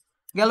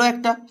গেল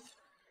একটা।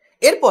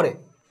 এরপরে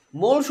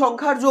মোল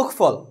সংখ্যার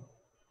যোগফল,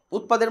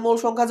 উৎপাদের মোল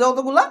সংখ্যা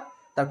যতগুলা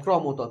তার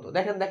ক্রম তত।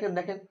 দেখেন দেখেন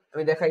দেখেন,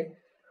 আমি দেখাই।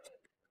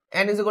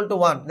 n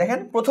 = 1। দেখেন,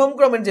 প্রথম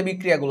ক্রমের যে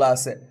বিক্রিয়াগুলো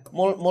আছে,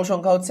 মোল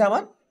সংখ্যা হচ্ছে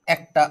আমার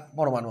একটা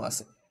পরমাণু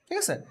আছে। ঠিক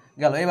আছে,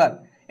 গেল।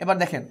 এবার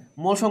দেখেন,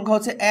 মোল সংখ্যা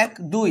হচ্ছে 1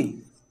 2,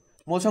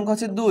 মোল সংখ্যা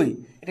হচ্ছে 2।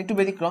 এটা একটু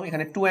ব্যতিক্রম,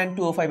 এখানে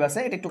 2n2O5 আছে,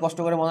 এটা একটু কষ্ট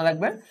করে মনে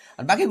রাখবেন।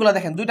 আর বাকিগুলো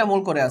দেখেন 2টা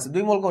মোল করে আছে,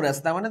 2 মোল করে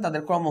আছে, তার মানে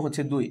তাদের ক্রম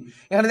হচ্ছে 2।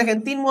 এখানে দেখেন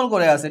 3 মোল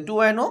করে আছে,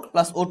 2NO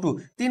 + O2,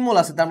 3 মোল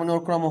আছে, তার মানে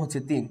ওর ক্রম হচ্ছে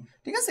 3।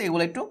 ঠিক আছে,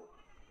 এগুলো একটু,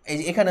 এই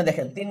যে এখানে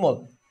দেখেন 3 মোল,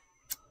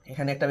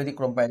 এখানে একটা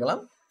ব্যতিক্রম পাই গেলাম।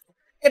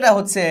 এটা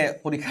হচ্ছে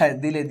পরীক্ষায়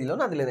দিল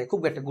না দিলে নেই,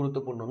 খুব একটা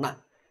গুরুত্বপূর্ণ না।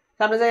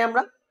 সামনে যাই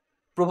আমরা,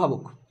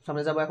 প্রভাবক।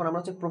 সামনে যাবো, এখন আমরা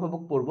হচ্ছে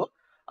প্রভাবক পড়বো।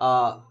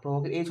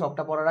 প্রভাবকের এই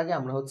ছকটা পড়ার আগে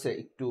আমরা হচ্ছে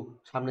একটু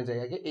সামনে যাই,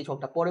 আগে এই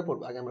ছকটা পরে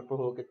পড়বো, আগে আমরা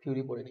প্রভাবকের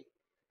থিওরি পড়ে নিই।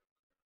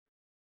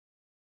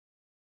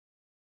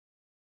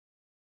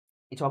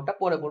 এই ছকটা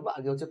পরে পড়বো,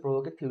 আগে হচ্ছে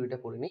প্রভাবকের থিওরিটা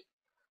পড়ে নিই।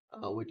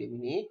 Wait a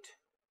minute.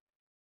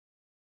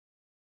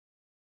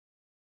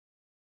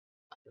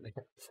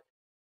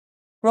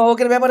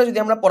 প্রভাবকের ব্যাপারে যদি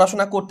আমরা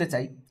পড়াশোনা করতে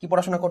চাই, কি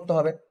পড়াশোনা করতে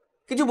হবে,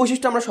 কিছু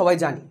বৈশিষ্ট্য আমরা সবাই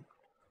জানি।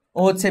 ও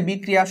হচ্ছে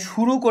বিক্রিয়া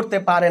শুরু করতে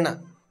পারে না,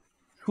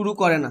 শুরু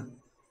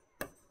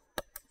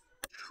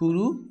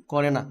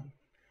করে না।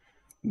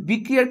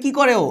 বিক্রিয়ার কি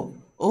করে,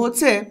 ও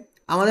হচ্ছে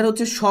আমাদের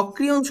হচ্ছে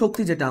সক্রিয়ণ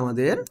শক্তি, যেটা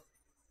আমাদের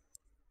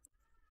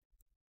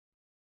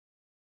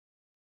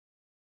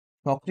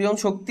সক্রিয়ণ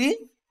শক্তি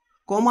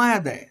কমায়া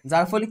দেয়,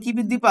 যার ফলে কি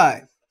বৃদ্ধি পায়,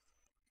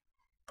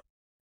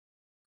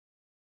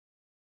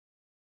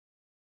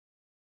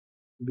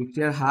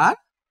 বিক্রিয়ার হার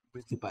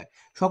বৃদ্ধি পায়।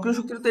 সক্রিয়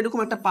শক্তিটা তো এরকম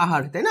একটা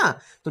পাহাড়, তাই না?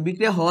 তো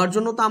বিক্রিয়া হওয়ার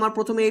জন্য তো আমার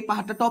প্রথমে এই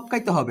পাহাড়টা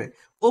টপকাইতে হবে।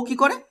 ও কি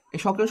করে, এই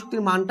সক্রিয়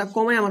শক্তির মানটা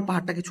কমায় আমার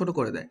পাহাড়টাকে ছোট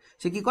করে দেয়।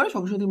 সে কি করে,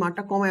 সক্রিয় শক্তির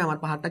মানটা কমায় আমার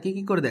পাহাড়টাকে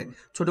কি করে দেয়,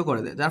 ছোট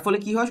করে দেয়। যার ফলে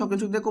কি হয়, সক্রিয়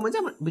শক্তি কমে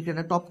যায়, আমার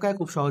বিক্রিয়াটা টপকায়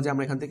খুব সহজে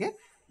আমরা এখান থেকে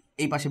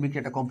এই পাশে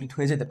বিক্রিয়াটা কমপ্লিট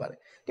হয়ে যেতে পারে।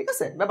 ঠিক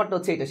আছে, ব্যাপারটা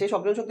হচ্ছে এটা, সেই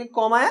সক্রিয় শক্তি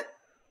কমায়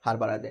হার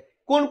বাড়ায় দেয়।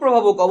 কোন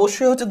প্রভাবক,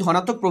 অবশ্যই হচ্ছে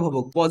ধনাত্মক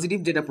প্রভাবক, পজিটিভ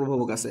যেটা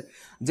প্রভাবক আছে।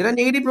 যেটা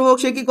নেগেটিভ প্রভাবক,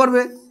 সে কি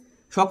করবে,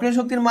 সক্রিয়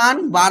শক্তির মান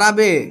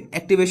বাড়াবে,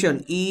 অ্যাক্টিভেশন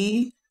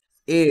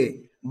এ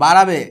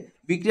বাড়াবে,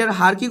 বিক্রিয়ার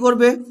হার কি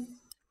করবে,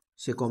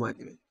 সে কমায়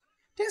দিবে।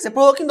 ঠিক আছে,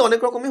 প্রভাব কিন্তু অনেক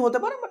রকমই হতে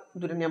পারে, বাট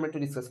দুটো নিয়ে আমরা একটু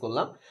ডিসকাস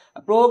করলাম।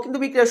 প্রভাব কিন্তু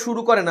বিক্রিয়া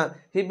শুরু করে না,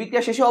 সেই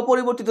বিক্রিয়া শেষে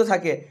অপরিবর্তিত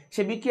থাকে।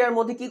 সে বিক্রিয়ার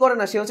মধ্যে কি করে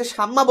না, সে হচ্ছে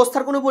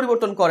সাম্যাবস্থার কোনো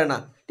পরিবর্তন করে না।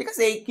 ঠিক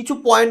আছে, এই কিছু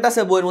পয়েন্ট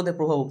আছে বইয়ের মধ্যে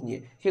প্রভাবক নিয়ে,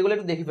 সেগুলো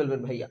একটু দেখে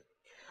ফেলবেন ভাইয়া।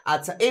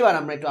 আচ্ছা, এবার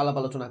আমরা একটু আলাপ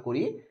আলোচনা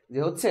করি যে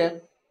হচ্ছে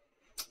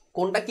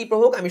কোনটা কি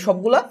প্রভাবক। আমি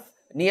সবগুলা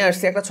নিয়ে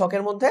আসছি একটা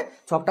ছকের মধ্যে,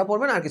 ছকটা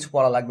পড়বেন, আর কিছু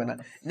পড়া লাগবে না।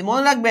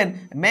 মনে রাখবেন,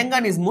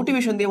 ম্যাঙ্গানিজ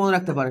মোটিভেশন দিয়ে মনে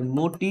রাখতে পারেন,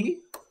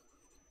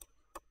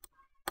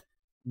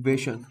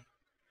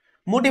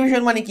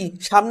 মোটিভেশন মানে কি,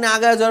 সামনে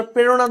আগায় যাওয়ার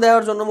প্রেরণা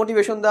দেওয়ার জন্য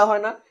মোটিভেশন দেওয়া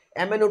হয় না,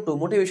 MnO2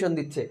 মোটিভেশন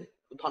দিচ্ছে,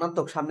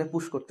 ধনাত্মক সামনে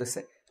পুশ করতেছে,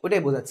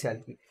 ওটাই বোঝাচ্ছে আর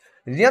কি।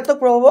 ঋণাত্মক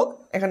প্রভাবক,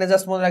 এখানে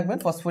জাস্ট মনে রাখবেন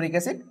ফসফরিক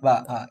অ্যাসিড বা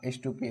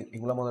H2P,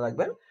 এগুলো মনে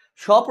রাখবেন।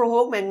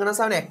 স্বপ্রভাবক ম্যাঙ্গানাস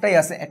আয়ন একটাই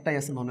আছে,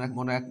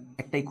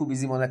 একটাই খুব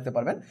ইজি মনে রাখতে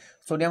পারবেন,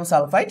 সোডিয়াম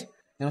সালফাইড,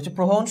 দেন হচ্ছে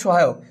প্রভাবন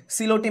সহায়ক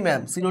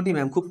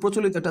সিলোটিম্যাম খুব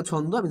প্রচলিত একটা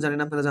ছন্দ, আমি জানি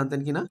না আপনারা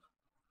জানতেন কিনা।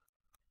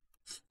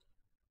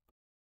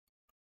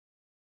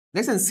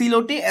 দেখছেন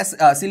সিলোটি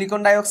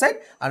সিলিকন ডাইঅক্সাইড,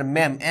 আর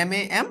ম্যাম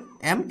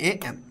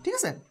MAM, ঠিক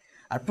আছে।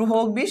 আর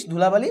প্রভাবক বিষ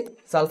ধুলাবালি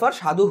সালফার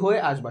সাধু হয়ে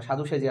আসবা,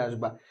 সাধু সেজে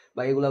আসবা,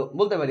 বা এগুলা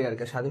বলতে পারি আর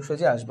কি, সাধু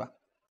সেজে আসবা।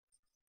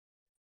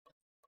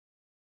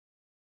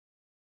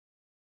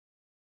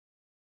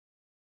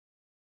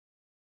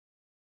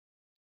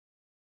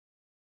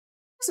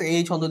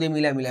 এই ছন্দ দিয়ে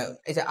মিলা মিলা,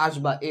 এই যে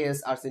আসবা S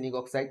arsenic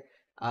oxide,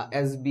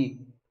 SB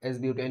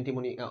SB ওটা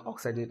অ্যান্টিমনি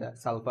অক্সাইড, যেটা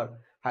সালফার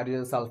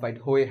হাইড্রোজেন সালফাইড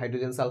হয়ে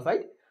হাইড্রোজেন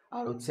সালফাইড,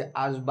 আর হচ্ছে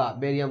আসবা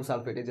বেরিয়াম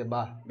সালফেট, এই যে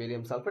বাহ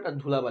বেরিয়াম সালফেট, আর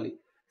ধুলাবালি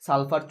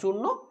সালফার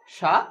চূর্ণ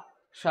সা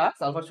সা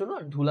সালফার চূর্ণ,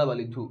 আর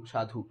ধুলাবালি ধু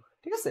সাধু,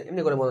 ঠিক আছে।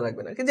 এমনি করে মনে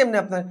রাখবেন আর কি, যেমনি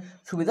আপনার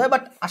সুবিধা হয়।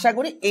 বাট আশা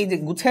করি এই যে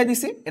গুছিয়ে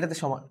দিছি এটাতে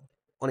সমান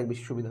অনেক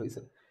বেশি সুবিধা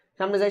হয়েছে।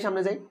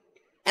 সামনে যাই।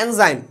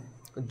 এনজাইম,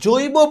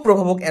 জৈব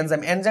প্রভাবক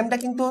এনজাইম। এনজাইমটা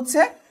কিন্তু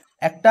হচ্ছে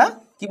একটা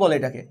কি বলে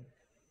এটাকে,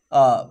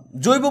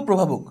 জৈব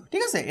প্রভাবক,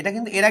 ঠিক আছে। এটা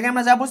কিন্তু এর আগে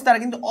আমরা যা বলছি তারা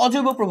কিন্তু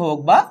অজৈব প্রভাবক,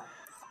 বা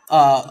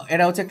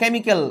এটা হচ্ছে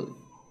কেমিক্যাল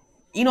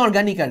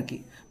ইনঅর্গানিক আর কি।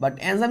 বাট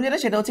এনজাইম যেটা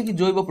সেটা হচ্ছে কি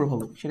জৈব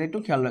প্রভাবক, সেটা একটু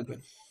খেয়াল রাখবেন।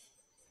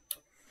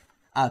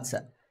 আচ্ছা,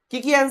 কি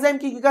কি এনজাইম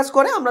কি কি কাজ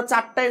করে, আমরা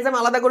 4টা এনজাইম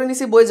আলাদা করে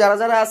নিছি বই যারা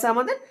যারা আছে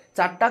আমাদের,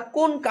 4টা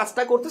কোন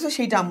কাজটা করতেছে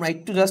সেইটা আমরা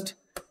একটু জাস্ট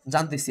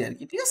জানতেছি আর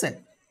কি, ঠিক আছে।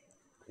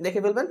 দেখে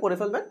ফেলবেন, পড়ে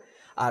ফেলবেন।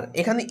 আর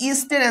এখানে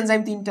ইস্টের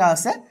এনজাইম 3টা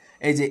আছে,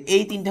 এই যে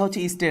এই 3টা হচ্ছে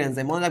ইস্টের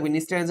এনজাইম, মনে রাখবেন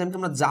ইস্টের এনজাইমকে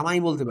আমরা জামাই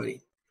বলতে পারি।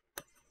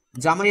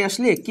 জামাই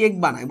আসলে কেক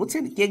বানায়,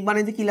 বুঝছেন, কেক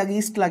বানাইতে কি লাগে,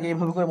 ইস্ট লাগে,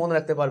 এভাবে করে মনে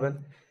রাখতে পারবেন।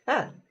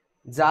 হ্যাঁ,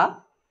 যা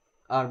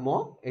আর ম,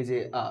 এই যে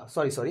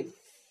সরি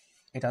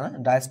এটা না,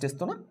 ডায়াস্টেস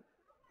তো না,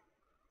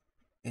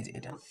 এই যে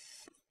এটা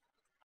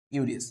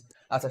ইউরিয়াস।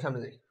 আচ্ছা সামনে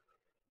যাই।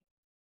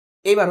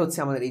 এবার হচ্ছে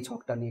আমাদের এই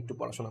ছকটা নিয়ে একটু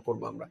পড়াশোনা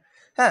করব আমরা।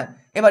 হ্যাঁ,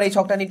 এবার এই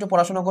ছকটা নিয়ে একটু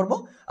পড়াশোনা করব।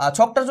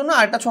 ছকটার জন্য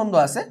আরেকটা ছন্দ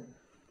আছে,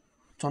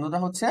 ছন্দটা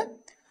হচ্ছে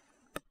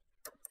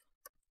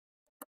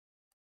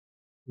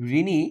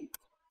ঋণী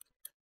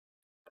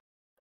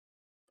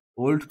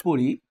ওল্ড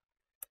পরি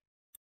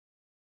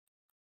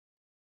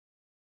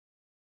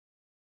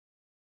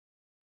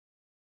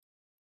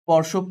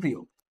স্পর্শপ্রিয়।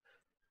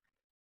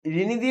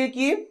 ঋণী দিয়ে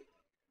কি,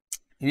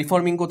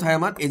 রিফর্মিং কোথায়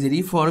আমার, এই যে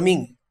রিফর্মিং,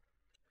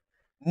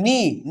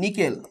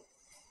 নিকেল,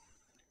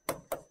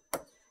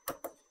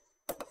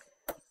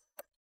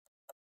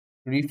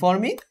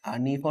 রিফর্মিং, আর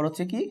নি ফর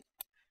হচ্ছে কি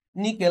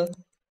নিকেল।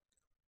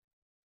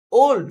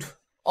 ওল্ড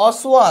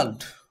অসওয়াল্ড,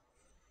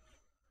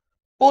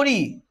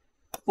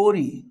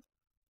 পরি,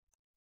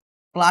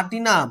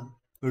 প্লাটিনাম,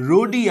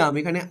 রোডিয়াম,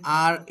 এখানে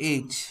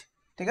RH,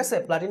 ঠিক আছে,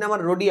 প্লাটিনাম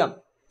আর রোডিয়াম।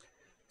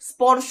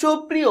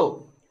 স্পর্শপ্রিয়,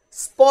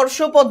 স্পর্শ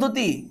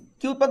পদ্ধতি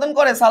কি উৎপাদন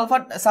করে,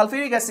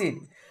 সালফিউরিক অ্যাসিড।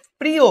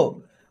 প্রিয়,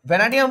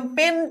 ভ্যানাডিয়াম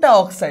পেন্টা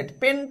অক্সাইড,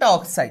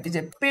 এই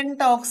যে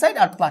পেন্টা অক্সাইড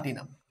আর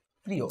প্লাটিনাম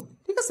প্রিয়,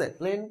 ঠিক আছে,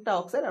 পেন্টা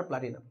অক্সাইড আর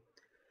প্লাটিনাম।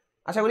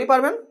 আশা করি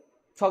পারবেন।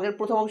 ছকের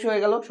প্রথম অংশ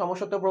হয়ে গেল,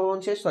 সমসত্ব প্রভাবন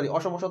শেষ,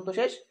 অসমসত্ব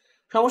শেষ।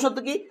 সমসত্ব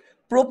কি,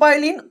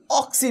 প্রোপাইলিন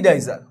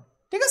অক্সিডাইজার,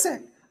 ঠিক আছে।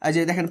 এই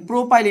যে দেখেন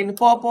প্রোপাইলিন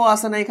প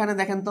আছে না এখানে,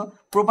 দেখেন তো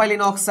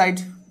প্রোপাইলিন অক্সাইড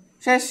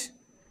শেষ,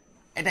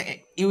 এটা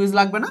ইউজ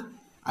লাগবে না।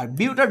 আর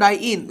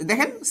বিউটাডাইন,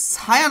 দেখেন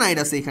সায়ানাইড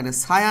আছে এখানে,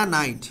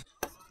 সায়ানাইড,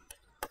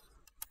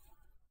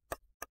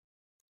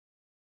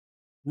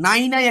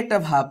 নাই একটা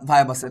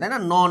ভাইব আছে, তাই না,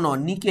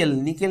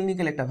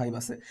 নিকেল একটা ভাইব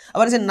আছে।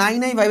 আবার যে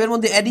নাই ভাইবের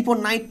মধ্যে অ্যাডিপো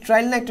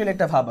নাইট্রাইল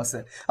একটা ভাব আছে।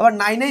 আবার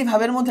নাই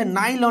ভাবের মধ্যে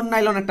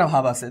নাইলন একটা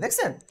ভাব আছে,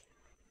 দেখছেন,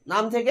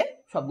 নাম থেকে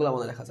সবগুলো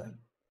মনে রাখা যায়।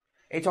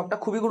 এই ছকটা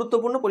খুবই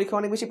গুরুত্বপূর্ণ, পরীক্ষা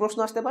অনেক বেশি প্রশ্ন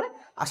আসতে পারে,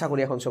 আশা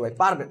করি এখন সবাই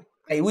পারবেন।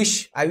 আই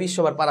উইশ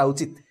সবার পারা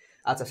উচিত।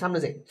 আচ্ছা সামনে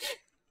যাই।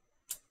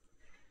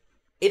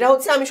 এটা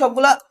হচ্ছে আমি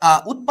সবগুলা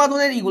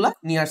উৎপাদনের ইগুলা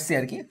নিয়ে আসছি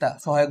আর কি, একটা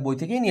সহায়ক বই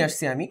থেকেই নিয়ে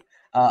আসছি আমি।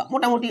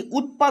 মোটামুটি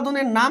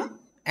উৎপাদনের নাম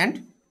অ্যান্ড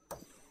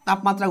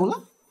তাপমাত্রাগুলো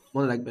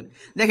মনে রাখবেন।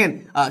 দেখেন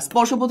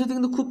স্পর্শ পদ্ধতি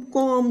কিন্তু খুব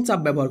কম চাপ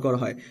ব্যবহার করা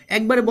হয়,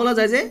 একবারে বলা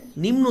যায় যে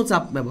নিম্ন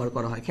চাপ ব্যবহার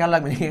করা হয়, খেয়াল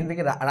রাখবেন। এখান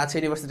থেকে রাজশাহী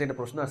ইউনিভার্সিটি একটা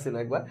প্রশ্ন আসছিল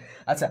একবার।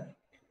 আচ্ছা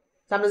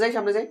সামনে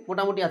যাই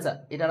মোটামুটি। আচ্ছা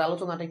এটার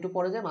আলোচনাটা একটু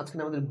পরে যায়,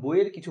 মাঝখানে আমাদের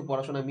বইয়ের কিছু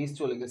পড়াশোনা মিস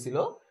চলে গেছিল,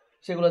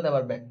 সেগুলোতে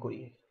আবার ব্যাক করি।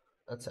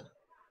 আচ্ছা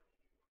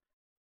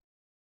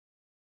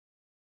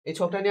এই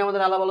ছকটা নিয়ে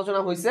আমাদের আলাপ আলোচনা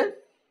হয়েছে,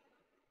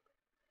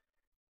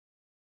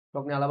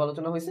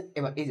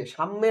 এবার এই যে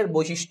সাম্যের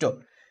বৈশিষ্ট্য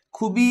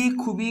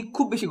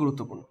খুব বেশি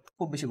গুরুত্বপূর্ণ,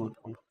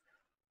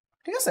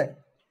 ঠিক আছে।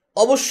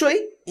 অবশ্যই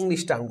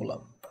ইংলিশ টার্মগুলো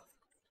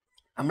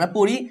আমরা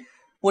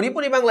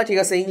পড়ি বাংলা, ঠিক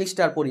আছে,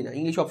 ইংলিশটা আর পড়ি না,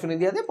 ইংলিশ অপশনে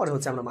দিয়ে দেয়, পরে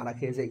হচ্ছে আমরা মারা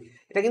খেয়ে যাই,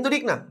 এটা কিন্তু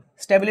ঠিক না।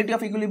 স্টেবিলিটি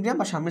অফ ইকুইলিব্রিয়াম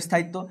বা সাম্যের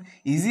স্থায়িত্ব,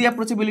 ইজি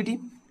অ্যাপ্রোচেবিলিটি,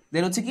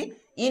 দেন হচ্ছে কি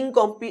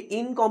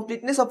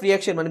ইনকমপ্লিটনেস অফ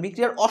রিয়াকশন মানে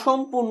বিক্রিয়ার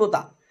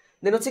অসম্পূর্ণতা,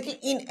 দেন হচ্ছে কি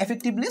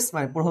ইনএফেক্টিভনেস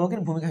মানে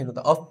প্রভাবকের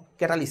ভূমিকাহীনতা অফ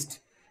ক্যাটালিস্ট,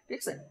 ঠিক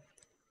আছে।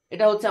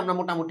 এটা হচ্ছে আমরা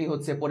মোটামুটি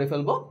হচ্ছে পড়ে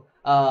ফেলবো।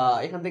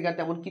 এখান থেকে আর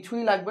তেমন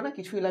কিছুই লাগবে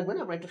না,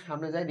 আমরা একটু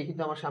সামনে যাই, দেখি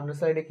তো আমার সামনের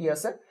স্লাইডে কি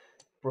আছে,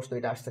 প্রশ্ন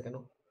এটা আসছে কেন।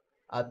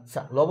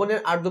 আচ্ছা লবণের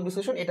আর্দ্র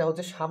বিশ্লেষণ, এটা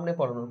হচ্ছে সামনে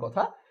পড়ানোর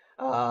কথা,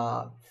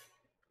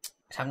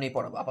 সামনেই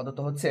পড়াবো আপাতত।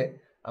 হচ্ছে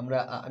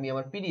আমি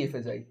আমার পিডিএফ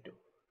এ যাই একটু,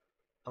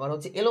 আমার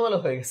হচ্ছে এলোমেলো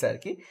হয়ে গেছে আর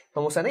কি,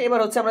 সমস্যা নেই। এবার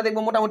হচ্ছে আমরা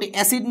দেখবো মোটামুটি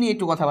অ্যাসিড নিয়ে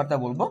একটু কথাবার্তা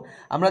বলবো।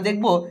 আমরা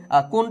দেখবো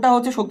কোনটা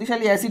হচ্ছে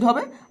শক্তিশালী অ্যাসিড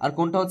হবে আর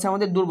কোনটা হচ্ছে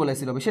আমাদের দুর্বল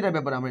অ্যাসিড হবে, সেটার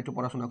ব্যাপারে আমরা একটু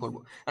পড়াশোনা করবো।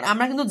 আর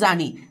আমরা কিন্তু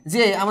জানি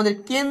যে আমাদের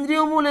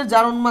কেন্দ্রীয় মৌলের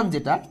জারণমান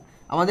যেটা,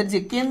 আমাদের যে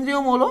কেন্দ্রীয়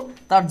মৌল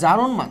তার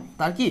জারণমান,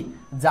 তার কি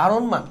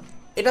জারণমান,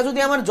 এটা যদি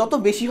আমার যত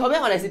বেশি হবে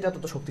আমার অ্যাসিডটা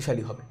তত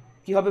শক্তিশালী হবে।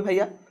 কি হবে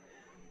ভাইয়া?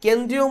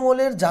 কেন্দ্রীয়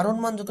মৌলের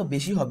জারণমান যত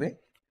বেশি হবে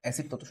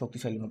অ্যাসিড তত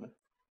শক্তিশালী হবে।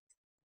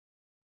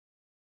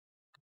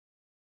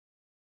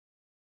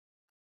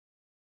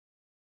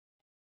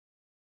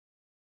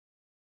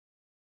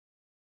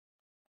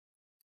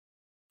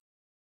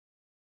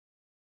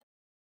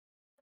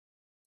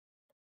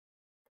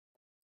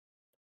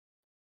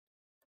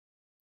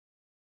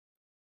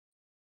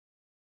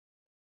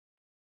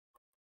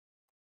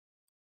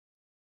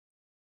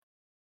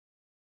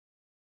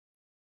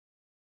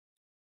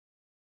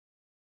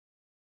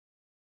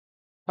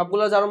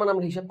 সবগুলো জারণমান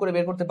আমরা হিসাব করে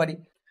বের করতে পারি।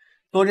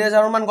 ক্লোরিনের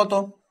জারণমান কত?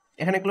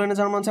 এখানে ক্লোরিনের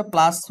জারণমান হচ্ছে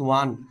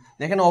 +1,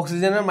 দেখেন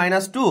অক্সিজেনের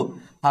 -2,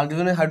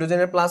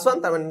 হাইড্রোজেনের +1,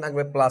 তার মানে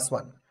থাকবে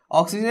 +1।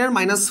 অক্সিজেনের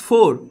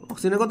 -4,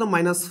 অক্সিজেনের কত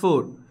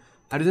 -4,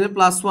 হাইড্রোজেনের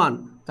 +1,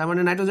 তার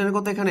মানে নাইট্রোজেনের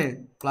কত এখানে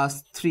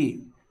 +3,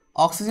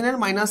 অক্সিজেনের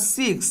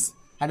 -6,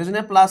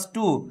 হাইড্রোজেনের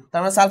 +2, তার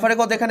মানে সালফারের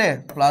কত এখানে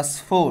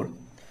 +4,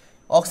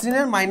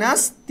 অক্সিজেনের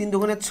 -3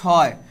 দুগুণে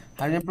 6,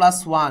 হাইড্রোজেন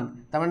 +1,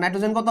 তার মানে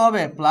নাইট্রোজেন কত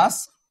হবে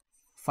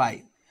 +5।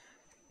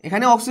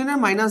 এখানে অক্সিজেনের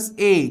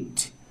 -8,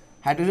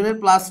 হাইড্রোজেনের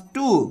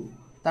 +2,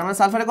 তার মানে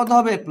সালফারের কত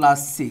হবে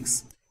 +6।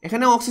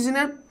 এখানে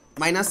অক্সিজেনের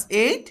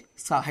 -8,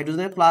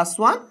 হাইড্রোজেনের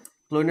 +1,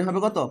 ক্লোরিনের হবে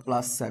কত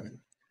 +7।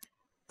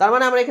 তার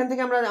মানে আমরা এখান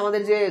থেকে আমরা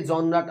আমাদের যে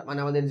জনরাটা, মানে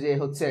আমাদের যে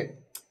হচ্ছে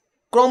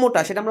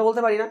ক্রমটা, সেটা আমরা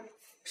বলতে পারি না।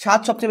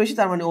 7 সবচেয়ে বেশি,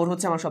 তার মানে ওর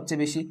হচ্ছে আমার সবচেয়ে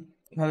বেশি,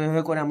 এভাবে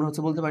এভাবে করে আমরা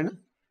হচ্ছে বলতে পারি না।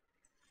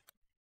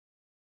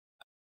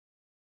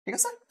 ঠিক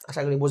আছে,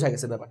 আশা করি বোঝা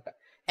গেছে ব্যাপারটা।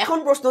 এখন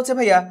প্রশ্ন হচ্ছে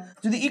ভাইয়া,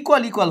 যদি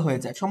ইকুয়াল ইকুয়াল হয়ে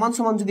যায়, সমান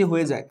সমান যদি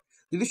হয়ে যায়,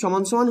 যদি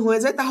সমান সমান হয়ে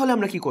যায় তাহলে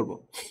আমরা কি করব?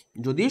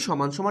 যদি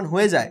সমান সমান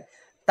হয়ে যায়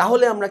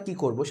তাহলে আমরা কি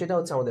করব, সেটা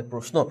হচ্ছে আমাদের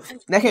প্রশ্ন।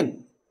 দেখেন,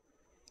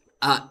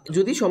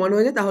 যদি সমান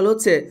হয়ে যায় তাহলে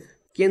হচ্ছে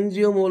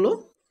কেন্দ্রীয় মৌল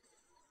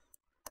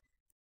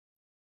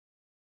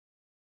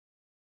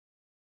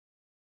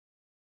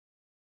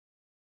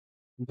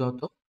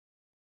যত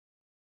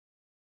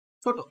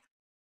ছোট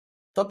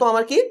তত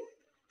আমার কি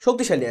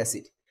শক্তিশালী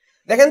অ্যাসিড।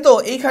 দেখেন তো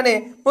এইখানে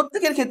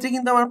প্রত্যেকের ক্ষেত্রে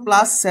কিন্তু আমার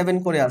 +7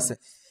 করে আছে,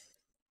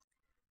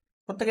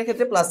 প্রত্যেকের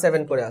ক্ষেত্রে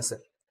 +7 করে আছে,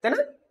 তাই না?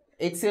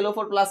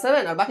 HClO4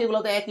 +7, আর বাকিগুলো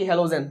তো একই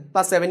হ্যালোজেন,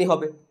 +7ই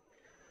হবে।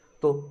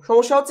 তো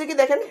সমস্যা হচ্ছে কি,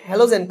 দেখেন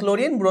halogen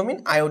chlorine bromine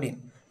iodine,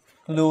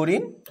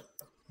 chlorine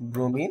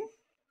bromine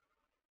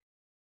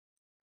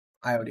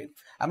iodine.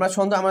 আমরা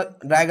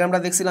ডায়াগ্রামটা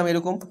দেখছিলাম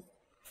এরকম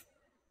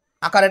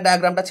আকারের,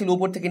 ডায়াগ্রামটা ছিল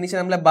উপর থেকে নিচে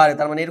নামলে বাড়ে,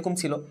 তার মানে এরকম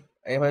ছিল,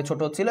 এভাবে ছোট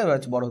হচ্ছিল, এভাবে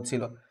বড়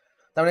হচ্ছিল।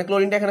 তার মানে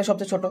ক্লোরিনটা এখানে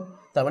সবচেয়ে ছোট,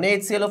 তার মানে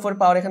HClO4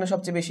 পাওয়ার এখানে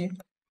সবচেয়ে বেশি।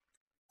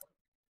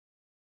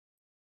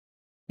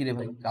 কি রে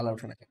ভাই, কালার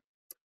ওঠে নাকি?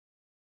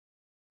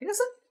 ঠিক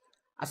আছে,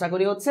 আশা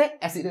করি হচ্ছে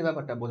অ্যাসিডের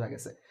ব্যাপারটা বোঝা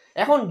গেছে।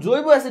 এখন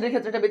জৈব অ্যাসিডের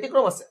ক্ষেত্রে একটা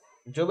ব্যতিক্রম আছে।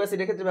 জৈব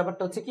অ্যাসিডের ক্ষেত্রে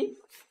ব্যাপারটা হচ্ছে কি,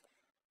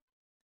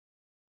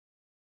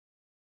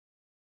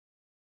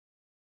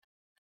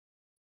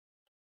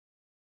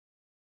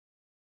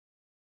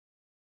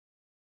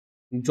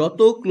 যত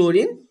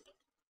ক্লোরিন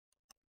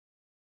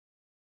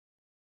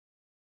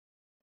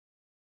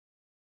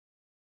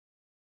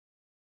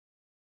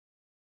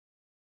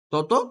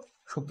তত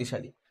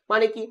শক্তিশালী,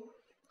 মানে কি?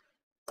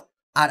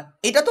 আর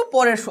এটা তো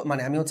পরের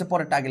মানে আমি হচ্ছে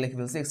পরেরটা আগে লিখে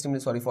ফেলছি,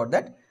 এক্সট্রিমলি সরি ফর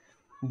দ্যাট।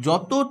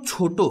 যত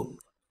ছোট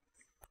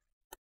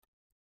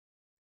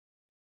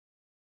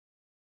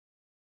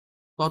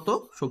তত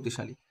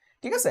শক্তিশালী,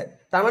 ঠিক আছে?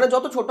 তার মানে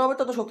যত ছোট হবে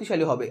তত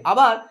শক্তিশালী হবে,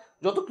 আবার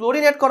যত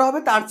ক্লোরিন অ্যাড করা হবে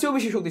তার চেয়েও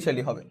বেশি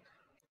শক্তিশালী হবে।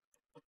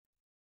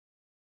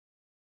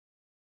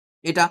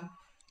 এটা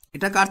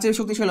এটা কার চেয়ে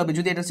শক্তিশালী হবে?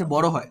 যদি এটা হচ্ছে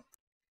বড় হয়,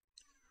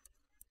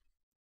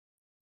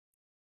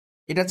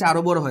 এটা হচ্ছে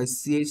আরো বড় হয়,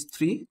 CH3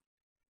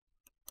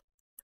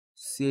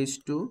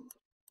 CH2,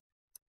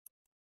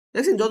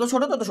 দেখছেন যত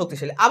ছোট তত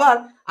শক্তিশালী। আবার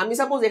আমি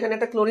সাপোজ এখানে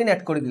একটা ক্লোরিন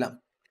অ্যাড করে দিলাম,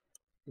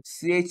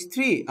 CH3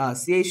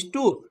 CH2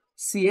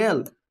 Cl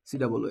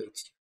COOH,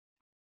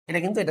 এটা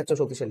কিন্তু এটা চেয়ে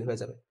শক্তিশালী হয়ে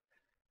যাবে।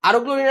 আরো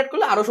ক্লোরিন অ্যাড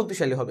করলে আরো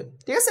শক্তিশালী হবে,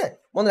 ঠিক আছে?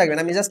 মনে রাখবেন,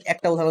 আমি জাস্ট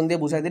একটা উদাহরণ দিয়ে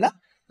বুঝাই দিলাম,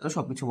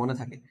 সবকিছু মনে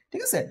থাকে,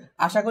 ঠিক আছে?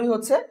 আশা করি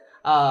হচ্ছে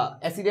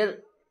অ্যাসিডের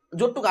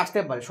যতটুকু আসতে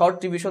পারে, শর্ট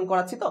রিভিশন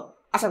করাচ্ছি তো,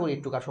 আশা করি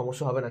একটু কার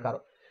সমস্যা হবে না কারো।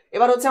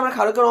 এবার হচ্ছে আমরা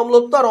ক্ষারকের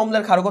অম্লত্ব আর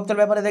অম্লের ক্ষারকত্বের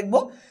ব্যাপারে দেখব।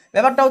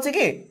 ব্যাপারটা হচ্ছে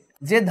কি,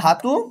 যে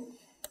ধাতু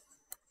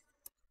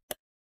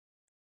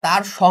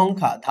তার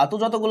সংখ্যা, ধাতু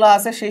যতগুলো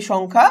আছে সেই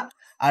সংখ্যা,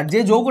 আর যে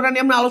যৌগটা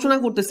নিয়ে আমরা আলোচনা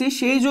করতেছি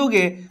সেই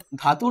যৌগে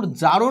ধাতুর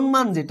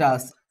জারণমান যেটা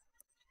আছে,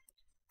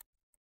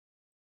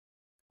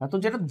 ধাতুর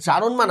যেটা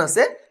জারণমান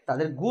আছে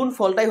তাদের গুণ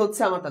ফলটাই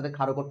হচ্ছে আমার তাদের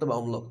ক্ষারকত্ব বা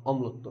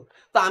অম্লত্ব।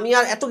 তো আমি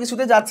আর এত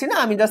কিছুতে যাচ্ছি না,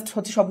 আমি জাস্ট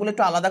হচ্ছে সবগুলো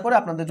একটু আলাদা করে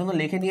আপনাদের জন্য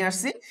লিখে নিয়ে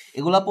আসছি,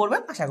 এগুলা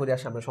পড়বেন, আশা করি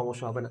আর সামনে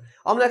সমস্যা হবে না।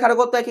 অম্লের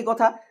ক্ষারকত্ব একই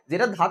কথা,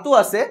 যেটা ধাতু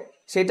আছে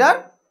সেটার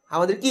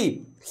আমাদের কি,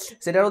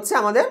 সেটা হচ্ছে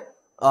আমাদের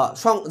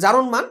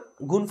জারণমান,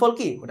 গুণফল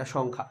কি ওটা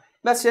সংখ্যা,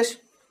 ব্যাস শেষ।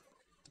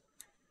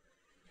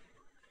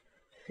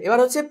 এবার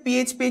হচ্ছে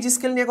পিএইচ পেজ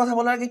স্কেল নিয়ে কথা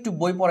বলার আগে একটু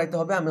বই পড়াইতে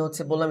হবে। আমি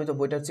হচ্ছে বললামই তো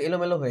বইটা হচ্ছে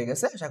এলোমেলো হয়ে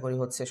গেছে, আশা করি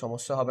হচ্ছে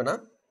সমস্যা হবে না।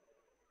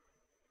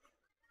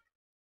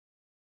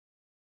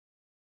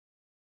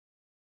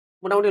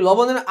 মোটামুটি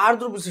লবণের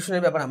আর্দ্র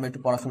বিশ্লেষণের ব্যাপারে আমরা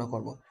একটু পড়াশোনা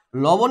করব।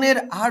 লবণের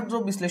আর্দ্র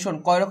বিশ্লেষণ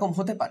কয় রকম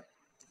হতে পারে?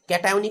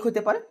 ক্যাটায়নিক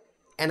হতে পারে,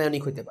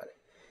 অ্যানায়নিক হতে পারে।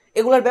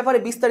 এগুলোর ব্যাপারে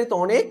বিস্তারিত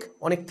অনেক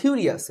অনেক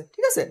থিওরি আছে,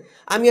 ঠিক আছে?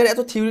 আমি আর এত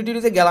থিওরি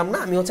টিওরিতে গেলাম না,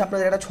 আমি হচ্ছে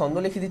আপনাদের একটা ছন্দ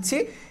লিখে দিচ্ছি।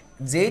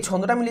 যেই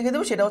ছন্দটা আমি লিখে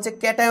দেবো সেটা হচ্ছে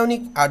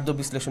ক্যাটায়নিক আর্দ্র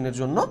বিশ্লেষণের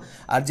জন্য,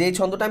 আর যেই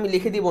ছন্দটা আমি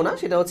লিখে দিব না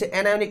সেটা হচ্ছে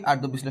অ্যানায়নিক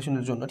আর্দ্র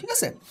বিশ্লেষণের জন্য, ঠিক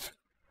আছে?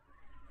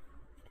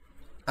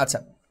 আচ্ছা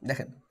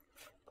দেখেন,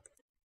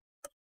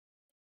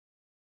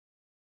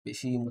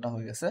 বেশি মোটা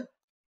হয়ে গেছে।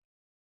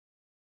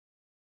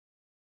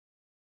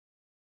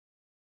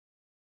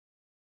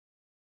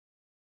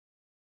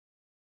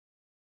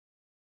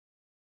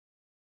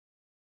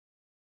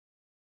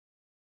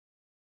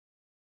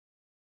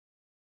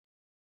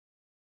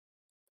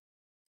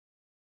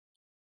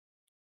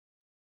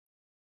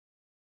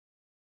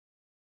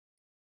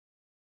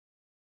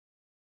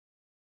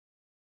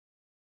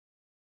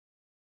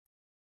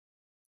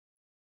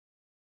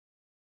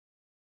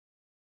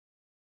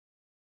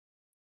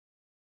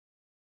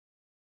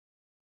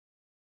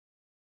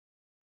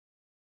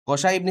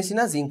 কষাই ইবনে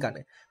সিনা জিঙ্ক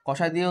আনে,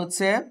 কষাই দিয়ে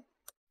হচ্ছে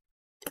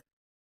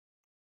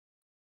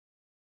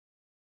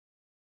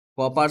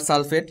কপার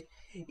সালফেট,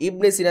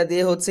 ইবনে সিনা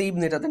দিয়ে হচ্ছে,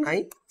 ইবনেটাতে নাই,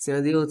 সিনা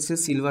দিয়ে হচ্ছে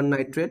সিলভার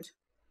নাইট্রেট,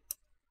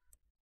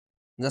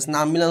 জাস্ট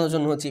নাম মিলানোর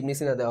জন্য হচ্ছে ইবনে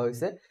সিনা দেওয়া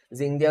হয়েছে।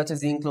 জিঙ্ক দেওয়া হচ্ছে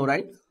জিঙ্ক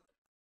ক্লোরাইড।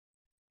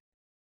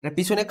 এর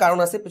পিছনে কারণ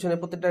আছে, পিছনে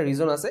প্রত্যেকটা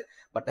রিজন আছে,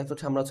 বাট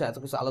হচ্ছে আমরা হচ্ছে এত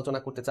কিছু আলোচনা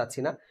করতে চাচ্ছি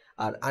না।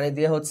 আর আনে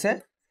দিয়ে হচ্ছে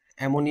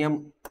অ্যামোনিয়াম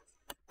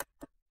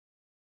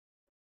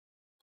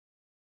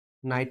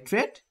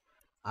নাইট্রেট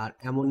আর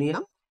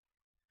অ্যামোনিয়াম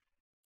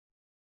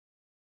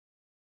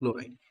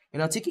ক্লোরাইড।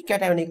 এটা হচ্ছে কি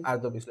ক্যাটায়নিক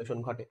আর্দ্র বিশ্লেষণ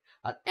ঘটে।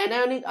 আর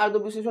অ্যানায়নিক আর্দ্র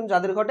বিশ্লেষণ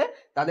যাদের ঘটে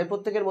তাদের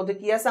প্রত্যেকের মধ্যে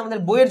কি আছে, আমাদের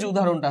বইয়ের যে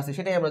উদাহরণটা আছে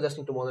সেটাই আমরা জাস্ট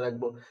একটু মনে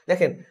রাখবো।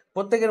 দেখেন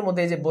প্রত্যেকের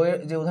মধ্যে এই যে বইয়ের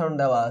যে উদাহরণ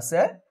দেওয়া আছে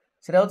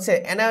সেটা হচ্ছে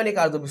অ্যানায়নিক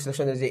আর্দ্র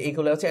বিশ্লেষণের, যে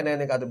এইগুলো হচ্ছে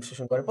অ্যানায়নিক আর্দ্র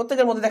বিশ্লেষণ করে।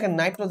 প্রত্যেকের মধ্যে দেখেন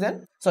নাইট্রোজেন,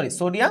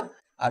 সোডিয়াম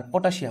আর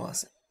পটাশিয়াম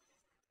আছে,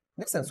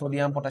 দেখছেন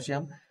সোডিয়াম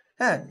পটাশিয়াম।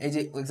 হ্যাঁ, এই যে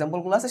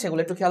এক্সাম্পলগুলো আছে সেগুলো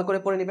একটু খেয়াল করে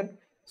পড়ে নেবেন।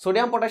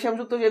 সোডিয়াম পটাশিয়াম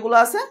যুক্ত যেগুলো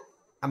আছে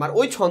আমার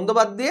ওই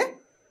ছন্দবাদ দিয়ে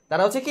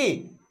তারা হচ্ছে কি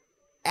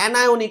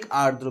অ্যানায়নিক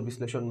আর্দ্র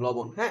বিশ্লেষণ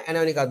লবণ। হ্যাঁ,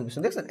 অ্যানায়নিক আর্দ্র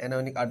বিশ্লেষণ, দেখছেন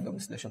অ্যানায়নিক আর্দ্র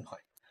বিশ্লেষণ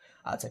হয়।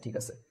 আচ্ছা ঠিক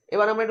আছে,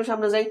 এবার আমরা একটু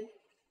সামনে যাই।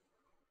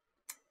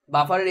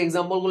 বাফারের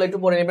এক্সাম্পলগুলো একটু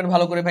পড়ে নেবেন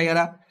ভালো করে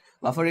ভাইয়ারা।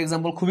 বাফারের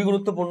এক্সাম্পল খুবই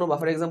গুরুত্বপূর্ণ,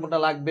 বাফারের এক্সাম্পলটা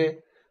লাগবে।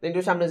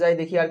 একটু সামনে যাই,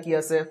 দেখি আর কি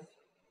আছে।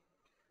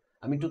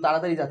 আমি একটু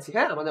তাড়াতাড়ি যাচ্ছি,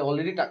 হ্যাঁ আমাদের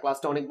অলরেডি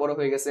ক্লাসটা অনেক বড়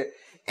হয়ে গেছে।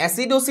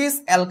 অ্যাসিডোসিস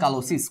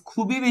অ্যালকালোসিস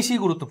খুবই বেশি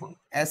গুরুত্বপূর্ণ।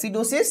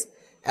 অ্যাসিডোসিস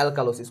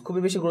অ্যালকালোসিস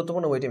খুবই বেশি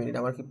গুরুত্বপূর্ণ। ওয়েট এ মিনিট,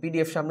 আমার কি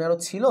পিডিএফ সামনে আরো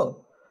ছিল?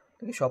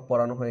 সব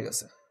পড়ানো হয়ে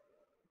গেছে?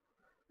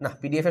 না,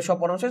 পিডিএফ এর সব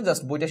পড়ানো শেষ,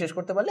 জাস্ট বইটা শেষ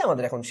করতে পারলে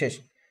আমাদের এখন শেষ।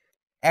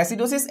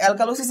 অ্যাসিডোসিস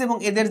অ্যালকালোসিস এবং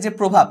এদের যে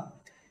প্রভাব।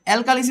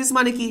 অ্যালকালিসিস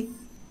মানে কি,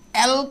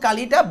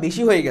 অ্যালকালিটা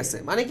বেশি হয়ে গেছে,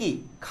 মানে কি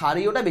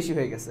ক্ষারীয়টা বেশি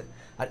হয়ে গেছে।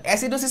 আর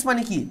অ্যাসিডোসিস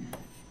মানে কি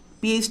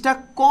পিএইচটা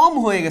কম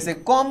হয়ে গেছে,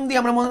 কম দিয়ে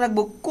আমরা মনে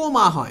রাখবো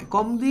কোমা হয়,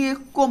 কম দিয়ে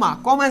কোমা,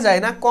 কমে যায়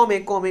না, কমে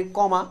কমে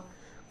কমা,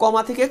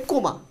 কমা থেকে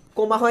কোমা,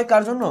 কোমা হয়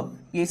কার জন্য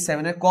পিএইচ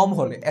 7 এর কম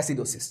হলে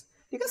অ্যাসিডোসিস,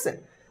 ঠিক আছে?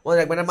 মনে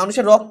রাখবেন। আর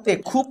মানুষের রক্তে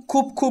খুব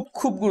খুব খুব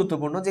খুব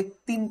গুরুত্বপূর্ণ যে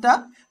 3টা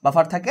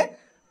বাফার থাকে,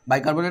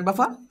 bicarbonate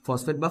buffer,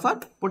 phosphate buffer,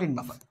 protein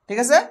buffer, ঠিক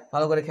আছে?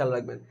 ভালো করে খেয়াল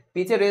রাখবেন।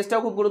 পিএইচ এর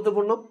রেঞ্জটাও খুব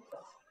গুরুত্বপূর্ণ।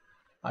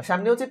 আর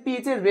সামনে হচ্ছে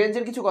পিএইচ এর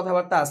রেঞ্জের কিছু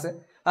কথাবার্তা আছে।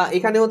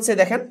 এখানে হচ্ছে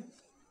দেখেন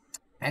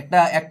একটা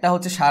একটা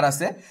হচ্ছে সার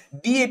আছে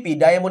ডিএপি,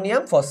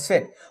 ডাইঅ্যামোনিয়াম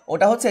ফসফেট।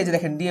 ওটা হচ্ছে এই যে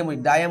দেখেন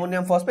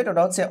ডাইঅ্যামোনিয়াম ফসফেট,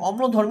 ওটা হচ্ছে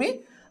অম্লধর্মী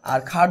আর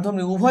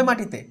ক্ষারধর্মী উভয়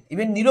মাটিতে,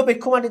 ইভেন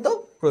নিরপেক্ষ মাটিতেও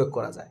প্রয়োগ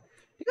করা যায়,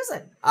 ঠিক আছে?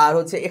 আর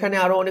হচ্ছে এখানে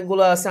আরো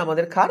অনেকগুলো আছে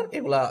আমাদের ক্ষার,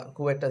 এগুলা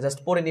খুব একটা জাস্ট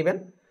পড়ে নেবেন।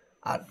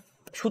 আর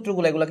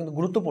সূত্রগুলো এগুলো কিন্তু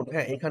গুরুত্বপূর্ণ,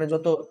 হ্যাঁ এখানে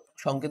যত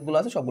সংকেতগুলো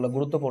আছে সবগুলো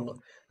গুরুত্বপূর্ণ।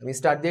 আমি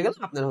স্টার্ট দিয়ে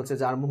গেলাম, আপনারা হচ্ছে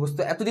যারা মুখস্থ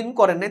এতদিন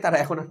করেন নাই তারা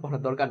এখন আর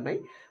পড়ার দরকার নাই,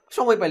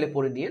 সময় পাইলে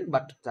পড়ে নিয়ে,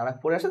 বাট যারা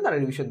পড়ে আসেন তারা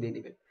রিভিশন দিয়ে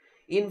নেবেন।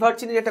 ইনভার্ট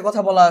চিনির একটা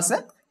কথা বলা আছে।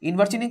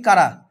 ইনভার্ট চিনি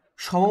কারা?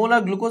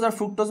 সমমোলার গ্লুকোজ আর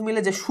ফ্রুক্টোজ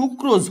মিলে যে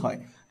সুক্রোজ হয়,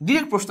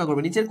 ডিরেক্ট প্রশ্ন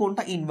করবে নিচের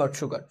কোনটা ইনভার্ট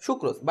সুগার?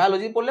 সুক্রোজ।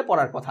 বায়োলজি পড়লে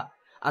পড়ার কথা।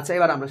 আচ্ছা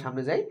এবার আমরা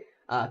সামনে যাই।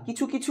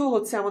 কিছু কিছু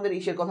হচ্ছে আমাদের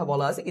ইসের কথা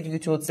বলা আছে, কিছু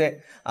কিছু হচ্ছে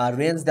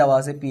রেঞ্জ দেওয়া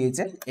আছে পিএইচ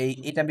এর।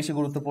 এটা বেশি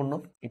গুরুত্বপূর্ণ,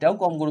 এটাও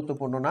কম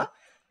গুরুত্বপূর্ণ না।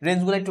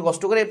 রেঞ্জগুলো একটু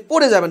কষ্ট করে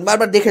পড়ে যাবেন,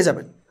 বারবার দেখে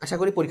যাবেন, আশা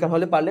করি পরীক্ষার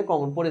হলে পারলে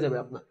কমন পড়ে যাবে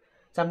আপনার।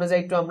 সামনে যাই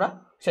একটু আমরা।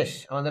 শেষ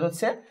আমাদের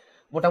হচ্ছে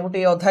মোটামুটি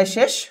এই অধ্যায়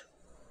শেষ।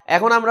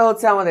 এখন আমরা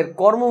হচ্ছে আমাদের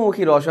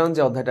কর্মমুখী রসায়ন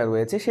যে অধ্যায়টা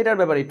রয়েছে সেটার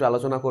ব্যাপারে একটু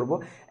আলোচনা করব,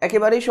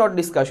 একেবারেই শর্ট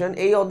ডিসকাশন।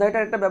 এই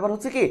অধ্যায়টার একটা ব্যাপার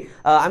হচ্ছে কি,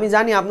 আমি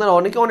জানি আপনারা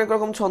অনেকে অনেক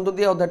রকম ছন্দ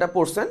দিয়ে অধ্যায়টা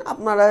পড়ছেন,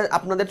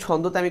 আপনাদের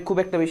ছন্দতে আমি খুব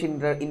একটা বেশি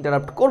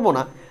ইন্টারাপ্ট করব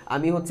না।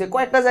 আমি হচ্ছে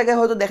কয়েকটা জায়গায়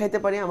হয়তো দেখাইতে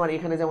পারি, আমার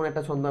এখানে যেমন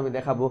একটা ছন্দ আমি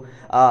দেখাবো,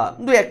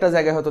 দুই একটা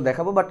জায়গায় হয়তো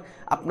দেখাবো, বাট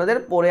আপনাদের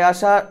পড়ে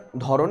আসা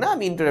ধরনে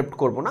আমি ইন্টারাপ্ট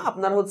করব না।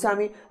 আপনার হচ্ছে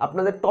আমি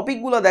আপনাদের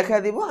টপিকগুলো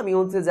দেখায় দিব, আমি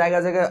হচ্ছে জায়গা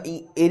জায়গা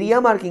এরিয়া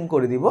মার্কিং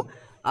করে দিব।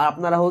 আর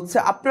আপনারা হচ্ছে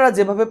আপনারা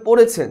যেভাবে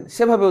পড়েছেন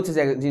সেভাবে হচ্ছে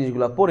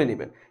জিনিসগুলো পড়ে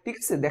নেবেন, ঠিক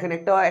আছে? দেখেন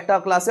একটা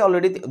ক্লাসে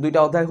অলরেডি 2টা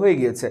অধ্যায় হয়ে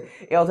গিয়েছে।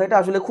 এই অধ্যায়টা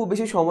আসলে খুব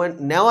বেশি সময়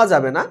নেওয়া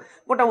যাবে না,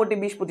 মোটামুটি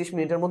 20-25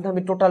 মিনিটের মধ্যে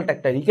আমি টোটালটা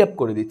একটা রিক্যাপ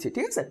করে দিচ্ছি,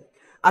 ঠিক আছে?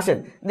 আসেন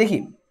দেখি,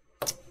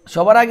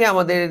 সবার আগে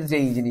আমাদের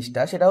যেই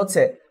জিনিসটা সেটা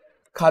হচ্ছে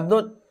খাদ্য।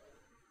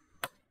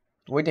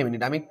 ওয়েট এ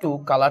মিনিট, আমি একটু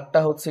কালারটা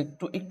হচ্ছে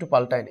একটু একটু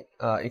পাল্টাই নি।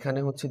 এখানে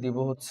হচ্ছে দিব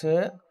হচ্ছে,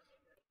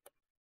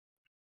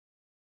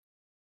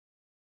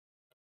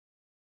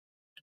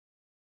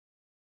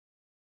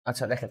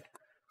 আচ্ছা দেখেন,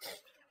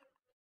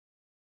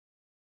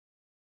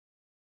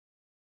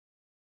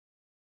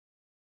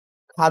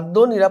 খাদ্য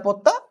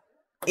নিরাপত্তা,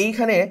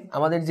 এইখানে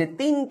আমাদের যে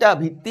 3টা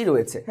ভিত্তি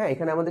রয়েছে, হ্যাঁ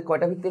এখানে আমাদের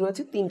কয়টা ভিত্তি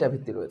রয়েছে? 3টা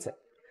ভিত্তি রয়েছে।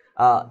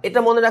 এটা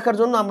মনে রাখার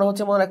জন্য আমরা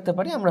হচ্ছে মনে রাখতে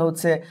পারি, আমরা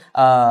হচ্ছে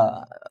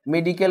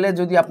মেডিকেলে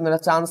যদি আপনারা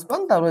চান্স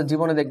পান তাহলে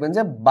জীবনে দেখবেন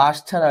যে বাস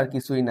ছাড়া আর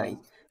কিছুই নাই।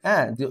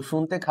 হ্যাঁ,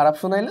 শুনতে খারাপ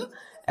শোনাইলো,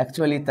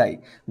 অ্যাকচুয়ালি তাই।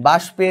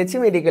 বাস পেয়েছি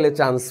মেডিকেলে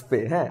চান্স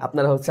পেয়ে। হ্যাঁ,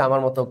 আপনারা হচ্ছে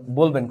আমার মতো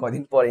বলবেন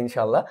কয়দিন পরে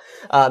ইনশাল্লাহ।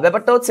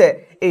 ব্যাপারটা হচ্ছে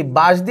এই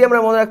বাস দিয়ে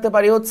আমরা মনে রাখতে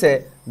পারি হচ্ছে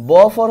ব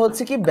ফর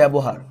হচ্ছে কি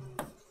ব্যবহার,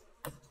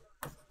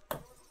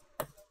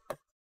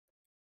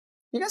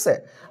 ঠিক আছে?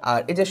 আর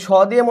এই যে স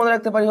দিয়ে মনে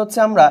রাখতে পারি হচ্ছে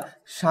আমরা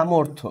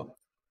সামর্থ্য।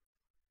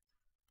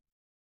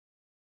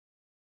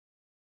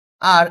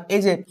 আর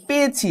এই যে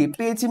পেয়েছি,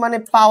 পেয়েছি মানে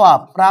পাওয়া,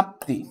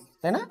 প্রাপ্তি,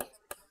 তাই না?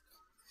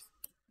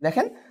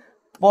 দেখেন,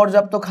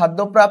 পর্যাপ্ত খাদ্য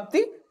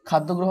প্রাপ্তি,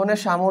 খাদ্য গ্রহণের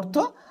সামর্থ্য,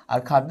 আর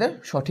খাদ্যের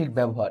সঠিক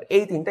ব্যবহার,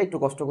 এই 3টা একটু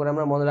কষ্ট করে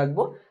আমরা মনে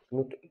রাখবো।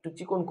 আমি একটু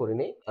চিকন করে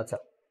নিই। আচ্ছা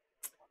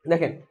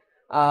দেখেন,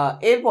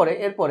 এরপরে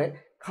এরপরে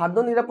খাদ্য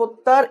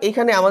নিরাপত্তার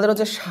এখানে আমাদের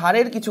হচ্ছে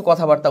সারের কিছু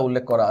কথাবার্তা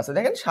উল্লেখ করা আছে।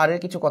 দেখেন, সারের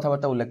কিছু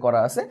কথাবার্তা উল্লেখ করা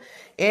আছে,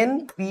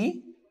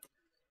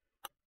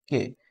 NPK,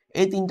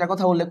 এই 3টা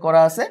কথা উল্লেখ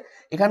করা আছে।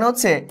 এখানে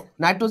হচ্ছে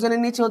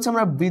নাইট্রোজেনের নিচে হচ্ছে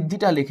আমরা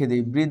বৃদ্ধিটা লিখে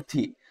দিই,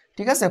 বৃদ্ধি,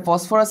 ঠিক আছে?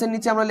 ফসফরাসের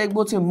নিচে আমরা লিখবো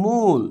হচ্ছে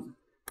মূল,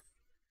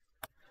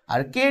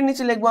 আর কে এর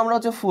নিচে লিখবো আমরা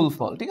হচ্ছে ফুল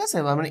ফল, ঠিক আছে?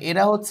 মানে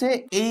এরা হচ্ছে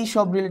এই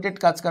সব রিলেটেড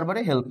কাজ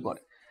কারবারে হেল্প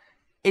করে।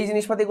 এই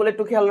জিনিসপাতিগুলো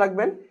একটু খেয়াল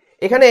রাখবেন।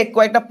 এখানে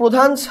কয়েকটা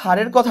প্রধান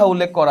সারের কথা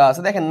উল্লেখ করা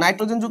আছে। দেখেন,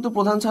 নাইট্রোজেন যুক্ত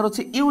প্রধান সার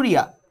হচ্ছে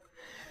ইউরিয়া,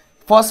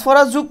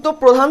 ফসফরাস যুক্ত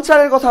প্রধান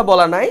সারের কথা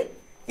বলা নাই,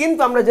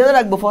 কিন্তু আমরা জেনে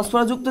রাখবো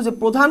ফসফরাস যুক্ত যে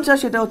প্রধান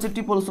সার সেটা হচ্ছে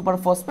ট্রিপল সুপার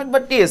ফসফেট বা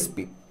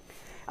টিএসপি।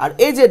 আর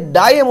এই যে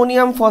ডাই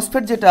অ্যামোনিয়াম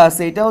ফসফেট যেটা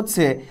আছে, এটা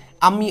হচ্ছে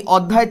আমি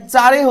অধ্যায়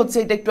 4-এ হচ্ছে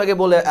এটা একটু আগে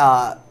বলে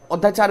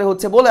অধ্যায় 4-এ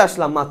হচ্ছে বলে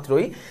আসলাম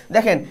মাত্রই।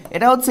 দেখেন,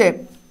 এটা হচ্ছে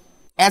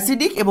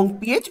অ্যাসিডিক এবং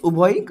পিএইচ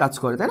উভয়ই কাজ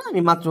করে, তাই না?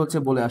 আমি মাত্র হচ্ছে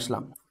বলে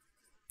আসলাম।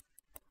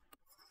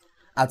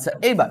 আচ্ছা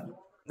এইবার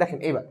দেখেন,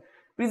 এইবার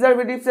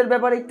প্রিজারভেটিভস এর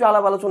ব্যাপারে একটু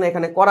আলাপ আলোচনা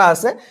এখানে করা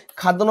আছে।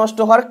 খাদ্য নষ্ট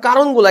হওয়ার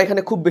কারণগুলো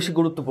এখানে খুব বেশি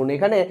গুরুত্বপূর্ণ।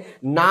 এখানে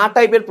না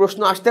টাইপের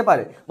প্রশ্ন আসতে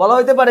পারে, বলা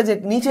হতে পারে যে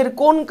নিচের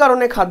কোন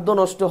কারণে খাদ্য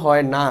নষ্ট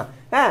হয় না।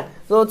 হ্যাঁ,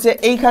 তো হচ্ছে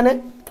এইখানে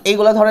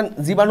এইগুলা ধরেন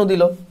জীবাণু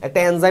দিল, একটা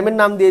এনজাইমের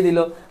নাম দিয়ে দিল,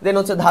 দেন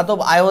হচ্ছে ধাতব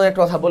আয়নের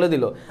কথা বলে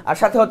দিল, আর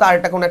সাথে হয়তো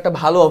আরেকটা কোনো একটা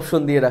ভালো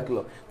অপশন দিয়ে রাখলো,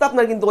 তো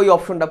আপনার কিন্তু ওই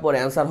অপশনটা পরে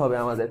অ্যান্সার হবে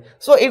আমাদের।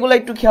 সো এগুলো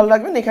একটু খেয়াল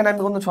রাখবেন। এখানে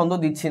আমি কোনো ছন্দ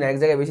দিচ্ছি না, এক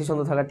জায়গায় বেশি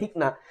ছন্দ থাকা ঠিক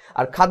না।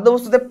 আর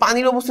খাদ্যবস্তুতে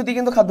পানির উপস্থিতি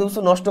কিন্তু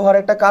খাদ্যবস্তু নষ্ট হওয়ার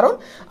একটা কারণ।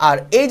 আর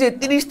এই যে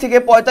 30 থেকে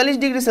 45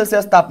 ডিগ্রি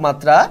সেলসিয়াস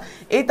তাপমাত্রা,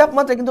 এই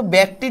তাপমাত্রা কিন্তু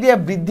ব্যাকটেরিয়া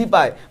বৃদ্ধি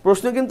পায়,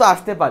 প্রশ্ন কিন্তু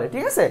আসতে পারে,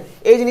 ঠিক আছে?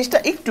 এই জিনিসটা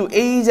একটু,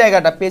 এই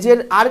জায়গাটা পেজের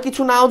আর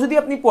কিছু নাও যদি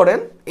আপনি পড়েন,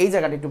 এই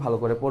জায়গাটা একটু ভালো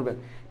করে পড়বেন,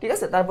 ঠিক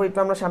আছে? তারপর একটু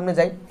আমরা সামনে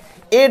যাই।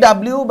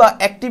 AW বা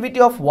activity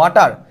of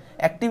water,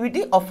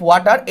 activity of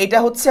water, এটা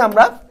হচ্ছে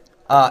আমরা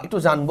একটু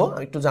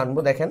জানবো।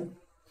 দেখেন,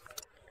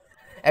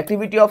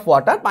 অ্যাক্টিভিটি অফ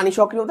ওয়াটার, পানি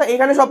সক্রিয়তা,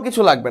 এখানে সব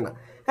কিছু লাগবে না।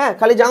 হ্যাঁ,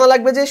 খালি জানা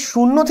লাগবে যে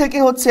 0 থেকে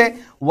হচ্ছে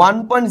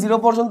 1.0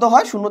 পর্যন্ত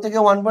হয়, 0 থেকে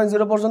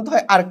 1.0 পর্যন্ত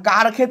হয়, আর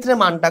কার ক্ষেত্রে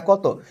মানটা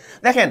কত।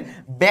 দেখেন,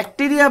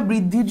 ব্যাকটেরিয়া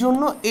বৃদ্ধির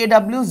জন্য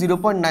AW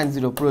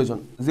 0.90 প্রয়োজন,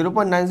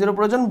 0.90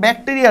 প্রয়োজন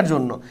ব্যাকটেরিয়ার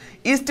জন্য।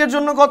 ইস্টের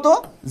জন্য কত?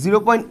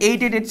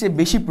 0.88 এর চেয়ে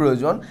বেশি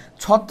প্রয়োজন।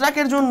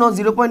 ছত্রাকের জন্য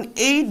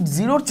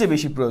 0.80 চেয়ে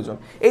বেশি প্রয়োজন।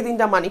 এই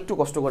 3টা মান একটু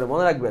কষ্ট করে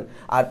মনে রাখবেন।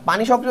 আর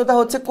পানি সক্রিয়তা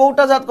হচ্ছে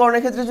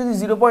কৌটাজাতকরণের ক্ষেত্রে যদি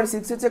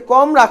 0.6 এর চেয়ে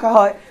কম রাখা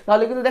হয়,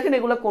 তাহলে কিন্তু দেখেন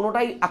এগুলো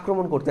কোনোটাই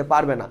আক্রমণ করতে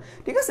পারবে না,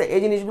 ঠিক আছে?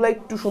 এই জিনিসগুলো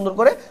একটু সুন্দর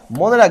করে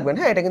মনে রাখবেন।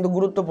 হ্যাঁ, এটা কিন্তু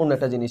গুরুত্বপূর্ণ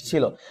একটা জিনিস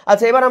ছিল।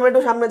 আচ্ছা, এবার আমরা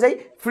একটু সামনে যাই।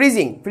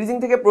 ফ্রিজিং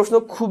থেকে প্রশ্ন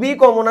খুবই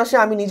কমন আসে।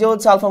 আমি নিজে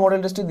হচ্ছে আলফা মডেল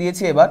টেস্টে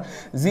দিয়েছি এবার।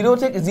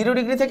 0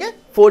 ডিগ্রি থেকে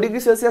 4 ডিগ্রি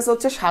সেলসিয়াস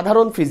হচ্ছে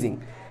সাধারণ ফ্রিজিং।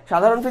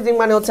 সাধারণ ফ্রিজিং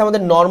মানে হচ্ছে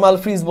আমাদের নর্মাল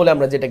ফ্রিজ বলে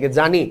আমরা যেটাকে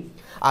জানি।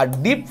 আর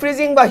ডিপ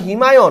ফ্রিজিং বা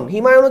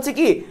হিমায়ন হচ্ছে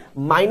কি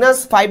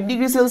 -5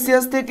 ডিগ্রি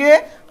সেলসিয়াস থেকে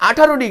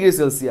 18 ডিগ্রি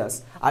সেলসিয়াস।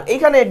 আর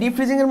এখানে ডিপ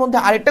ফ্রিজিং এর মধ্যে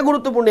আরেকটা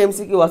গুরুত্বপূর্ণ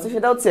এমসিকিউ আছে,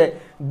 সেটা হচ্ছে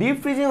ডিপ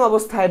ফ্রিজিং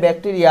অবস্থায়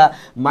ব্যাকটেরিয়া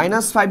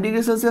 -5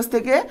 ডিগ্রি সেলসিয়াস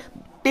থেকে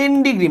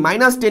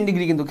 -10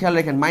 ডিগ্রি কিন্তু খেয়াল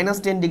রাখেন,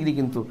 -10 ডিগ্রি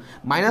কিন্তু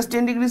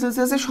 -10 ডিগ্রি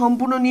সেলসিয়াসে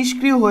সম্পূর্ণ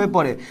নিষ্ক্রিয় হয়ে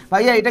পড়ে।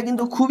 ভাইয়া এটা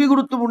কিন্তু খুবই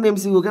গুরুত্বপূর্ণ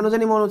এমসিকিউ, কেন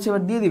জানি মনে হচ্ছে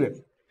এবার দিয়ে দিবে।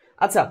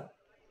 আচ্ছা,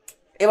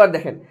 এবার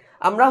দেখেন,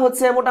 আমরা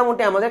হচ্ছে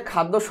মোটামুটি আমাদের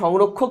খাদ্য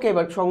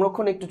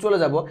সংরক্ষণে একটু চলে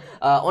যাব।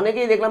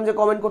 অনেকেই দেখলাম যে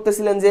কমেন্ট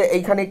করতেছিলেন যে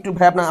এইখানে একটু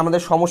ভাই আপনার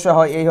আমাদের সমস্যা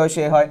হয়, এই হয়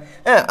সে হয়।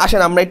 হ্যাঁ,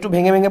 আসেন আমরা একটু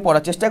ভেঙে ভেঙে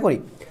পড়ার চেষ্টা করি।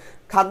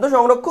 খাদ্য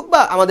সংরক্ষক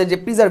বা আমাদের যে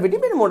প্রিজারভেটিভ,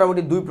 এর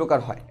মোটামুটি 2 প্রকার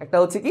হয়। একটা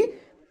হচ্ছে কি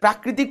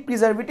প্রাকৃতিক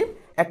প্রিজারভেটিভ,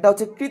 একটা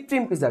হচ্ছে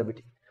কৃত্রিম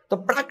প্রিজারভেটিভ। তো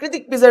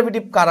প্রাকৃতিক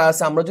প্রিজারভেটিভ কারা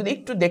আছে আমরা যদি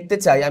একটু দেখতে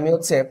চাই, আমি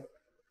হচ্ছে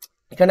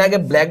এখানে আগে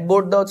ব্ল্যাক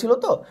বোর্ড দেওয়া ছিল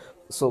তো,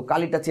 সো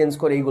কালিটা চেঞ্জ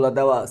করে এইগুলো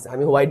দেওয়া আছে।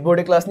 আমি হোয়াইট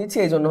বোর্ডে ক্লাস নিচ্ছি,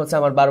 এই জন্য হচ্ছে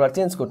আমার বারবার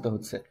চেঞ্জ করতে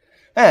হচ্ছে।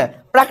 হ্যাঁ,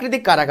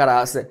 প্রাকৃতিক কারা কারা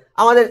আছে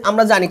আমাদের,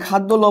 আমরা জানি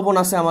খাদ্য লবণ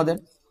আছে আমাদের,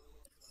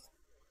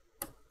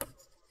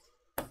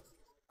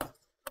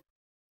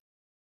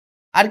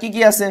 আর কি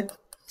কি আছে,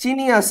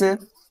 চিনি আছে,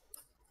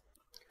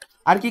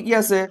 আর কি কি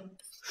আছে,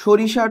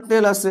 সরিষার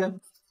তেল আছে,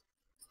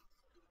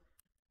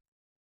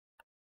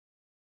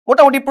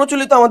 মোটামুটি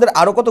প্রচলিত আমাদের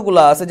আরো কতগুলো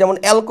আছে, যেমন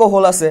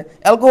অ্যালকোহল আছে।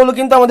 অ্যালকোহল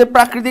কিন্তু আমাদের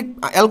প্রাকৃতিক,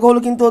 অ্যালকোহল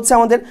কিন্তু হচ্ছে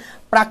আমাদের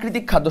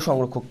প্রাকৃতিক খাদ্য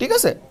সংরক্ষক, ঠিক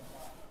আছে।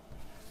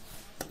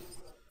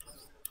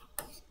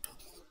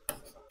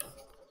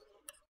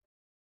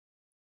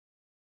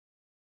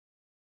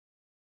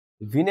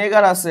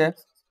 ভিনেগার আছে।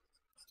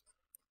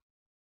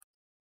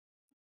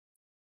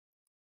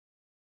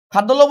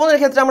 খাদ্য লবণের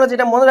ক্ষেত্রে আমরা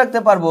যেটা মনে রাখতে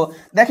পারবো,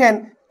 দেখেন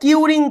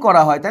কিউরিং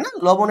করা হয়, তাই না?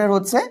 লবণের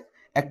হচ্ছে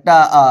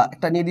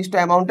একটা নির্দিষ্ট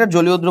অ্যামাউন্টের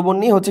জলীয় দ্রবণ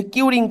নিয়ে হচ্ছে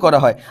কিউরিং করা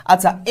হয়।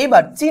 আচ্ছা,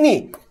 এবার চিনি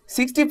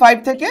 65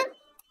 থেকে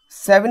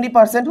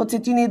 70% হচ্ছে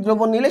চিনি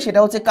দ্রবণ নিলে সেটা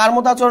হচ্ছে কার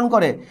মতো আচরণ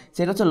করে,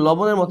 সেটা হচ্ছে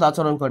লবণের মতো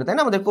আচরণ করে, তাই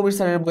না? আমাদের কবির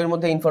স্যারের বইয়ের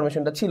মধ্যে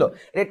ইনফরমেশনটা ছিল।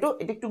 এটা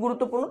একটু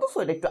গুরুত্বপূর্ণ, তো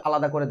এটা একটু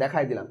আলাদা করে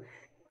দেখাই দিলাম।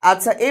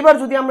 আচ্ছা, এবার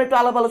যদি আমরা একটু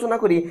আলাপ আলোচনা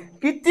করি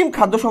কৃত্রিম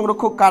খাদ্য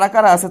সংরক্ষক কারা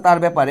কারা আছে তার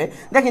ব্যাপারে।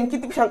 দেখেন,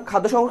 কৃত্রিম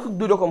খাদ্য সংরক্ষক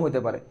দুই রকম হতে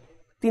পারে,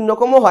 তিন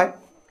রকমও হয়।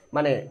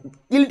 মানে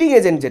কিল্টিং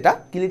এজেন্ট, যেটা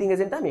কিল্টিং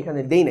এজেন্টটা আমি এখানে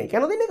দেই নাই,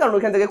 কেন দিই নাই, কারণ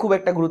ওইখান থেকে খুব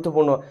একটা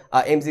গুরুত্বপূর্ণ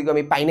এমসিকিউ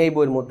আমি পাই নাই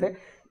বইয়ের মধ্যে।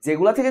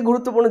 যেগুলা থেকে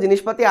গুরুত্বপূর্ণ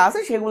জিনিসপাতি আছে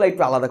সেগুলো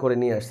একটু আলাদা করে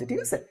নিয়ে আসছি, ঠিক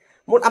আছে।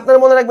 আপনারা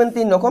মনে রাখবেন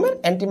তিন রকমের,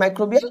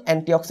 অ্যান্টিমাইক্রোবিয়াল,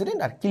 অ্যান্টিঅক্সিডেন্ট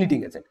আর কিল্টিং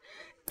এজেন্ট।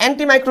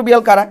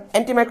 অ্যান্টিমাইক্রোবিয়াল কারা?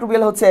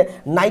 অ্যান্টিমাইক্রোবিয়াল হচ্ছে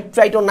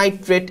নাইট্রাইট ও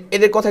নাইট্রেট,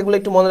 এদের কথাগুলো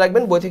একটু মনে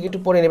রাখবেন, বই থেকে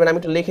একটু পড়ে নেবেন, আমি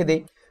একটু লিখে দিই।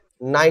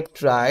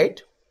 নাইট্রাইট,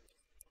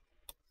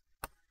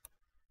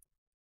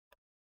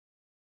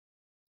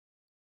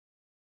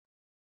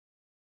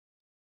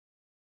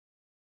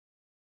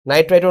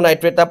 নাইট্রাইট ও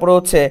নাইট্রেট, তারপরে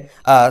হচ্ছে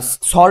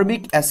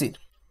সরবিক অ্যাসিড,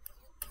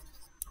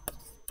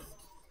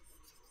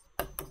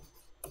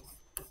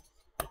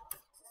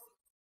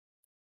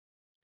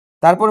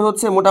 তারপরে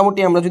হচ্ছে মোটামুটি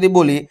আমরা যদি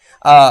বলি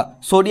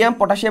সোডিয়াম,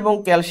 পটাশিয়াম এবং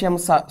calcium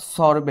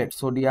sorbate,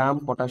 sodium,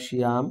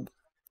 potassium,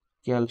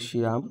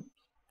 calcium.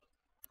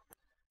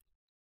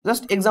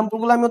 Just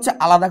এক্সাম্পলগুলো আমি হচ্ছে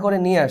আলাদা করে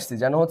নিয়ে আসছি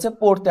যেন হচ্ছে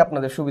পড়তে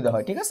আপনাদের সুবিধা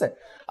হয়, ঠিক আছে।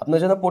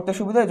 আপনাদের জন্য পড়তে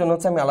সুবিধা হয়, জন্য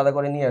হচ্ছে আমি আলাদা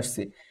করে নিয়ে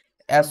আসছি।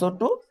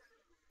 SO2,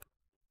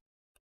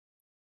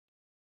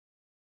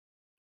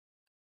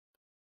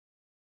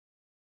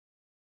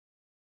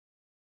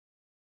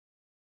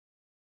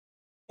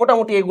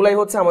 মোটামুটি এগুলাই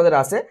হচ্ছে আমাদের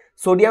আছে।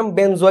 সোডিয়াম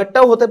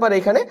বেনজয়েটটাও হতে পারে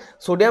এখানে,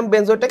 সোডিয়াম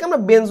বেনজয়েটটাকে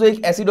আমরা বেনজোইক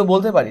অ্যাসিডও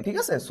বলতে পারি, ঠিক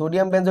আছে।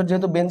 সোডিয়াম বেনজয়েট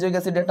যেহেতু বেনজোইক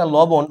অ্যাসিড একটা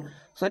লবণ,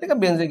 সো এটাকে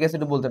বেনজোইক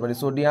অ্যাসিডও বলতে পারি,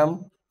 সোডিয়াম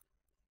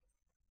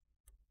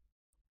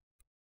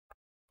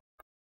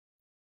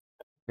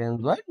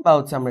বেনজয়েট, বা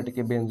হচ্ছে আমরা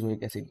এটাকে বেনজোইক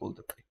অ্যাসিড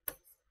বলতে পারি,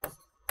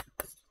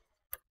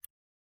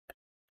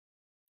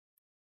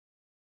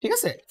 ঠিক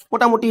আছে।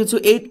 মোটামুটি হচ্ছে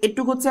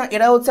একটু হচ্ছে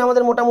এরা হচ্ছে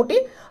আমাদের মোটামুটি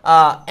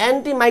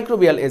অ্যান্টি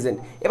মাইক্রোবিয়াল এজেন্ট।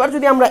 এবার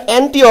যদি আমরা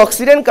অ্যান্টি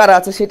অক্সিডেন্ট কারা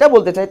আছে সেটা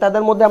বলতে চাই,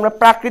 তাদের মধ্যে আমরা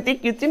প্রাকৃতিক,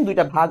 কৃত্রিম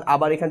দুইটা ভাগ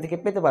আবার এখান থেকে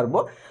পেতে পারবো।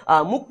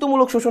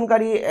 মুক্তমূলক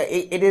শোষণকারী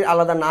এদের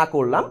আলাদা না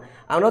করলাম,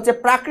 আমরা হচ্ছে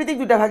প্রাকৃতিক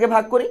দুইটা ভাগে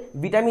ভাগ করি,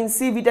 vitamin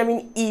C, vitamin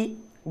E,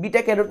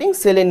 beta carotene,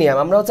 selenium,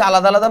 আমরা হচ্ছে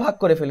আলাদা আলাদা ভাগ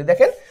করে ফেলি।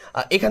 দেখেন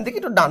এখান থেকে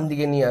একটু ডান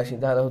দিকে নিয়ে আসি,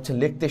 তাহলে হচ্ছে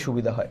লিখতে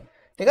সুবিধা হয়,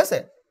 ঠিক আছে।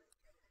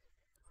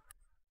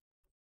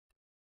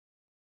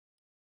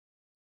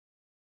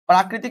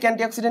 প্রাকৃতিক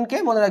অ্যান্টিঅক্সিডেন্টকে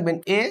মনে রাখবেন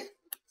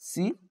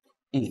C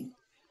E,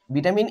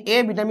 vitamin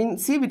vitamin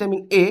C,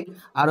 vitamin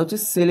আর হচ্ছে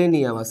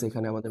সেলেনিয়াম আছে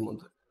এখানে আমাদের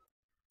মধ্যে।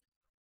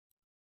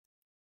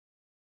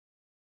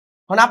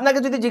 মানে আপনাকে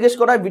যদি জিজ্ঞেস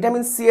করা হয়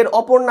ভিটামিন সি এর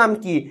অপর নাম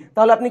কি,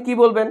 তাহলে আপনি কি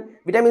বলবেন?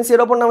 ভিটামিন সি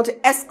এর অপর নাম হচ্ছে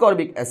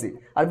অ্যাসকর্বিক অ্যাসিড।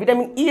 আর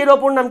ভিটামিন ই এর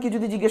অপর নাম কি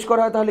যদি জিজ্ঞেস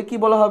করা হয় তাহলে কি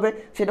বলা হবে?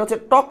 সেটা হচ্ছে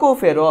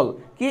টকোফেরল।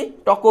 কি?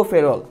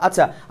 টকোফেরল।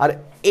 আচ্ছা, আর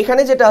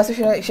এখানে যেটা আছে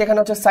সেখানে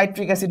হচ্ছে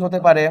সাইট্রিক অ্যাসিড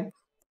হতে পারে।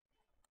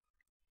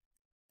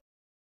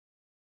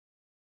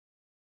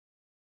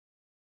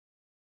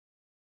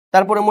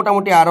 তারপরে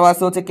মোটামুটি আরো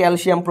আছে হচ্ছে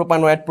ক্যালসিয়াম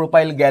প্রোপানয়েড,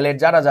 প্রোপাইল গ্যালেট,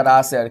 যারা যারা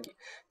আছে আর কি,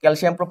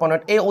 ক্যালসিয়াম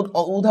প্রোপানয়েড। এই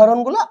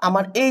উদাহরণগুলো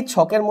আমার এই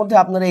ছকের মধ্যে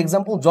আপনারা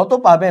এক্সাম্পল যত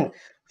পাবেন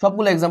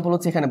সবগুলো এক্সাম্পল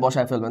হচ্ছে এখানে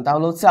বসায় ফেলবেন,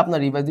 তাহলে হচ্ছে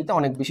আপনার রিভাইজ দিতে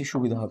অনেক বেশি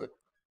সুবিধা হবে।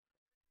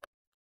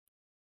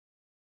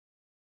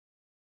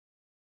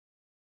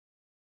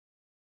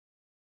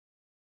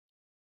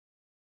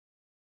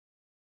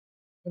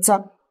 আচ্ছা,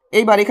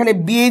 এইবার এখানে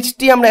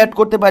বিএইচটি আমরা অ্যাড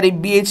করতে পারি,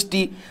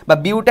 বিএইচটি বা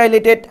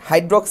বিউটাইলেটেড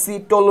hydroxy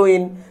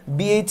toluene,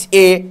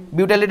 BHA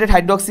বিউটাইলেটেড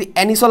hydroxy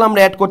anisole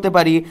আমরা অ্যাড করতে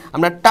পারি,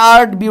 আমরা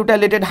টার্ড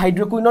বিউটাইলেটেড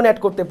হাইড্রোকুইনন অ্যাড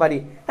করতে পারি।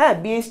 হ্যাঁ,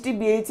 বিএইচটি,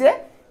 বিএইচএ,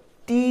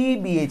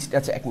 বিএইচটি।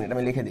 আচ্ছা, এক মিনিট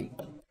আমি লিখে দিই,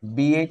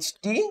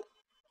 বিএইচটি,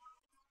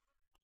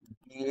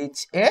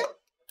 বিএইচএ,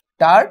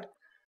 টার্ড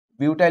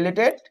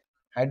বিউটাইলেটেড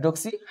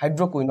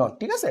হাইড্রোকুইনন,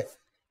 ঠিক আছে।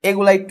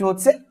 এগুলা একটু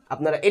হচ্ছে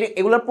আপনারা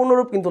এগুলার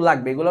পূর্ণরূপ কিন্তু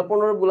লাগবে, এগুলার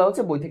পূর্ণরূপগুলো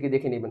হচ্ছে বই থেকে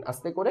দেখে নেবেন,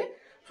 আস্তে করে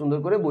সুন্দর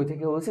করে বই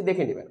থেকে হচ্ছে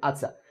দেখে নেবেন।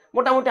 আচ্ছা,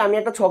 মোটামুটি আমি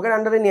একটা ছকের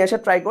আন্ডারে নিয়ে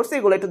আসার ট্রাই করছি,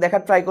 এগুলো একটু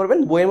দেখার ট্রাই করবেন।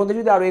 বইয়ের মধ্যে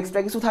যদি আরো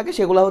এক্সট্রা কিছু থাকে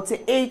সেগুলো হচ্ছে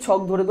এই ছক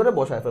ধরে ধরে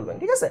বসায় ফেলবেন,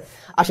 ঠিক আছে।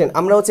 আসেন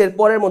আমরা হচ্ছে এর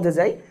পরের মধ্যে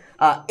যাই।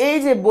 এই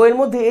যে বইয়ের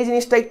মধ্যে এই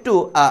জিনিসটা একটু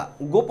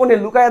গোপনে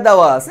লুকায়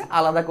দেওয়া আছে,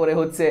 আলাদা করে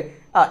হচ্ছে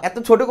এত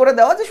ছোট করে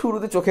দেওয়া যে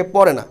শুরুতে চোখে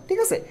পড়ে না, ঠিক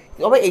আছে।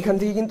 তবে এখান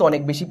থেকে কিন্তু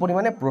অনেক বেশি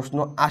পরিমাণে প্রশ্ন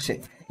আসে,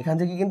 এখান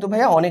থেকে কিন্তু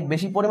ভাইয়া অনেক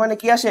বেশি পরিমাণে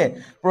কি আসে,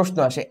 প্রশ্ন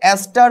আসে।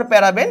 অ্যাস্টার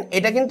প্যারাবেন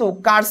এটা কিন্তু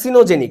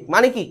কার্সিনোজেনিক,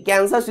 মানে কি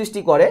ক্যান্সার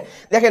সৃষ্টি করে।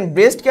 দেখেন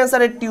ব্রেস্ট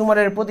ক্যান্সারের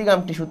টিউমারের প্রতি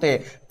গ্রাম টিস্যুতে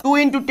 2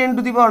 ×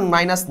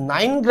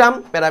 10⁻⁹ গ্রাম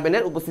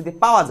প্যারাবেনের উপস্থিতি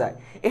পাওয়া যায়।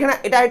 এখানে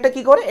এটা একটা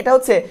কি করে, এটা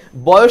হচ্ছে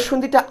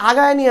বয়ঃসন্ধিটা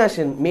আগায় নিয়ে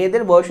আসেন,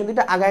 মেয়েদের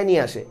বয়ঃসন্ধিটা আগায়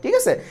নিয়ে আসে, ঠিক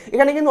আছে।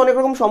 এখানে কিন্তু অনেক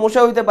রকম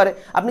সমস্যা হতে পারে।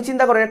 আপনি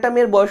চিন্তা করেন একটা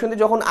মেয়ের বয়ঃসন্ধি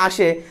যখন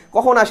আসে,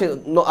 কখন আসে,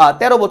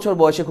 13 বছর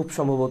বয়সে খুব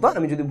সম্ভবত,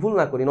 আমি যদি ভুল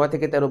না করি 9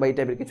 থেকে 13 বা এই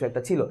টাইপের কিছু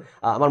একটা ছিল,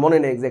 আমার মনে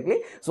নেই এক্স্যাক্টলি।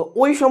 সো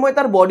ওই সময়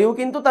তার বডিও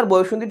কিন্তু তার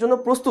বয়ঃসন্ধির জন্য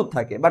প্রস্তুত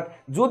থাকে, বাট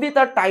যদি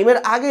তার টাইমের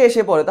আগে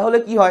এসে পড়ে তাহলে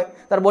কি হয়,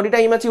 তার বডিটা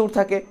ইম্যাচিউর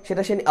থাকে,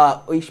 সেটা সে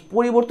ওই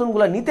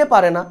পরিবর্তনগুলো নিতে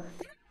পারে না,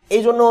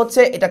 এই জন্য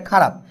হচ্ছে এটা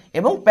খারাপ।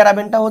 এবং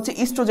প্যারাবেনটা হচ্ছে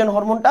ইস্ট্রোজেন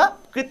হরমোনটা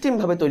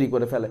কৃত্রিমভাবে তৈরি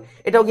করে ফেলে।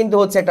 এটাও কিন্তু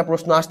হচ্ছে একটা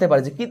প্রশ্ন আসতে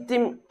পারে যে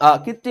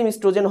কৃত্রিম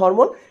ইস্ট্রোজেন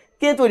হরমোন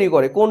কে তৈরি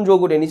করে, কোন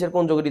যৌগটি, নিচের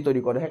কোন যৌগটি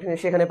তৈরি করে,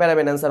 সেখানে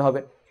প্যারাবেন অ্যান্সার হবে।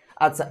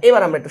 আচ্ছা,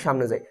 এবার আমরা একটু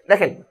সামনে যাই।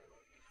 দেখেন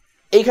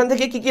এইখান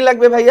থেকে কি কি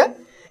লাগবে ভাইয়া,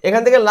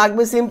 এখান থেকে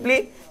লাগবে সিম্পলি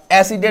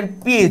অ্যাসিডের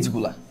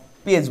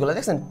পিএইচগুলো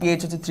দেখছেন, পিএইচ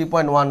হচ্ছে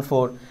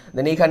 3.14।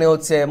 দেন এইখানে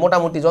হচ্ছে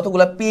মোটামুটি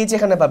যতগুলো পিএইচ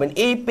এখানে পাবেন,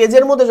 এই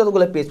পেজের মধ্যে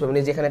যতগুলো পিএইচ পাবেন,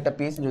 এই যেখানে একটা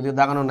পিএইচ যদিও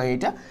দাগানো নাই,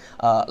 এটা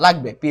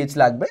লাগবে, পিএইচ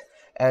লাগবে।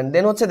 অ্যান্ড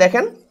দেন হচ্ছে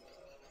দেখেন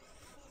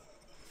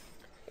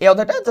এই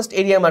অধ্যায়টা জাস্ট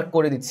এরিয়া মার্ক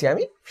করে দিচ্ছি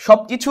আমি। সব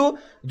কিছু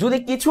যদি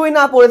কিছুই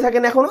না পড়ে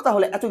থাকেন এখনো,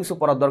 তাহলে এত কিছু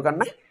পড়ার দরকার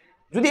নাই।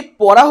 যদি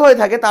পড়া হয়ে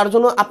থাকে তার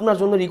জন্য আপনার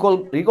জন্য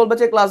রিকল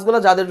ব্যাচের ক্লাসগুলো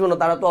যাদের জন্য,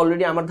 তারা তো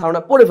অলরেডি আমার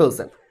ধারণা পড়ে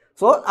ফেলছেন।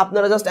 সো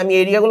আপনারা জাস্ট আমি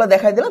এরিয়াগুলো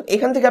দেখাই দিলাম,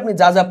 এখান থেকে আপনি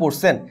যা যা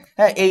পড়ছেন,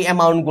 হ্যাঁ, এই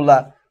অ্যামাউন্টগুলা,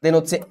 দেন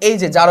হচ্ছে এই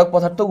যে জারক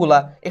পদার্থগুলা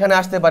এখানে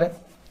আসতে পারে,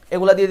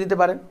 এগুলা দিয়ে দিতে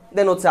পারেন,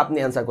 দেন হচ্ছে আপনি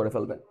অ্যান্সার করে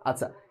ফেলবেন।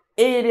 আচ্ছা,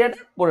 এই এরিয়াটা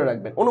পড়ে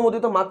রাখবেন।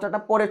 অনুমোদিত মাত্রাটা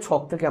পরে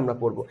ছক থেকে আমরা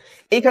পড়বো।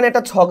 এইখানে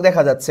একটা ছক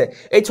দেখা যাচ্ছে,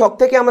 এই ছক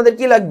থেকে আমাদের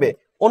কি লাগবে,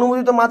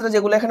 অনুমোদিত মাত্রা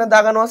যেগুলো এখানে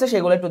দাগানো আছে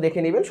সেগুলো একটু দেখে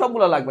নেবেন,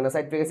 সবগুলো লাগবে না,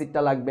 সাইড থেকে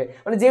সিটটা লাগবে,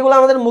 মানে যেগুলো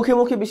আমাদের মুখে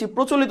মুখে বেশি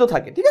প্রচলিত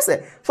থাকে, ঠিক আছে।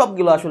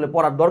 সবগুলো আসলে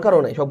পড়ার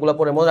দরকারও নেই, সবগুলো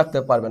পড়ে মনে রাখতে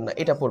পারবেন না,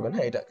 এটা পড়বেন।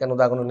 হ্যাঁ, এটা কেন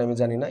দাগানো নেই আমি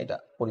জানি না, এটা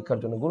পরীক্ষার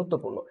জন্য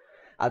গুরুত্বপূর্ণ।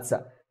 আচ্ছা,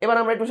 এবার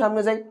আমরা একটু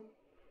সামনে যাই।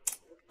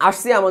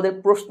 আসছি আমাদের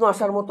প্রশ্ন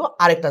আসার মতো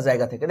আরেকটা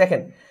জায়গা থেকে।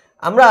 দেখেন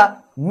আমরা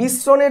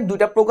মিশ্রণের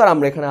দুইটা প্রকার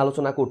আমরা এখানে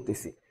আলোচনা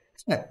করতেছি,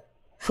 হ্যাঁ,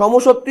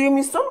 সমসত্ত্বীয়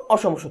মিশ্রণ,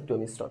 অসমসত্ত্বীয়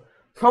মিশ্রণ।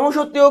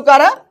 সমসত্ত্বীয়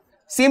কারা,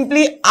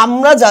 সিম্পলি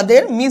আমরা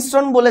যাদের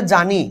মিশ্রণ বলে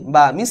জানি,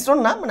 বা মিশ্রণ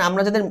না মানে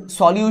আমরা যাদের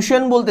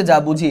সলিউশন বলতে যা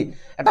বুঝি,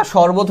 একটা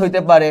শরবত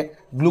হইতে পারে,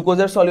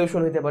 গ্লুকোজের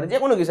সলিউশন হইতে পারে, যে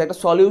কোনো কিছু একটা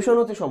সলিউশন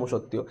হচ্ছে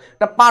সমসত্ত্বীয়,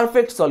 একটা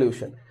পারফেক্ট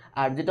সলিউশন।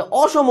 আর যেটা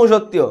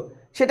অসমসত্ত্বীয়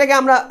সেটাকে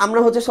আমরা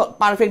হচ্ছে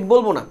পারফেক্ট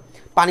বলবো না,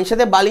 পানির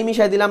সাথে বালি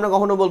মিশাই দিলে আমরা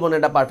কখনো বলবো না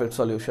এটা পারফেক্ট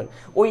সলিউশন।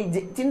 ওই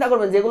চিন্তা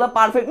করবেন যেগুলো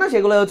পারফেক্ট না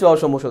সেগুলো হচ্ছে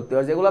অসমসত্ত্বীয়,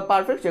 আর যেগুলো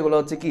পারফেক্ট সেগুলো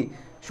হচ্ছে কি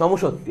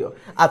সমসত্ত্বীয়।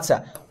 আচ্ছা,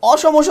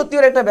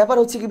 অসমসত্ত্বীয় একটা ব্যাপার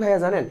হচ্ছে কি ভাইয়া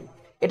জানেন,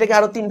 এটাকে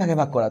আরো 3 ভাগে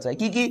ভাগ করা যায়।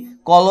 কি কি,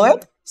 কলয়েড,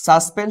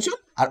 সাসপেনশন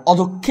আর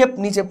অধক্ষেপ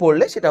নিচে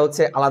পড়লে সেটা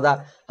হচ্ছে আলাদা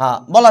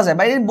বলা যায়,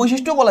 বাইরের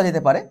বৈশিষ্ট্য বলা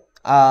যেতে পারে।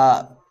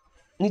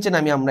 নিচে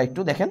নামি আমরা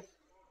একটু দেখেন,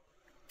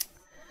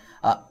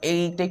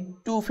 এইটা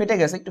একটু ফেটে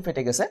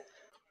গেছে।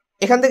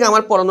 এখান থেকে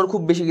আমার পড়ানোর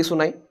খুব বেশি কিছু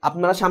নাই,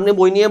 আপনারা সামনে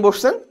বই নিয়ে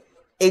বসছেন,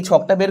 এই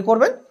ছকটা বের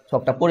করবেন,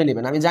 ছকটা পড়ে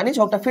নেবেন। আমি জানি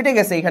ছকটা ফেটে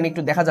গেছে, এখানে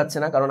একটু দেখা যাচ্ছে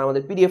না কারণ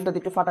আমাদের পিডিএফটাতে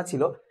একটু ফাটা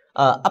ছিল।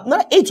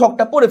 আপনারা এই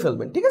ছকটা পড়ে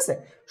ফেলবেন, ঠিক আছে।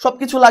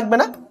 সবকিছু লাগবে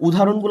না,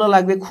 উদাহরণগুলো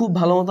লাগবে, খুব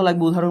ভালো মতো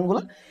লাগবে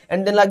উদাহরণগুলো।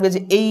 অ্যান্ড দেন লাগবে যে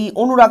এই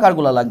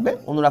অনুরাকারগুলো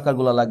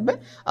লাগবে।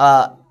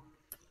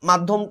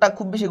 মাধ্যমটা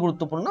খুব বেশি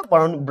গুরুত্বপূর্ণ,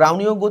 কারণ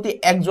ব্রাউনীয় গতি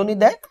একজনই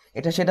দেয়,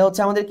 সেটা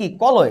হচ্ছে আমাদের কি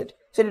কলয়েড,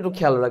 সেটা একটু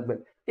খেয়াল রাখবেন,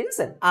 ঠিক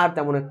আছে। আর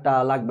তেমন একটা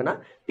লাগবে না।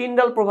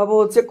 টিন্ডাল প্রভাবও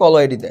হচ্ছে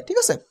কলয়েডই দেয়, ঠিক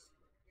আছে,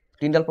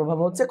 টিন্ডাল প্রভাব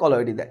হচ্ছে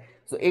কলয়েডই দেয়।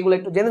 তো এগুলো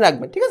একটু জেনে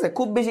রাখবেন, ঠিক আছে।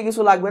 খুব বেশি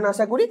কিছু লাগবে না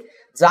আশা করি,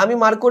 যা আমি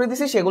মার্ক করে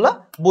দিছি সেগুলো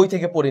বই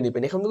থেকে পড়ে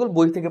নেবেন, এখন থেকে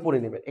বই থেকে পড়ে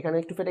নেবেন, এখানে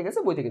একটু ফেটে গেছে,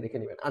 বই থেকে দেখে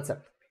নেবেন। আচ্ছা,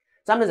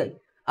 সামনে যাই।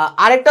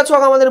 আরেকটা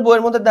ছক আমাদের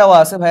বইয়ের মধ্যে দেওয়া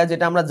আছে ভাইয়া,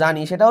 যেটা আমরা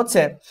জানি, সেটা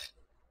হচ্ছে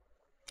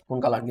কোন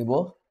কালার নিব,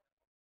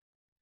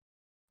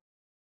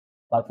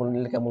 পার্পল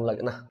নিলে কেমন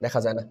লাগে, না দেখা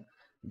যায় না,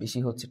 বেশি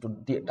হচ্ছে, একটু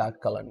ডার্ক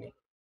কালার নিয়ে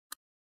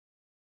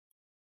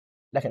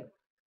দেখেন।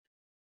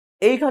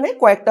 এইখানে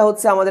কয়েকটা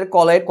হচ্ছে আমাদের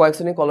কলয়েড, কয়েক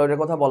শ্রেণীর কলয়েডের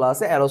কথা বলা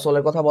আছে,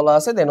 অ্যারোসোলের কথা বলা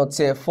আছে, দেন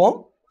হচ্ছে ফোম,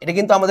 এটা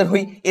কিন্তু আমাদের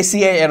ওই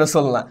এসিআই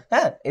অ্যারোসোল না,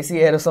 হ্যাঁ,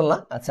 এসিআই অ্যারোসোল না।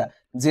 আচ্ছা,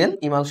 জেল,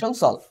 ইমালশন,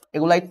 সল,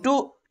 এগুলা একটু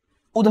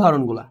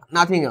উদাহরণগুলা,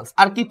 নাথিং এলস,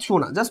 আর কিচ্ছু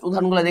না, জাস্ট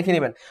উদাহরণগুলা দেখে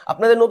নেবেন।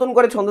 আপনাদের নতুন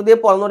করে ছন্দ দিয়ে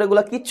পড়ানোর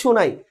এগুলা কিচ্ছু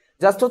নাই,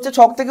 জাস্ট হচ্ছে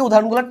ছক থেকে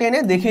উদাহরণগুলা টেনে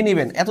দেখে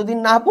নেবেন। এতদিন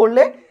না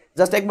পড়লে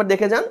জাস্ট একবার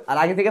দেখে যান, আর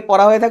আগে থেকে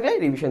পড়া হয়ে থাকলে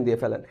রিভিশন দিয়ে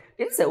ফেলেন,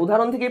 ঠিক আছে।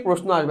 উদাহরণ থেকেই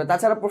প্রশ্ন আসবে,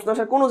 তাছাড়া প্রশ্ন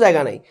আসার কোনো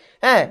জায়গা নেই।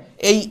 হ্যাঁ,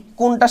 এই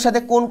কোনটার সাথে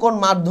কোন কোন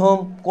মাধ্যম,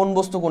 কোন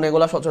বস্তু, কোন,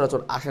 এগুলো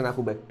সচরাচর আসে না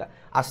খুব একটা,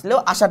 আসলেও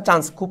আসার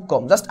চান্স খুব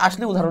কম, জাস্ট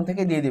আসলে উদাহরণ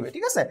থেকে দিয়ে দিবে,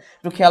 ঠিক আছে,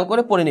 একটু খেয়াল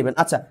করে পড়ে নেবেন।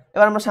 আচ্ছা,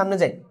 এবার আমরা সামনে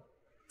যাই।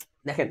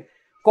 দেখেন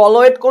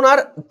কলয়েড কণার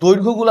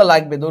দৈর্ঘ্যগুলো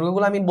লাগবে,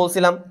 দৈর্ঘ্যগুলো আমি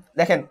বলছিলাম।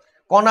 দেখেন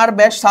কণার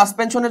ব্যাস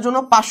সাসপেনশনের জন্য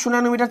 500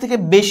 ন্যানোমিটার থেকে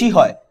বেশি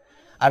হয়,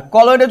 আর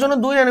কলয়েডের জন্য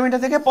 2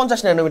 ন্যানোমিটার থেকে 50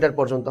 ন্যানোমিটার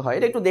পর্যন্ত হয়।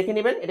 এটা একটু দেখে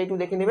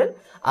নেবেন।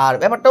 আর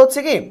ব্যাপারটা হচ্ছে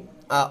কি,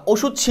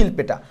 ওষুধ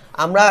শিল্পেটা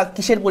আমরা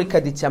কিসের পরীক্ষা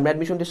দিচ্ছি, আমরা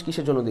অ্যাডমিশন টেস্ট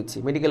কিসের জন্য দিচ্ছি,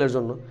 মেডিকেলের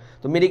জন্য।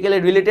 তো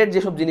মেডিকেলের রিলেটেড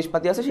যেসব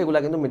জিনিসপাতি আছে সেগুলো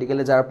কিন্তু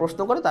মেডিকেলে যারা প্রশ্ন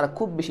করে তারা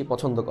খুব বেশি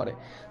পছন্দ করে।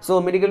 সো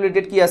মেডিকেল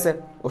রিলেটেড কি আছে,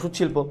 ওষুধ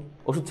শিল্প।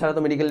 ওষুধ ছাড়া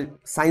তো মেডিকেল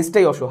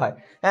সায়েন্সটাই অসহায়,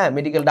 হ্যাঁ,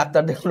 মেডিকেল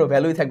ডাক্তারদের কোনো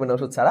ভ্যালুই থাকবে না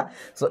ওষুধ ছাড়া।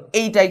 সো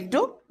এইটা একটু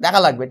দেখা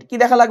লাগবে। কি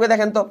দেখা লাগবে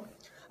দেখেন তো,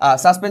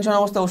 সাসপেনশন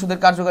অবস্থায় ওষুধের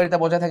কার্যকারিতা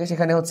বজায় থাকে,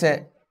 সেখানে হচ্ছে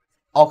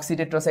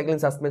অক্সিটেট্রাসাইক্লিন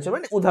সাসপেনশন,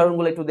 মানে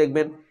উদাহরণগুলো একটু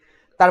দেখবেন।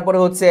 তারপরে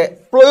হচ্ছে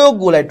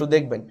প্রয়োগগুলো একটু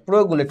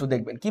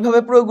দেখবেন। কিভাবে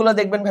প্রয়োগগুলো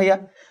দেখবেন ভাইয়া?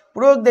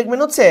 প্রয়োগ দেখবেন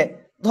হচ্ছে,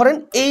 ধরেন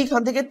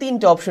এইখান থেকে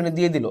 3টে অপশনে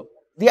দিয়ে দিল,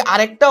 দিয়ে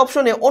আরেকটা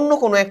অপশনে অন্য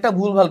কোনো একটা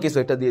ভুলভাল কিছু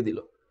একটা দিয়ে দিল।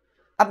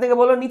 আপনাকে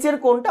বলো নিচের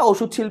কোনটা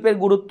ওষুধ শিল্পের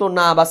গুরুত্ব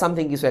না বা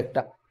সামথিং কিছু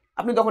একটা,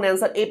 আপনি তখন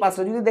অ্যান্সার এই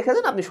 5টা যদি দেখে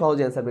দেন আপনি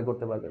সহজে অ্যান্সার বের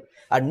করতে পারবেন।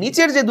 আর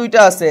নিচের যে 2টা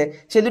আছে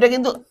সেই 2টা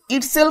কিন্তু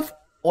ইটসেলফ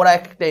ওরা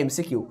একটা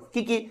এমসিকিউ।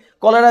 কি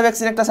কলেরা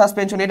ভ্যাকসিন একটা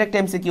সাসপেনশন, এটা একটা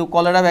এমসিকিউ,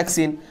 কলেরা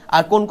ভ্যাকসিন।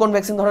 আর কোন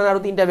ভ্যাকসিন, ধরেন আরো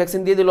 3টা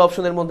ভ্যাকসিন দিয়ে দিল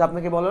অপশনের মধ্যে,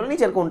 আপনাকে বলো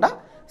নিচের কোনটা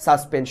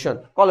সাসপেনশন,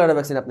 কলেরা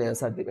ভ্যাকসিন, আপনি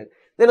অ্যান্সার দিবেন।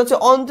 দেন হচ্ছে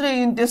অন্ত্রের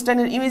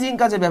ইন্টেস্টাইনের ইমেজিং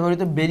কাজে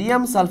ব্যবহৃত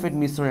বেরিয়াম সালফেট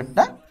মিশ্রণ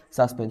একটা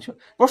সাসপেনশন।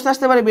 প্রশ্ন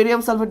আসতে পারে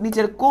বেরিয়াম সালফেট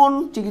নিচের কোন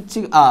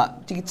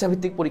চিকিৎসা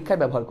ভিত্তিক পরীক্ষায়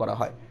ব্যবহার করা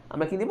হয়?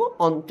 আমরা কি দিব?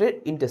 অন্ত্রের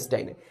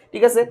ইন্টেস্টাইনে।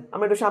 ঠিক আছে,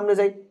 আমরা একটু সামনে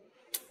যাই।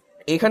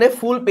 এখানে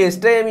ফুল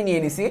পেজটাই আমি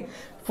নিয়ে নিছি।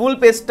 ফুল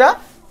পেজটা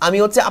আমি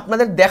হচ্ছে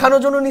আপনাদের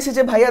দেখানোর জন্য নিছি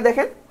যে ভাইয়া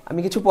দেখেন আমি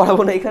কিছু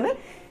পড়াবো না, এখানে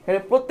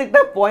প্রত্যেকটা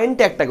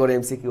পয়েন্টে একটা করে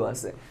এমসিকিউ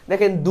আছে।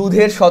 দেখেন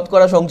দুধের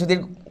শতকরা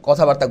সংযুতির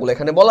কথাবার্তাগুলো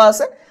এখানে বলা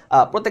আছে।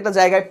 প্রত্যেকটা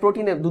জায়গায়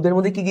প্রোটিনের, দুধের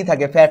মধ্যে কি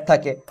থাকে, ফ্যাট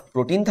থাকে,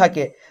 প্রোটিন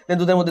থাকে,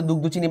 দুধের মধ্যে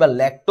দুগ্ধ চিনি বা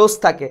ল্যাকটোজ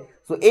থাকে।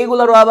 তো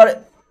এইগুলোরও আবার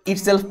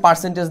ইটসেলফ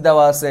পার্সেন্টেজ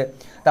দেওয়া আছে।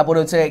 তারপরে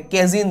হচ্ছে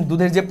কেজিন,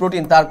 দুধের যে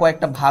প্রোটিন তার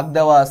কয়েকটা ভাগ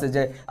দেওয়া আছে,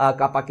 যে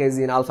কাপা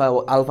কেজিন,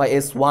 আলফা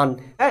S1,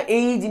 হ্যাঁ,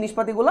 এই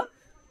জিনিসপাতিগুলো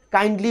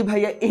কাইন্ডলি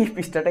ভাইয়া এই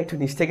পৃষ্ঠাটা একটু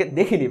নিচ থেকে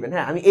দেখে নেবেন।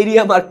 হ্যাঁ, আমি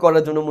এরিয়া মার্ক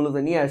করার জন্য মূলত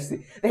নিয়ে আসছি।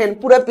 দেখেন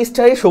পুরো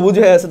পৃষ্ঠায় সবুজ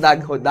হয়ে আছে,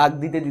 দাগ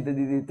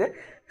দিতে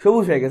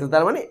সবুজ হয়ে গেছে,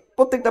 তার মানে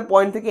প্রত্যেকটা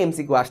পয়েন্ট থেকে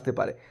এমসিকিউ আসতে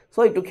পারে। সো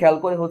একটু খেয়াল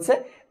করে হচ্ছে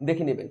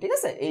দেখে নেবেন। ঠিক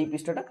আছে, এই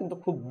পৃষ্ঠাটা কিন্তু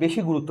খুব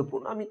বেশি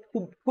গুরুত্বপূর্ণ। আমি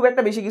খুব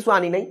একটা বেশি কিছু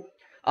আনি নাই,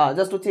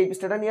 জাস্ট হচ্ছে এই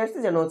পৃষ্ঠাটা নিয়ে আসছি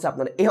যেন হচ্ছে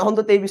আপনারা এই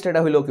অন্তত এই পৃষ্ঠাটা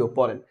হইলেও কেউ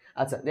পড়েন।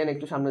 আচ্ছা, দেন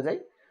একটু সামনে যাই।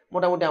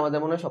 মোটামুটি আমাদের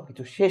মনে হয়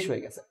সবকিছু শেষ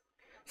হয়ে গেছে।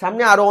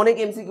 সামনে আরো অনেক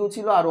এমসিকিউ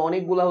ছিল, আরো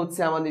অনেকগুলা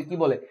হচ্ছে আমাদের কি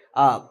বলে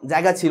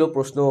জায়গা ছিল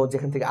প্রশ্ন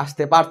যেখান থেকে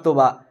আসতে পারতো,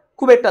 বা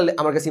খুব একটা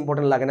আমার কাছে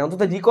ইম্পর্টেন্ট লাগে না,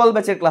 অন্তত রিকল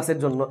ব্যাচের ক্লাসের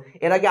জন্য।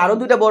 এর আগে আরো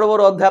 2টা বড়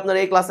বড় অধ্যায় আপনারা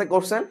এই ক্লাসে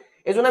করছেন,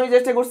 এই জন্য আমি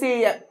চেষ্টা করছি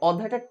এই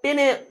অধ্যায়টা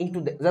টেনে একটু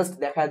জাস্ট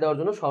দেখায় দেওয়ার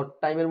জন্য শর্ট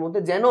টাইমের মধ্যে,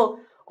 যেন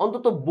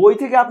অন্তত বই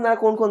থেকে আপনারা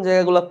কোন কোন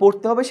জায়গাগুলো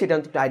পড়তে হবে সেটা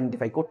অন্তত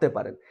আইডেন্টিফাই করতে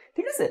পারেন।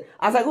 ঠিক আছে,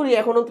 আশা করি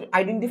এখন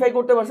আইডেন্টিফাই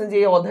করতে পারছেন যে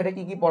এই অধ্যায়টা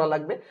কি কি পড়া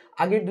লাগবে।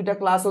 আগের 2টা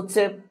ক্লাস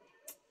হচ্ছে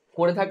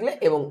করে থাকলে,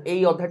 এবং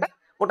এই অধ্যায়টা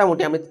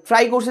মোটামুটি আমি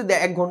ট্রাই করছি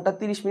 1 ঘন্টা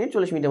 30 মিনিট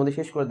 40 মিনিটের মধ্যে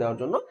শেষ করে দেওয়ার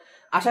জন্য।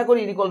 আশা করি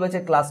রিকল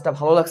ব্যাচের ক্লাসটা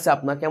ভালো লাগছে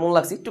আপনার। কেমন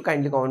লাগছে একটু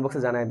কাইন্ডলি কমেন্ট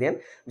বক্সে জানাই দেন।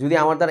 যদি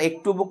আমার দ্বারা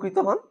একটু উপকৃত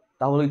হন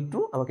তাহলে একটু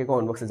আমাকে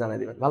কমেন্ট বক্সে জানাই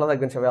দিবেন। ভালো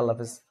থাকবেন সবাই, আল্লাহ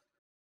হাফেজ।